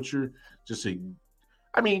change the culture,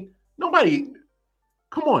 nobody.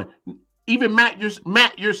 Come on. Even Matt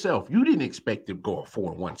yourself, you didn't expect to go a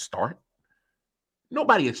 4-1 start.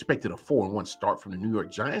 Nobody expected a 4-1 start from the New York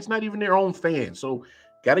Giants, not even their own fans. So,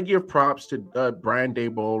 got to give props to Brian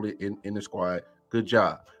Daboll in the squad. Good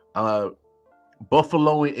job.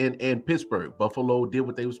 Buffalo and Pittsburgh. Buffalo did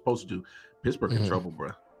what they were supposed to do. Pittsburgh in trouble,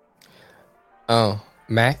 bro. Oh,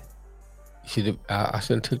 Matt, I should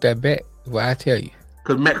have took that bet. What I tell you.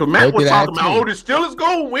 Because Matt was talking about, the Steelers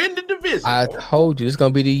going to win the division. I told you, it's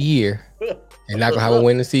going to be the year. They're not going to have a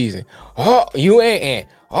winning season. Oh, you ain't.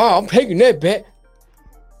 Oh, I'm taking that bet.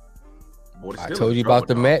 Boy, I told you about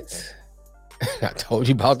the Mets. I told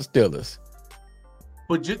you about the Steelers.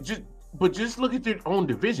 But just look at their own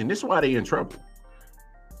division. This is why they're in trouble.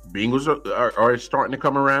 Bengals are starting to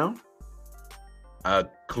come around.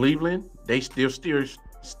 Cleveland, they still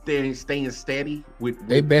staying steady with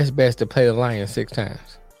they best to play the Lions 6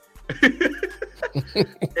 times.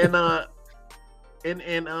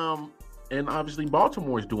 and obviously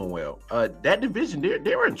Baltimore is doing well. That division,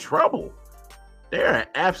 they're in trouble. They're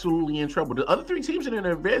absolutely in trouble. The other 3 teams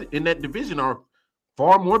in that division are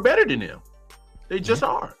far more better than them. They just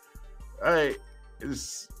are. At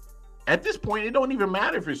this point, it don't even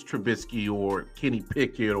matter if it's Trubisky or Kenny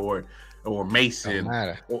Pickett or Mason. Don't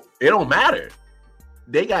matter. It don't matter.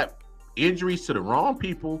 They got injuries to the wrong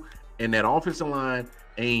people, and that offensive line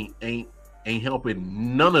ain't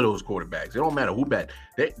helping none of those quarterbacks. It don't matter who back.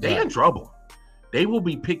 They in trouble. They will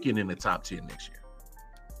be picking in the top 10 next year.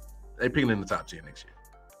 They picking in the top 10 next year.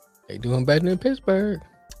 They doing better than Pittsburgh.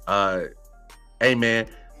 Hey man,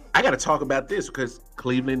 I got to talk about this because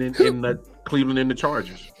Cleveland and the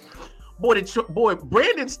Chargers. Boy,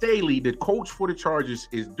 Brandon Staley, the coach for the Chargers,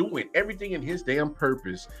 is doing everything in his damn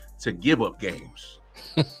purpose to give up games.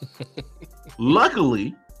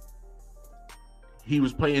 Luckily, he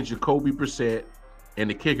was playing Jacoby Brissett and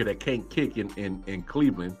the kicker that can't kick in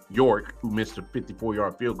Cleveland, York, who missed a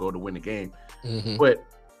 54-yard field goal to win the game. Mm-hmm. But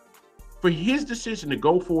for his decision to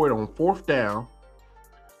go for it on 4th down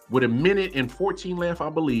with 1:14 left,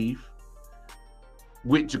 I believe,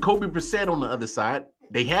 with Jacoby Brissett on the other side,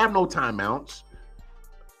 they have no timeouts.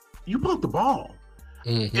 You punt the ball.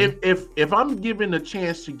 Mm-hmm. If I'm given a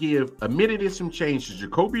chance to give a minute and some change to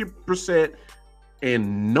Jacoby Brissett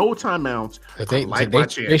and no timeouts,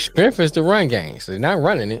 They strength is the run game, so they're not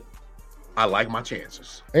running it. I like my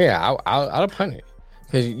chances. Yeah, I'll punt it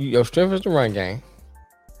because your strength is the run game,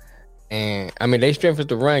 and I mean they strength is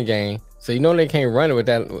the run game, so they can't run it with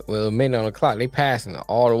a minute on the clock. They passing it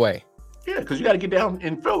all the way. Yeah, because you got to get down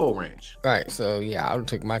in field goal range. Right. So yeah, I'll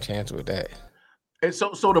take my chance with that. And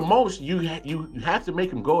so the most you have to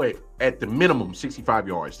make them go at the minimum 65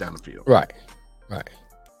 yards down the field. Right.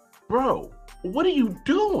 Bro, what are you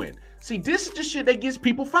doing? See, this is the shit that gets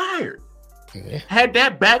people fired. Yeah. Had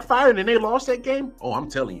that backfired and they lost that game, oh, I'm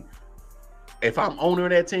telling you, if I'm owner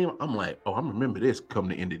of that team, I'm like, oh, I'm remember this come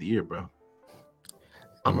the end of the year, bro.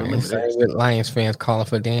 I'm remember this. With Lions fans calling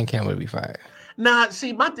for Dan Campbell to be fired. Nah,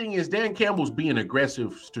 see, my thing is Dan Campbell's being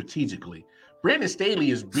aggressive strategically. Brandon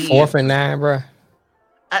Staley is being 4th and 9, bro.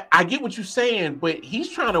 I get what you're saying, but he's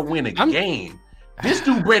trying to win a game. This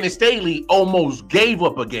dude, Brandon Staley, almost gave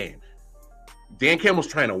up a game. Dan Campbell's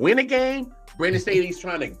trying to win a game. Brandon Staley's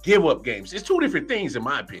trying to give up games. It's two different things, in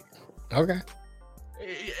my opinion. Okay.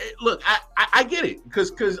 Look, I get it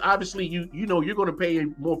because obviously you know you're going to pay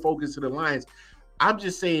more focus to the Lions. I'm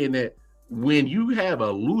just saying that when you have a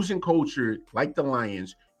losing culture like the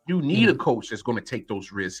Lions, you need a coach that's going to take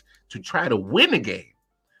those risks to try to win a game.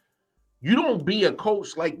 You don't be a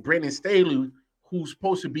coach like Brandon Staley, who's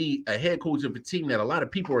supposed to be a head coach of a team that a lot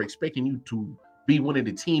of people are expecting you to be one of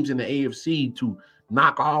the teams in the AFC to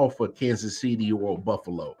knock off a Kansas City or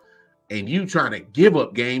Buffalo. And you trying to give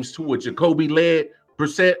up games to a Jacoby-led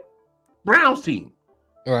Brissett Browns team.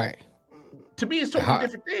 Right. To me, it's totally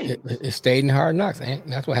different thing. It stayed in Hard Knocks, man.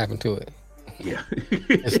 That's what happened to it. Yeah.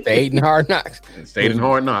 It stayed in Hard Knocks. It stayed in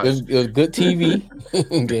Hard Knocks. It was good TV.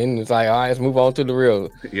 And then it's like, all right, let's move on to the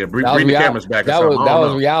real. Yeah, bring the cameras back. That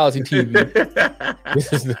was reality TV.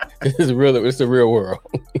 This is real. It's the real world.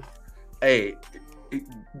 Hey,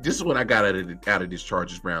 this is what I got out of this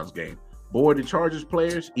Chargers Browns game. Boy, the Chargers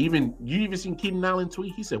players, you even seen Keenan Allen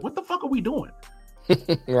tweet. He said, "What the fuck are we doing?"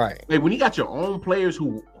 Right. Like when you got your own players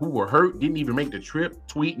who were hurt, didn't even make the trip,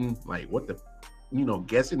 tweeting like, "What the."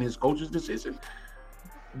 Guessing his coach's decision,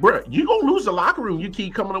 bro. You gonna lose the locker room. You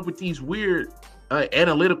keep coming up with these weird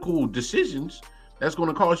analytical decisions. That's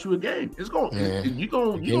gonna cost you a game. It's gonna you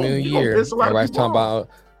gonna piss a lot Everybody's of people talking off. about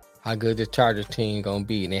how good the Chargers team gonna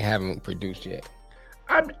be, and they haven't produced yet.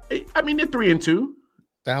 I mean, they're 3-2.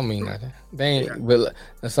 That don't mean nothing. They ain't. But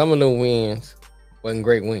some of the wins wasn't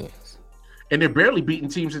great wins, and they're barely beating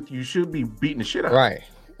teams that you should be beating the shit out.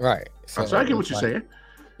 Right. So I get what you're saying.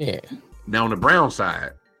 Yeah. Now on the Brown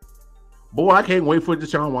side, boy, I can't wait for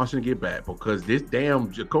Deshaun Watson to get back because this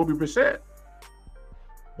damn Jacoby Brissett,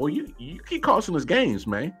 boy, you keep costing us games,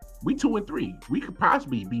 man. We 2-3. We could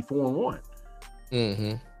possibly be 4-1.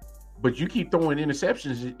 Mm-hmm. But you keep throwing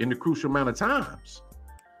interceptions in the crucial amount of times.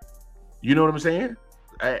 You know what I'm saying?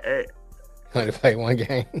 Only play one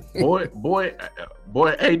game. boy.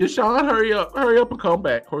 Hey, Deshaun, hurry up and come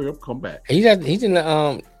back. He's in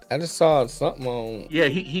the I just saw something on. Yeah,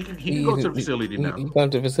 he can go to the facility now. He come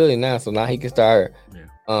to the facility now, so now he can start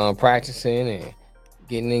practicing and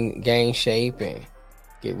getting in game shape and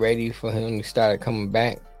get ready for him to start coming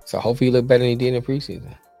back. So hopefully he look better than he did in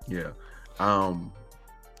preseason. Yeah. I'm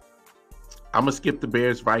gonna skip the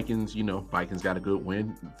Bears Vikings. Vikings got a good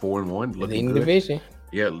win, 4-1, looking good. Division.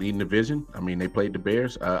 Yeah, leading the division. I mean, they played the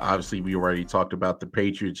Bears. Obviously, we already talked about the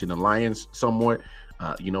Patriots and the Lions somewhat.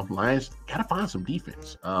 Lions gotta find some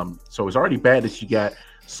defense. So it's already bad that you got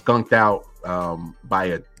skunked out by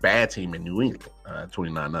a bad team in New England,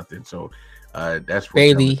 29-0. So that's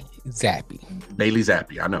Bailey Zappi.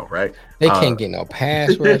 I know, right? They can't get no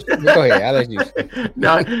pass rush. Go ahead, I'll let you.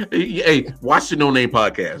 No, hey, watch the No Name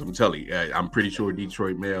podcast. I'm telling you, I'm pretty sure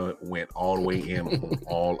Detroit Mail went all the way in on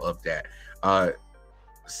all of that.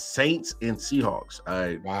 Saints and Seahawks.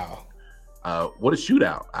 Wow. What a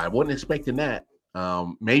shootout. I wasn't expecting that.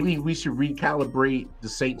 Maybe we should recalibrate the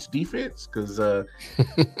Saints defense because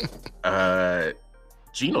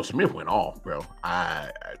Geno Smith went off, bro.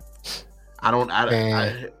 I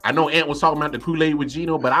know Ant was talking about the Kool-Aid with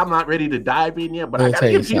Geno, but I'm not ready to dive in yet. But I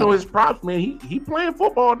gotta give Geno his props, man. He playing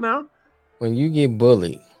football now. When you get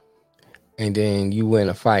bullied and then you win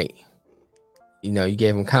a fight, you know, you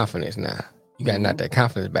gave him confidence now. You got to knock that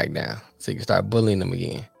confidence back down so you can start bullying them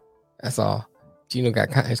again. That's all. Geno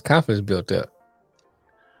got his confidence built up.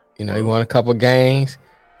 You know, he won a couple games.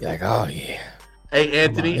 You're like, oh, yeah. Hey,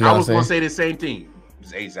 Anthony, you know I was going to say the same thing.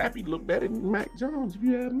 Zay Zappi looked better than Mac Jones, if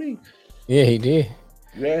you ask me. Yeah, he did.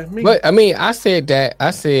 You ask me. But, I mean, I said that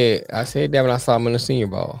when I saw him in the Senior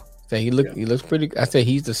Bowl. So he looks pretty. I said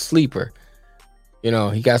he's the sleeper. You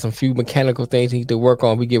know, he got some few mechanical things he needs to work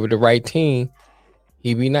on. We give it the right team.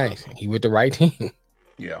 He'd be nice. He with the right team.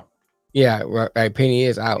 Yeah. Yeah, right. Penny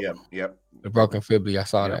is out. Yep. The broken fibula. I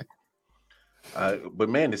saw that. But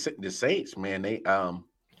man, the Saints, man, they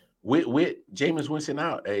with Jameis Winston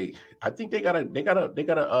out, I think they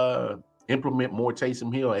gotta implement more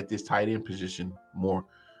Taysom Hill at this tight end position more.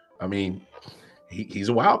 I mean, he's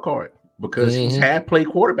a wild card because he's had play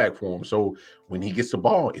quarterback for him. So when he gets the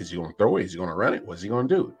ball, is he gonna throw it? Is he gonna run it? What's he gonna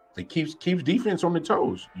do? It keeps defense on the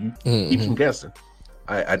toes. Keeps them guessing.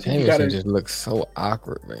 I think you gotta just look so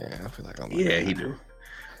awkward, man. I feel like, oh my God. He do.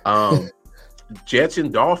 Jets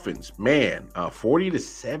and Dolphins, man,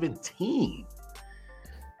 40-17.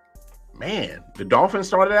 Man, the Dolphins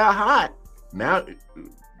started out hot. Now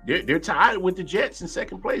they're tied with the Jets in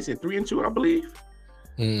second place at 3-2, I believe.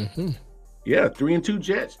 Yeah, 3-2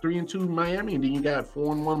 Jets, 3-2 Miami, and then you got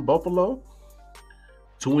 4-1 Buffalo,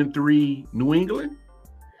 2-3 New England.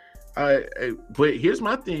 But here's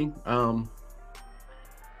my thing,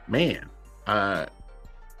 man. I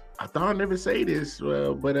thought I'd never say this,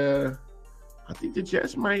 but I think the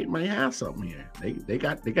Jets might have something here. They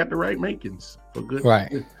got the right makings for good.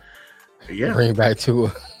 Right. Yeah. Bring it back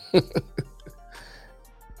to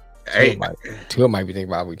Hey, Tua might be thinking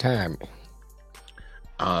about retirement.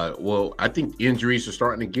 Well, I think injuries are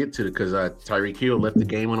starting to get to it because Tyreek Hill left the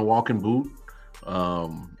game in a walking boot.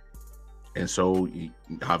 And so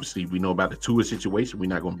obviously we know about the Tua situation. We're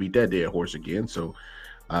not going to beat that dead horse again. So,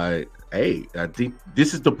 I think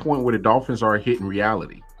this is the point where the Dolphins are hitting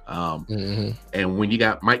reality. And when you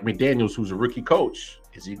got Mike McDaniels, who's a rookie coach,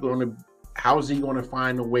 how is he going to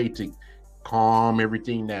find a way to calm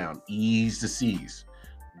everything down, ease the seas?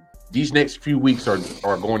 These next few weeks are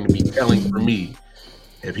going to be telling for me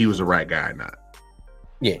if he was the right guy or not.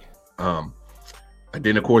 Yeah. And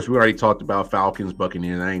then of course we already talked about Falcons,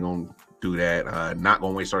 Buccaneers. I ain't gonna do that. Not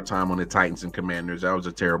gonna waste our time on the Titans and Commanders. That was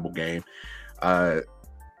a terrible game.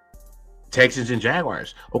 Texans and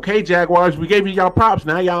Jaguars. Okay, Jaguars, we gave you y'all props.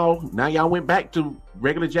 Now y'all went back to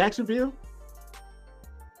regular Jacksonville.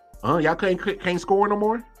 Y'all can't score no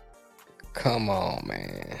more. Come on,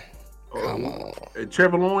 man. Come on.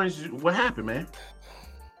 Trevor Lawrence, what happened, man?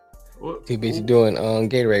 Too busy doing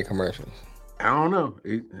Gatorade commercials. I don't know.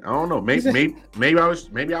 Maybe I was.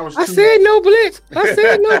 I said no blitz. I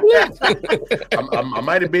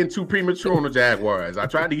might have been too premature on the Jaguars. I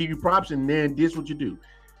tried to give you props, and then this what you do.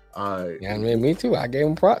 Yeah, I mean, me too. I gave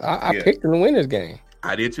him props. I picked them to win this game.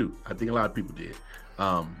 I did too. I think a lot of people did.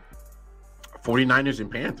 49ers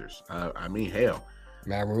and Panthers. I mean, hell.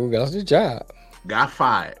 Matt Rule got his job. Got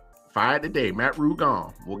fired. Fired today. Matt Rule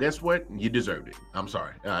gone. Well, guess what? You deserved it. I'm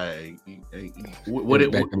sorry. It's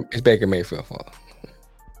Baker Mayfield's fault.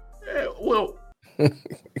 Well,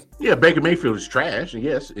 yeah, Baker Mayfield is trash. And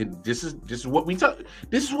yes, this is what we talk.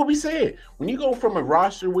 This is what we said. When you go from a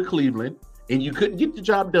roster with Cleveland and you couldn't get the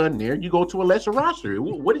job done there, you go to a lesser roster.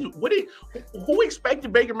 Who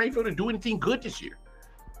expected Baker Mayfield to do anything good this year?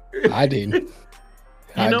 I didn't.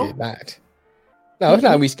 I did not. No, it's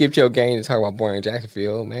not we skipped your game to talk about Boring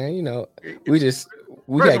Jacksonville, man. You know, we got to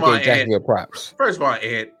give Jacksonville props. First of all,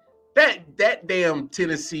 Ed, that damn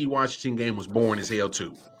Tennessee-Washington game was boring as hell,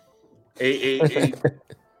 too.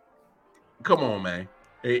 Come on, man.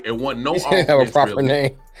 It wasn't no offense, have a proper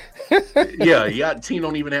name. Yeah, y'all team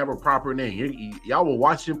don't even have a proper name. Y'all were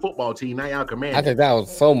Washington football team, now y'all Commanders. I think that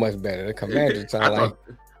was so much better. The Commanders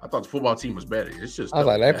I thought the football team was better. It's just I was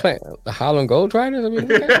like, they playing the Harlem Gold Riders. I mean,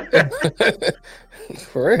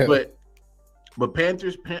 for real. But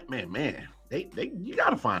Panthers, man, they you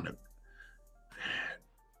gotta find a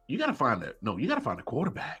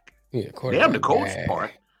quarterback. Yeah, quarterback. Damn the coach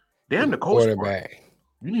part. Damn the coach part.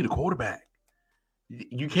 You need a quarterback.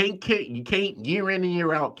 You can't year in and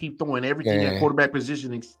year out keep throwing everything at quarterback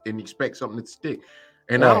position and expect something to stick.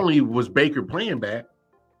 And not only was Baker playing bad,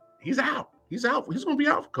 He's out. He's out. He's going to be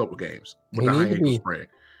out for a couple of games with He the high need to ankle be. sprain.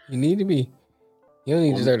 You need to be. You don't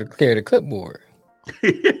even deserve to carry the clipboard.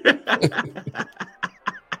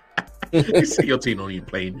 You see your team don't even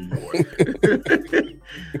play in New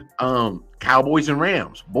York. Cowboys and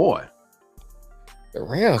Rams, boy. The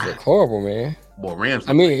Rams look horrible, man. Boy, Rams.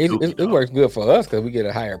 I mean, it works good for us because we get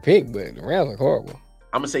a higher pick, but the Rams look horrible.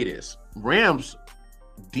 I'm gonna say this: Rams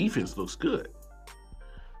defense looks good.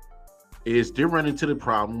 They're running into the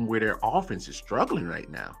problem where their offense is struggling right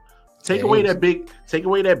now. Take away that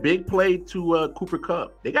big play to Cooper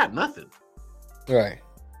Kupp. They got nothing. Right.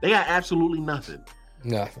 They got absolutely nothing.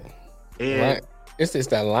 Nothing. And right. It's just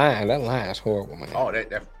that line. That line is horrible, man. Oh,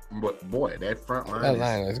 that front line. That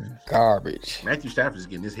line is garbage. Matthew Stafford's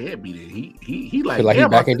getting his head beat in. He like, Feel like he's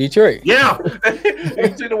back in Detroit. Yeah. He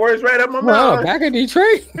took the words right out of my Wow, mouth. back in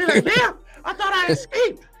Detroit. He's like, damn, I thought I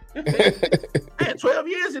escaped. I had 12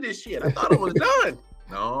 years of this shit. I thought I was done.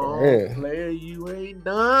 No, player, you ain't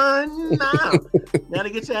done now. Gotta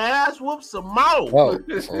get your ass whooped some more. Oh,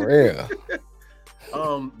 for real.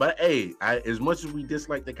 But hey, as much as we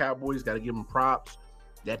dislike the Cowboys, gotta give them props.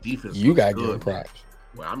 That defense, You gotta good, give them man. props.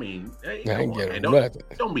 Well, I mean, hey, I ain't getting don't, nothing.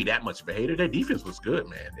 don't be that much of a hater. Their defense looks good,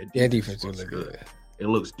 man. Their defense looks good. It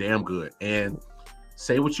looks damn good. And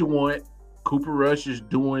say what you want, Cooper Rush is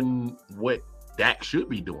doing what Dak should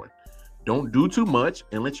be doing. Don't do too much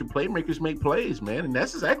and let your playmakers make plays, man. And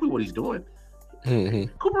that's exactly what he's doing.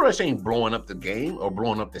 Mm-hmm. Cooper Rush ain't blowing up the game or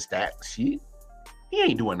blowing up the stat sheet. He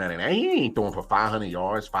ain't doing none of that. He ain't throwing for 500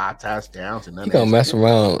 yards, 5 touchdowns, and none He of that. gonna mess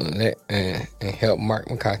around and help Mark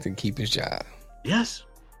McCarthy keep his job. Yes.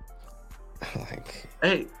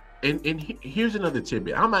 Hey, and here's another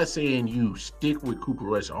tidbit. I'm not saying you stick with Cooper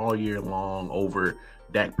Rush all year long over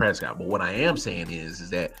Dak Prescott, but what I am saying is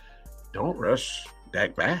that don't rush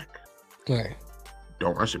Dak back. Right.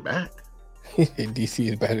 Don't rush it back. DC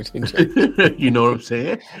is better than Joe. You know what I'm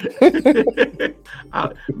saying?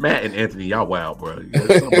 Matt and Anthony, y'all wild, bro.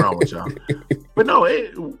 There's something wrong with y'all. But no,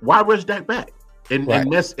 why rush Dak back and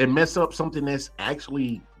mess up something that's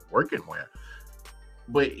actually working well?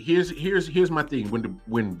 But here's my thing.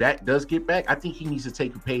 When Dak does get back, I think he needs to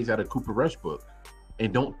take a page out of Cooper Rush book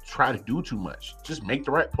and don't try to do too much. Just make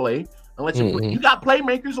the right play and let you got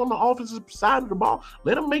playmakers on the offensive side of the ball.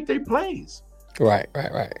 Let them make their plays. Right.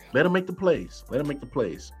 Let them make the plays.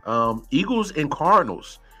 Eagles and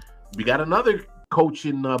Cardinals. We got another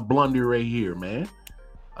coaching blunder right here, man.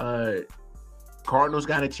 Cardinals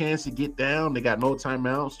got a chance to get down. They got no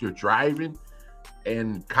timeouts. They're driving.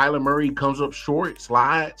 And Kyler Murray comes up short,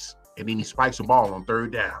 slides, and then he spikes the ball on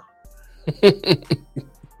third down.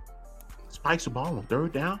 Spikes the ball on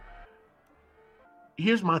third down.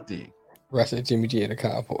 Here's my thing. Russ and Jimmy G and the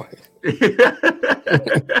Cowboys.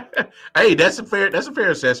 Hey, that's a fair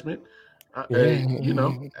assessment.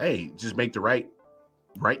 Hey, just make the right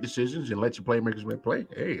decisions and let your playmakers make play.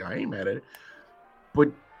 Hey, I ain't mad at it.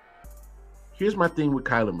 But here's my thing with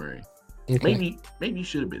Kyler Murray. Okay. Maybe you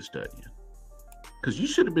should have been studying. Because you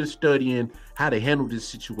should have been studying how to handle this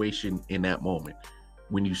situation in that moment.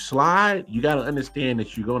 When you slide, you got to understand that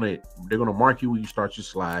they're gonna mark you when you start your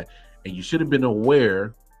slide, and you should have been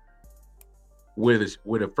aware where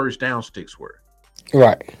the first down sticks were.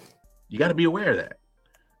 Right. You got to be aware of that.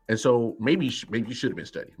 And so maybe you should have been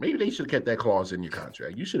studying. Maybe they should have kept that clause in your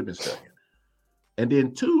contract. You should have been studying. And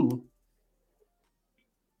then 2,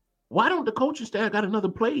 why don't the coaching staff got another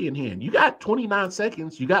play in hand? You got 29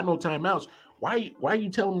 seconds. You got no timeouts. Why are you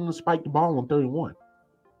telling them to spike the ball on 31?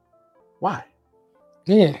 Why?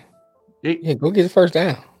 Yeah. Go get the first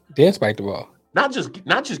down. Then spike the ball. Not just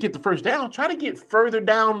get the first down. Try to get further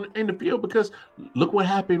down in the field, because look what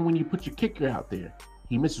happened when you put your kicker out there.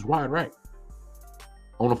 He misses wide right.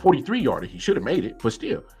 On a 43-yarder, he should have made it, but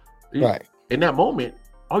still. Right. In that moment,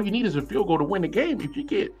 all you need is a field goal to win the game. If you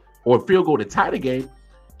get, or a field goal to tie the game,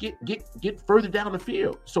 get further down the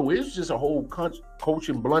field. So it's just a whole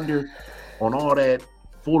coaching blunder on all that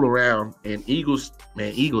fool around. And Eagles,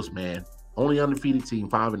 man, only undefeated team,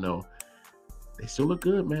 5-0. They still look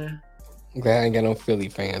good, man. I'm glad I ain't got no Philly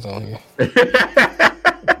fans on here.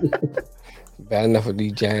 Bad enough of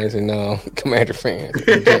these Giants and Commander fans.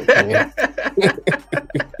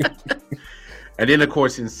 And then, of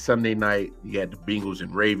course, in Sunday night, you had the Bengals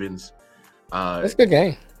and Ravens. That's a good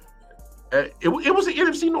game. It was an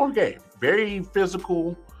NFC North game. Very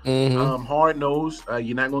physical, hard-nosed.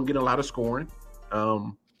 You're not going to get a lot of scoring. I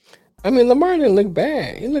mean, Lamar didn't look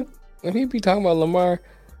bad. When he be talking about Lamar,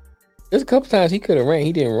 there's a couple times he could have ran.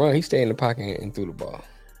 He didn't run. He stayed in the pocket and threw the ball.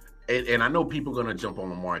 And I know people are going to jump on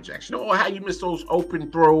Lamar Jackson. Oh, how you miss those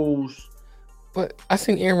open throws. But I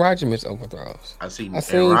seen Aaron Rodgers miss open throws. I seen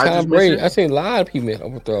Tom Brady. I seen a lot of people miss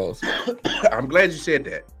open throws. I'm glad you said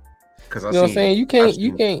that. Because you know what I'm saying? You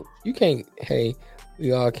can't. Hey,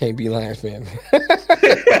 we all can't be Lions fans.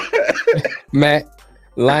 Matt,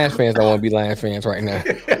 Lions fans don't want to be Lions fans right now.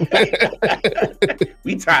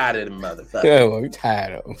 We tired of them motherfuckers. Yeah, well, we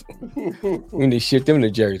tired of them. We need to ship them to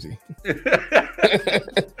Jersey.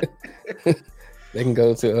 They can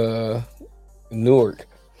go to Newark.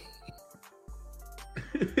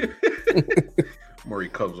 Murray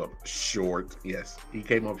comes up short. Yes, he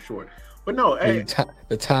came up short. But no, hey,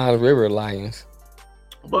 the Times River Lions.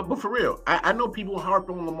 But for real, I know people harp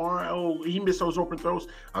on Lamar. Oh, he missed those open throws.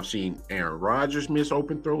 I've seen Aaron Rodgers miss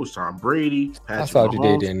open throws. Tom Brady. I saw what you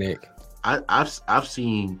did there, Nick. I've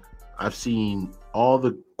seen all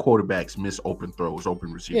the quarterbacks miss open throws,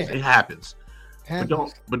 open receivers. Yeah. It happens. But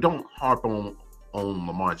don't harp on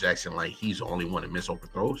Lamar Jackson like he's the only one that miss open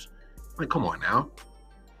throws. Like, come on now.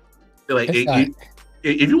 Like,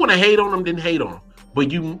 if you want to hate on them, then hate on them. But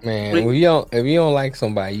if you don't like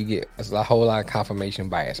somebody, you get a whole lot of confirmation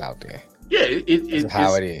bias out there. Yeah, it's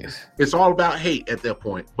how it is. It's all about hate at that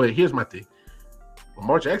point. But here's my thing: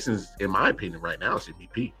 Lamar Jackson's, in my opinion, right now is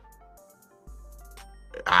MVP.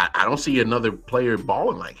 I don't see another player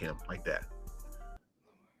balling like him like that.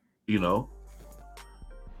 You know,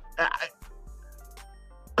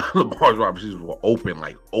 Lamar Jackson was open.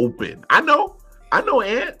 I know,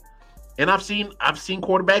 Ant, and I've seen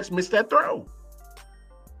quarterbacks miss that throw.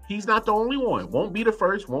 He's not the only one. Won't be the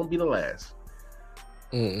first. Won't be the last.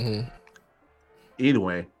 Mm-hmm.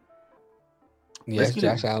 Anyway, yes,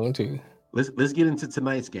 Josh Allen too. Let's get into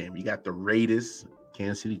tonight's game. You got the Raiders,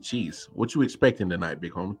 Kansas City Chiefs. What you expecting tonight,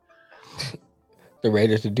 big homie? The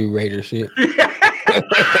Raiders to do Raider shit.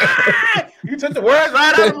 You took the words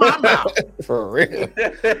right out of my mouth. For real.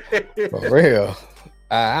 For real.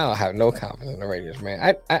 I don't have no confidence in the Raiders,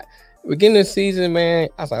 man. I beginning of the season, man,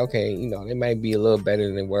 I was like, okay, they might be a little better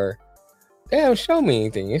than they were. They haven't shown me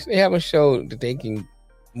anything. They haven't showed that they can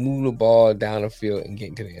move the ball down the field and get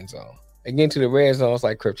into the end zone. They get into the red zone, it's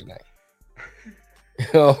like kryptonite.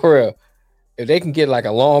 For real. If they can get like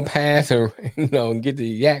a long pass and get the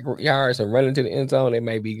yak yards and run into the end zone, they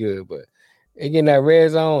might be good. But they get in that red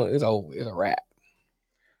zone, it's over. It's a wrap.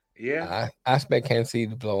 Yeah. I expect Kansas City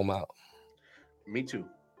to blow them out. Me too.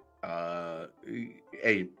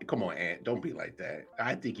 Hey, come on, Ant. Don't be like that.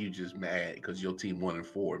 I think you just mad because your team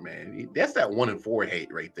 1-4, man. That's that 1-4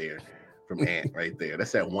 hate right there from Ant right there.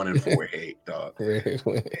 That's that 1-4 hate, dog.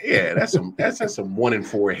 Yeah, that's some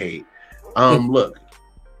 1-4 hate. Look,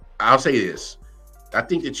 I'll say this. I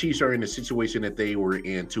think the Chiefs are in the situation that they were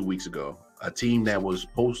in 2 weeks ago. A team that was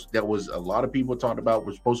a lot of people talked about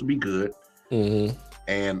was supposed to be good. Mm-hmm.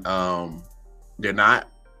 And they're not.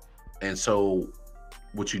 And so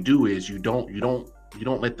what you do is you don't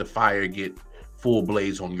let the fire get full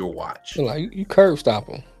blaze on your watch. You curb stop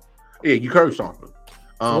them. Yeah, you curb stop them.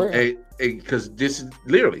 Because this is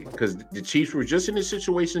literally because the Chiefs were just in this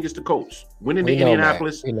situation against the Colts. Winning to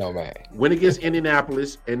Indianapolis. Win against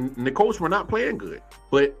Indianapolis, and the Colts were not playing good.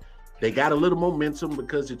 But they got a little momentum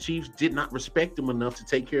because the Chiefs did not respect them enough to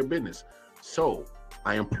take care of business. So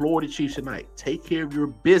I implore the Chiefs tonight, take care of your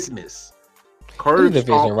business. Curb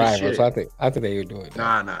stomp the shit. So I think they would do it.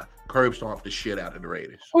 Nah. Curb stomp the shit out of the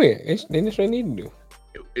Raiders. Oh yeah, that's what they need to do.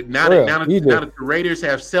 Now that the Raiders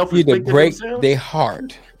have self-inflicted themselves, their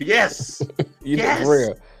heart. Yes. Yes. For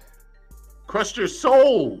real. Crush their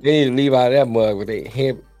soul. They need to leave out of that mug with their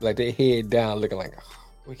head down, looking like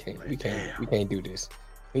we can't do this.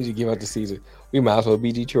 We need to give up the season. We might as well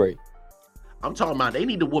be Detroit. I'm talking about they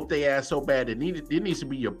need to whoop their ass so bad. It needs to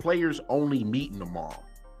be your players only meeting tomorrow.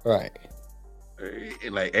 Right.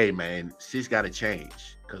 Like, hey man, shit's got to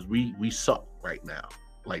change because we suck right now.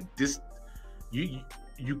 Like this,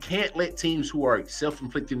 you can't let teams who are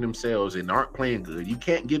self-inflicting themselves and aren't playing good. You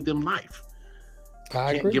can't give them life.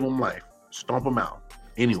 I agree. Can't give them life. Stomp them out.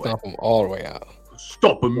 Anyway, stomp them all the way out.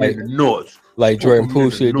 Stomp them in the north. Like Jordan Poole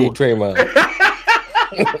shit did Draymond.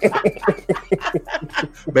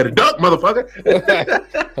 Better duck, motherfucker.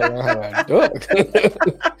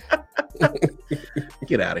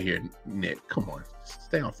 Get out of here, Nick. Come on.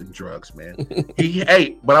 Stay off the drugs, man.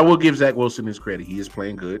 But I will give Zach Wilson his credit. He is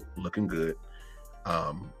playing good, looking good.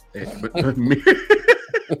 But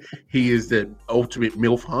he is the ultimate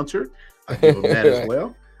MILF hunter. I give him that as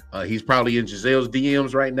well. He's probably in Giselle's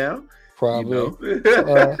DMs right now. Probably.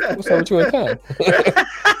 What's up with you and Tom?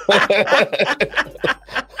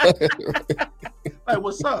 Like,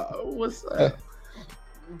 what's up? What's up?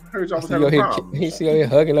 Heard y'all was having problems. He see you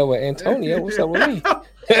hugging over Antonio. What's up with me?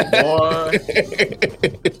 Boy.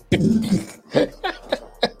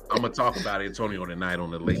 I'm gonna to talk about Antonio tonight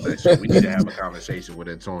on the late night show. We need to have a conversation with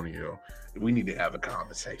Antonio. We need to have a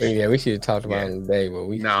conversation. Yeah, we should have talked about it today, but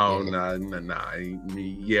we no.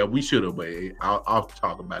 Yeah, we should have, but I'll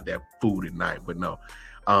talk about that food at night. But no,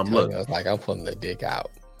 look, I was like, I'm pulling the dick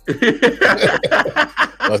out.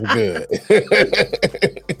 What's good?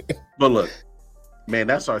 But look, man,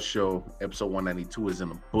 that's our show. Episode 192 is in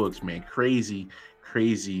the books, man. Crazy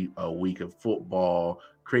week of football.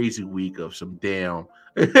 Crazy week of some damn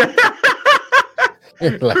like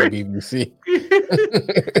a BBC.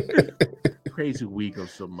 Crazy week of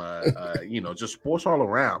some just sports all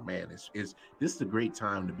around, man. This is a great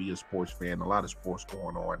time to be a sports fan. A lot of sports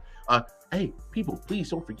going on. Hey, people, please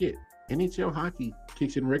don't forget, NHL hockey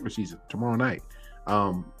kicks in regular season tomorrow night.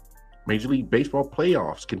 Major League Baseball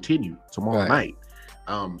playoffs continue tomorrow night.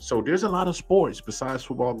 So there's a lot of sports besides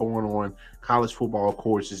football going on. College football, of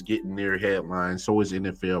course, is getting their headlines. So is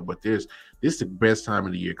NFL. But this is the best time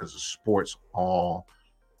of the year because of sports all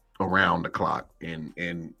around the clock, and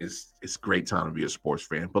it's a great time to be a sports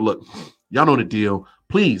fan. But look, y'all know the deal.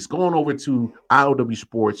 Please go on over to IOW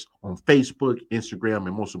Sports on Facebook, Instagram,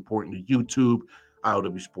 and most importantly, YouTube.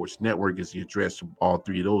 IOW Sports Network is the address of all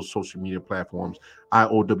three of those social media platforms.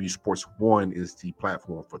 IOW Sports 1 is the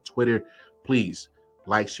platform for Twitter. Please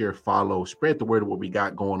like, share, follow, spread the word of what we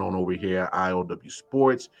got going on over here at IOW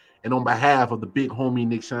Sports. And on behalf of the big homie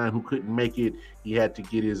Nick Shine, who couldn't make it, he had to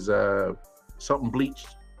get his something bleached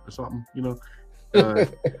or something, and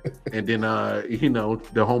then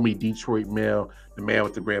the homie Detroit Mel, the man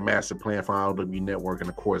with the Grandmaster Plan for IOW Network, and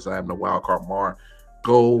of course I am the Wildcard Mar.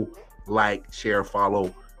 Go like, share,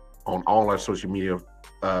 follow on all our social media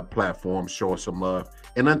platforms. Show us some love.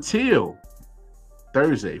 And until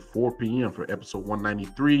Thursday, 4 p.m. for episode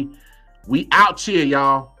 193, we out here,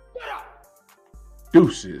 y'all.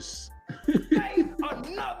 Deuces.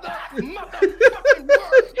 Another motherfucking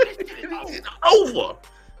word. It's over.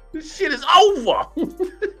 This shit is over.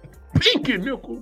 Pinky nickel.